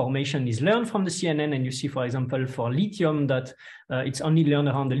information is learned from the CNN. And you see, for example, for lithium, that it's only learned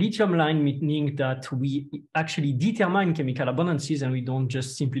around the lithium line, meaning that we actually determine chemical abundances and we don't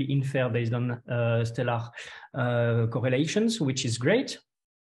just simply infer based on stellar correlations, which is great.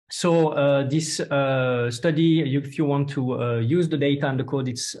 So this study, if you want to use the data and the code,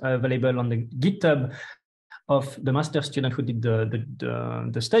 it's available on the GitHub of the master student who did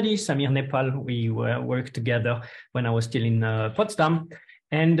the study, Samir Nepal. We worked together when I was still in Potsdam.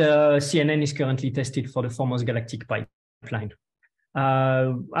 And CNN is currently tested for the foremost galactic pipeline.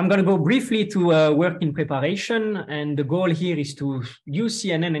 I'm going to go briefly to work in preparation. And the goal here is to use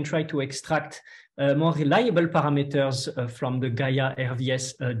CNN and try to extract more reliable parameters from the Gaia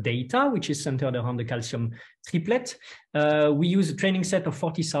RVS data, which is centered around the calcium triplet. We use a training set of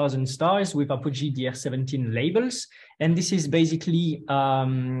 40,000 stars with Apogee DR17 labels. And this is basically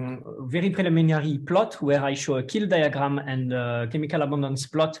very preliminary plot where I show a kill diagram and a chemical abundance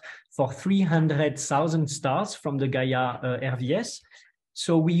plot for 300,000 stars from the Gaia RVS.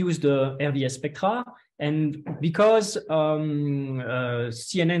 So we use the RVS spectra. And because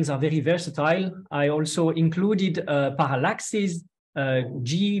CNNs are very versatile, I also included parallaxes,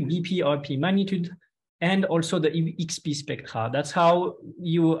 G, BP, RP magnitude, and also the XP spectra. That's how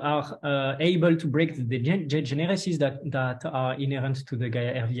you are able to break the degeneracies that are inherent to the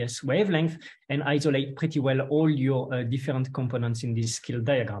Gaia RVS wavelength and isolate pretty well all your different components in this skill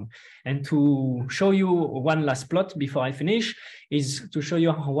diagram. And to show you one last plot before I finish is to show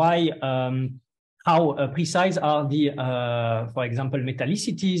you why how precise are the, for example,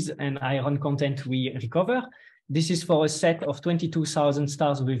 metallicities and iron content we recover. This is for a set of 22,000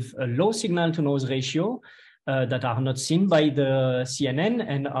 stars with a low signal-to-noise ratio that are not seen by the CNN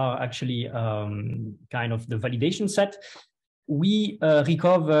and are actually kind of the validation set. We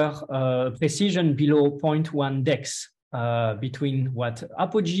recover precision below 0.1 dex between what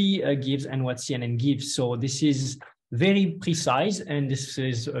Apogee gives and what CNN gives. So this is very precise, and this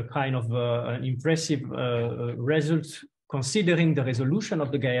is a kind of an impressive result considering the resolution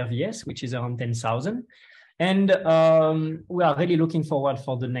of the Gaia RVS, which is around 10,000. And we are really looking forward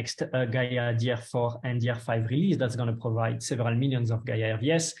for the next Gaia DR4 and DR5 release that's going to provide several millions of Gaia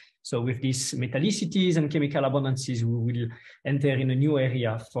RVS. So with these metallicities and chemical abundances, we will enter in a new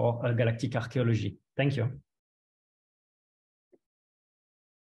area for galactic archaeology. Thank you.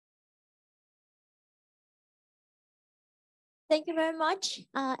 Thank you very much.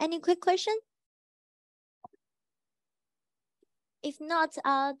 Any quick question? If not,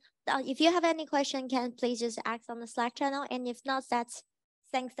 if you have any question, can please just ask on the Slack channel. And if not, that's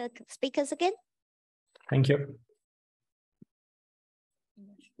thanks the speakers again. Thank you.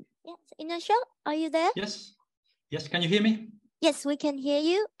 Yes, Inertia, are you there? Yes. Yes, can you hear me? Yes, we can hear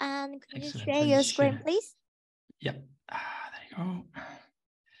you. And can you share your screen, please? Yep. There you go.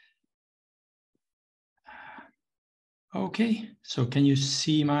 Okay, so can you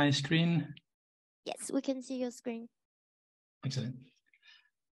see my screen? Yes, we can see your screen. Excellent.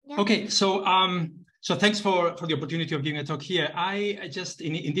 Yeah. Okay, so so thanks for the opportunity of giving a talk here. I just,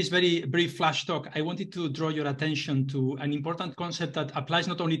 in this very brief flash talk, I wanted to draw your attention to an important concept that applies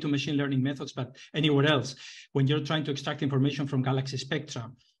not only to machine learning methods, but anywhere else when you're trying to extract information from galaxy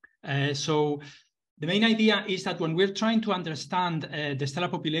spectra. So the main idea is that when we're trying to understand the stellar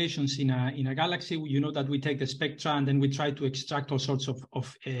populations in a galaxy, you know that we take the spectra and then we try to extract all sorts of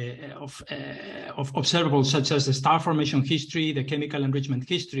observables, such as the star formation history, the chemical enrichment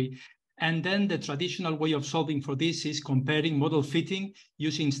history. And then the traditional way of solving for this is comparing model fitting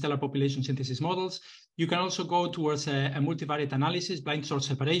using stellar population synthesis models. You can also go towards a multivariate analysis, blind source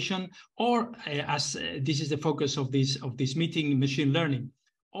separation, or as this is the focus of this meeting, machine learning.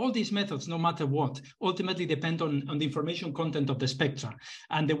 All these methods, no matter what, ultimately depend on the information content of the spectra.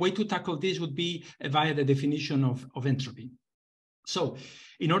 And the way to tackle this would be via the definition of entropy. So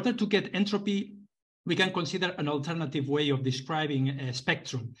in order to get entropy, we can consider an alternative way of describing a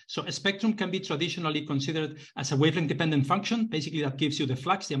spectrum. So a spectrum can be traditionally considered as a wavelength-dependent function. Basically, that gives you the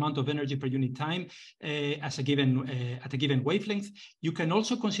flux, the amount of energy per unit time at a given wavelength. You can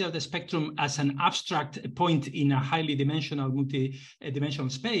also consider the spectrum as an abstract point in a highly dimensional, multi-dimensional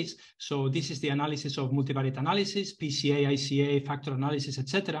space. So this is the analysis of multivariate analysis, PCA, ICA, factor analysis,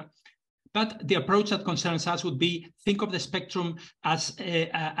 etc. But the approach that concerns us would be, think of the spectrum as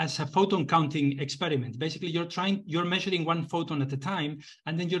a photon counting experiment. Basically, you're measuring one photon at a time,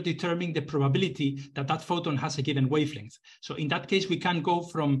 and then you're determining the probability that that photon has a given wavelength. So in that case, we can go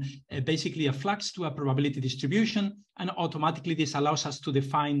from basically a flux to a probability distribution, and automatically this allows us to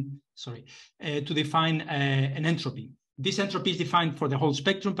define, an entropy. This entropy is defined for the whole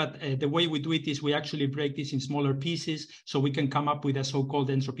spectrum, but the way we do it is we actually break this in smaller pieces so we can come up with a so-called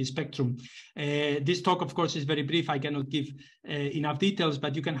entropy spectrum. This talk, of course, is very brief. I cannot give enough details,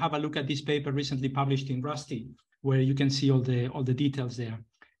 but you can have a look at this paper recently published in Rusty, where you can see all the details there.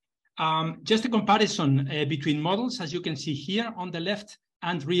 Just a comparison between models, as you can see here on the left,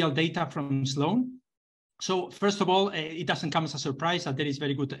 and real data from Sloan. So first of all, it doesn't come as a surprise that there is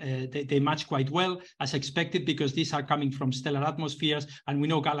very good, they match quite well as expected, because these are coming from stellar atmospheres, and we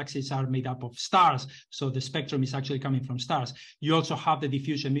know galaxies are made up of stars. So the spectrum is actually coming from stars. You also have the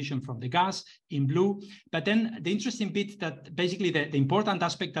diffuse emission from the gas in blue. But then the interesting bit that basically the important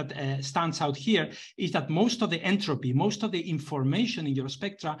aspect that stands out here is that most of the entropy, most of the information in your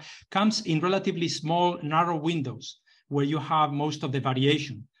spectra comes in relatively small, narrow windows where you have most of the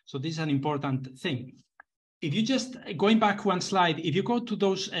variation. So this is an important thing. If you just, going back one slide, if you go to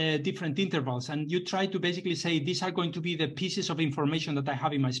those different intervals and you try to basically say, these are going to be the pieces of information that I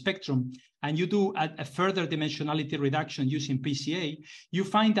have in my spectrum, and you do a further dimensionality reduction using PCA, you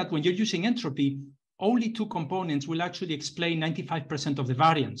find that when you're using entropy, only two components will actually explain 95% of the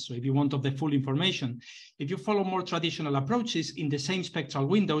variance. So if you want of the full information, if you follow more traditional approaches in the same spectral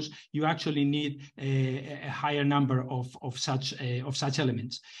windows, you actually need a higher number of such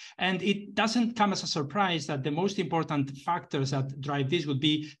elements. And it doesn't come as a surprise that the most important factors that drive this would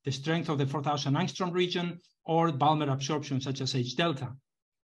be the strength of the 4000 angstrom region or Balmer absorption, such as H delta.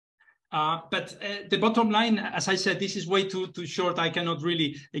 But the bottom line, as I said, this is way too short. I cannot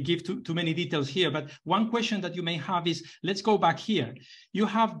really give too many details here. But one question that you may have is, let's go back here. You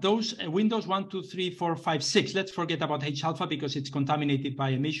have those windows 1, 2, 3, 4, 5, 6. Let's forget about H alpha because it's contaminated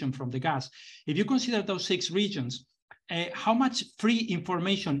by emission from the gas. If you consider those 6 regions, how much free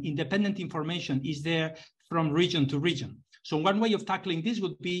information, independent information is there from region to region? So one way of tackling this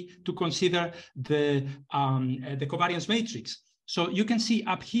would be to consider the covariance matrix. So you can see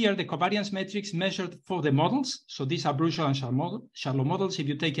up here the covariance matrix measured for the models. So these are Bruchel and Charlot models. If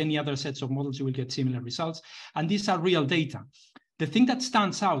you take any other sets of models, you will get similar results. And these are real data. The thing that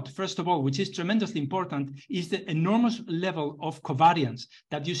stands out, first of all, which is tremendously important, is the enormous level of covariance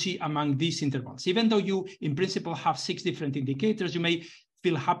that you see among these intervals. Even though you, in principle, have 6 different indicators, you may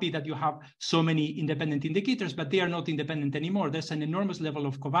feel happy that you have so many independent indicators, but they are not independent anymore. There's an enormous level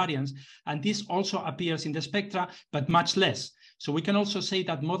of covariance, and this also appears in the spectra, but much less. So we can also say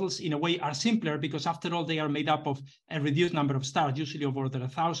that models in a way are simpler because after all, they are made up of a reduced number of stars, usually of order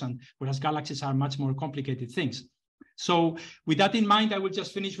 1,000, whereas galaxies are much more complicated things. So with that in mind, I will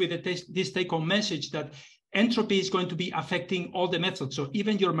just finish with this take-home message that entropy is going to be affecting all the methods. So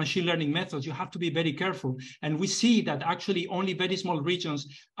even your machine learning methods, you have to be very careful. And we see that actually only very small regions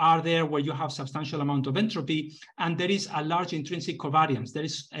are there where you have substantial amount of entropy, and there is a large intrinsic covariance. There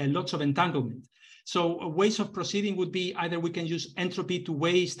is lots of entanglement. So ways of proceeding would be either we can use entropy to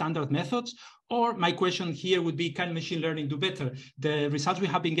weigh standard methods, or my question here would be, can machine learning do better? The results we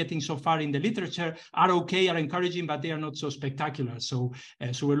have been getting so far in the literature are okay, are encouraging, but they are not so spectacular. So,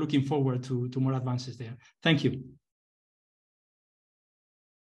 so we're looking forward to more advances there. Thank you.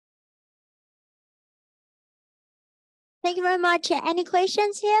 Thank you very much. Any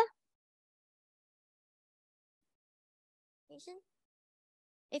questions here?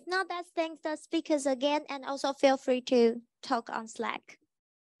 If not, let's thank the speakers again, and also feel free to talk on Slack.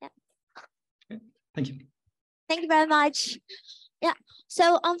 Yeah. Okay. Thank you. Thank you very much. Yeah.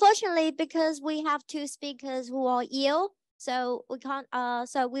 So unfortunately, because we have two speakers who are ill, so we can't.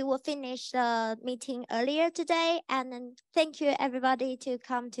 So we will finish the meeting earlier today. And then thank you everybody to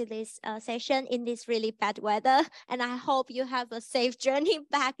come to this session in this really bad weather. And I hope you have a safe journey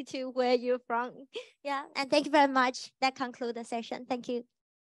back to where you're from. Yeah. And thank you very much. That concludes the session. Thank you.